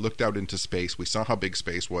because we looked out into space, we saw how big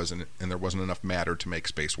space was, and there wasn't enough matter to make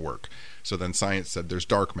space work. So then science said there's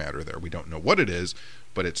dark matter there. We don't know what it is,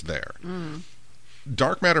 but it's there.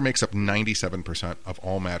 Dark matter makes up 97% of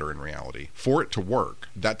all matter in reality. For it to work,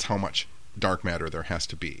 that's how much dark matter there has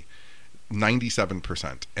to be.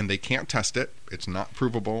 97%. And they can't test it. It's not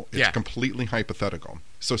provable. It's completely hypothetical.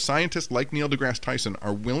 So scientists like Neil deGrasse Tyson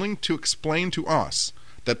are willing to explain to us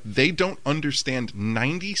that they don't understand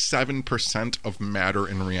 97% of matter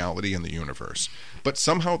in reality in the universe. But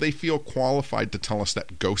somehow they feel qualified to tell us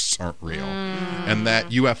that ghosts aren't real and that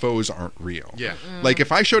UFOs aren't real. Yeah. Like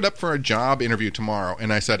if I showed up for a job interview tomorrow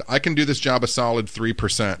and I said, I can do this job a solid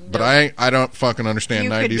 3%, but I don't fucking understand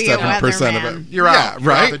You could be a 97% of it. weatherman. You're out.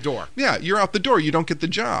 You're out the door. Yeah, you're out the door. You don't get the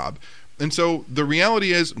job. And so the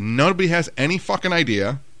reality is nobody has any fucking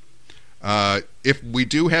idea. If we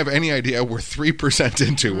do have any idea, we're 3%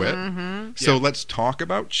 into it. So let's talk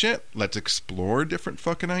about shit. Let's explore different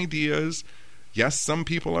fucking ideas. Yes, some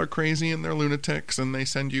people are crazy and they're lunatics and they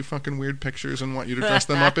send you fucking weird pictures and want you to dress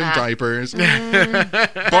them up in diapers.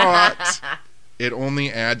 But it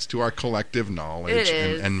only adds to our collective knowledge It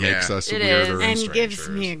is. and makes us It weirder is. and And gives strangers.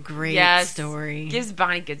 me a great Yes. story. Gives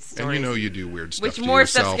Bonnie good And stories. you know you do weird stuff Which to more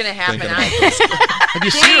yourself, stuff's going to happen? thinking about this. Have you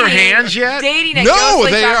seen her hands yet? Dating at No,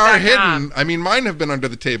 they are ghostlytalk.com. hidden. I mean, mine have been under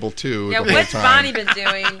the table too. Yeah, the whole what's time. Bonnie been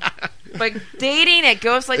doing? But dating at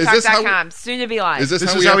ghostlytalk.com, soon to be live. Is this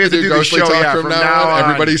This how is we how have we to have to do do the Ghostly show, Talk yeah, from from now now on? on.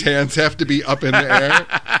 Everybody's hands have to be up in the air.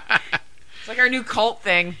 It's like our new cult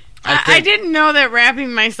thing. I didn't know that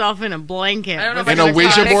wrapping myself in a blanket. I don't know was if In a an Ouija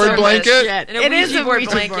exotic board service. blanket? shit. In a It is Ouija a board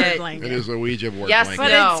Ouija board blanket. blanket. It is a Ouija board Yes, blanket. But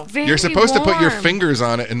No. it's very You're supposed to put your warm. fingers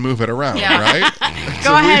on it and move it around, Yeah. right? It's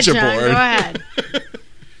Go a ahead, Ouija John. board. Go ahead.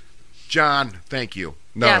 John, thank you.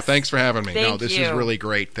 No, Yes. thanks for having me. Thank No, this you. is really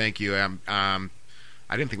great. Thank you.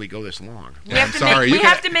 I didn't think we'd go this long. We have I'm to sorry. make, You we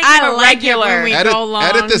have to make I him a like it when regular. we edit, go long.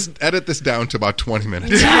 edit this down to about 20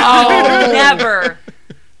 minutes. Oh, never.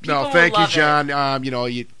 No, People thank will you, love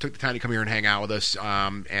John. You took the time to come here and hang out with us,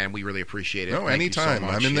 and we really appreciate it. No, Thank you so anytime.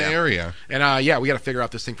 much. I'm in the Yeah. area. And we got to figure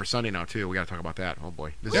out this thing for Sunday now too. We got to talk about that. Oh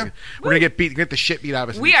boy, Yeah. we're gonna get the shit beat out of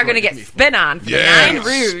us. in We are going to Detroit. get It's gonna spin on for Yeah. the Nine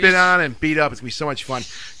Rouge. spit on and beat up. It's gonna be so much fun,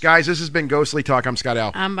 guys. This has been Ghostly Talk. I'm Scott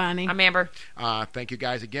L. I'm Bonnie. I'm Amber. Thank you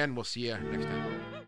guys again. We'll see you next time.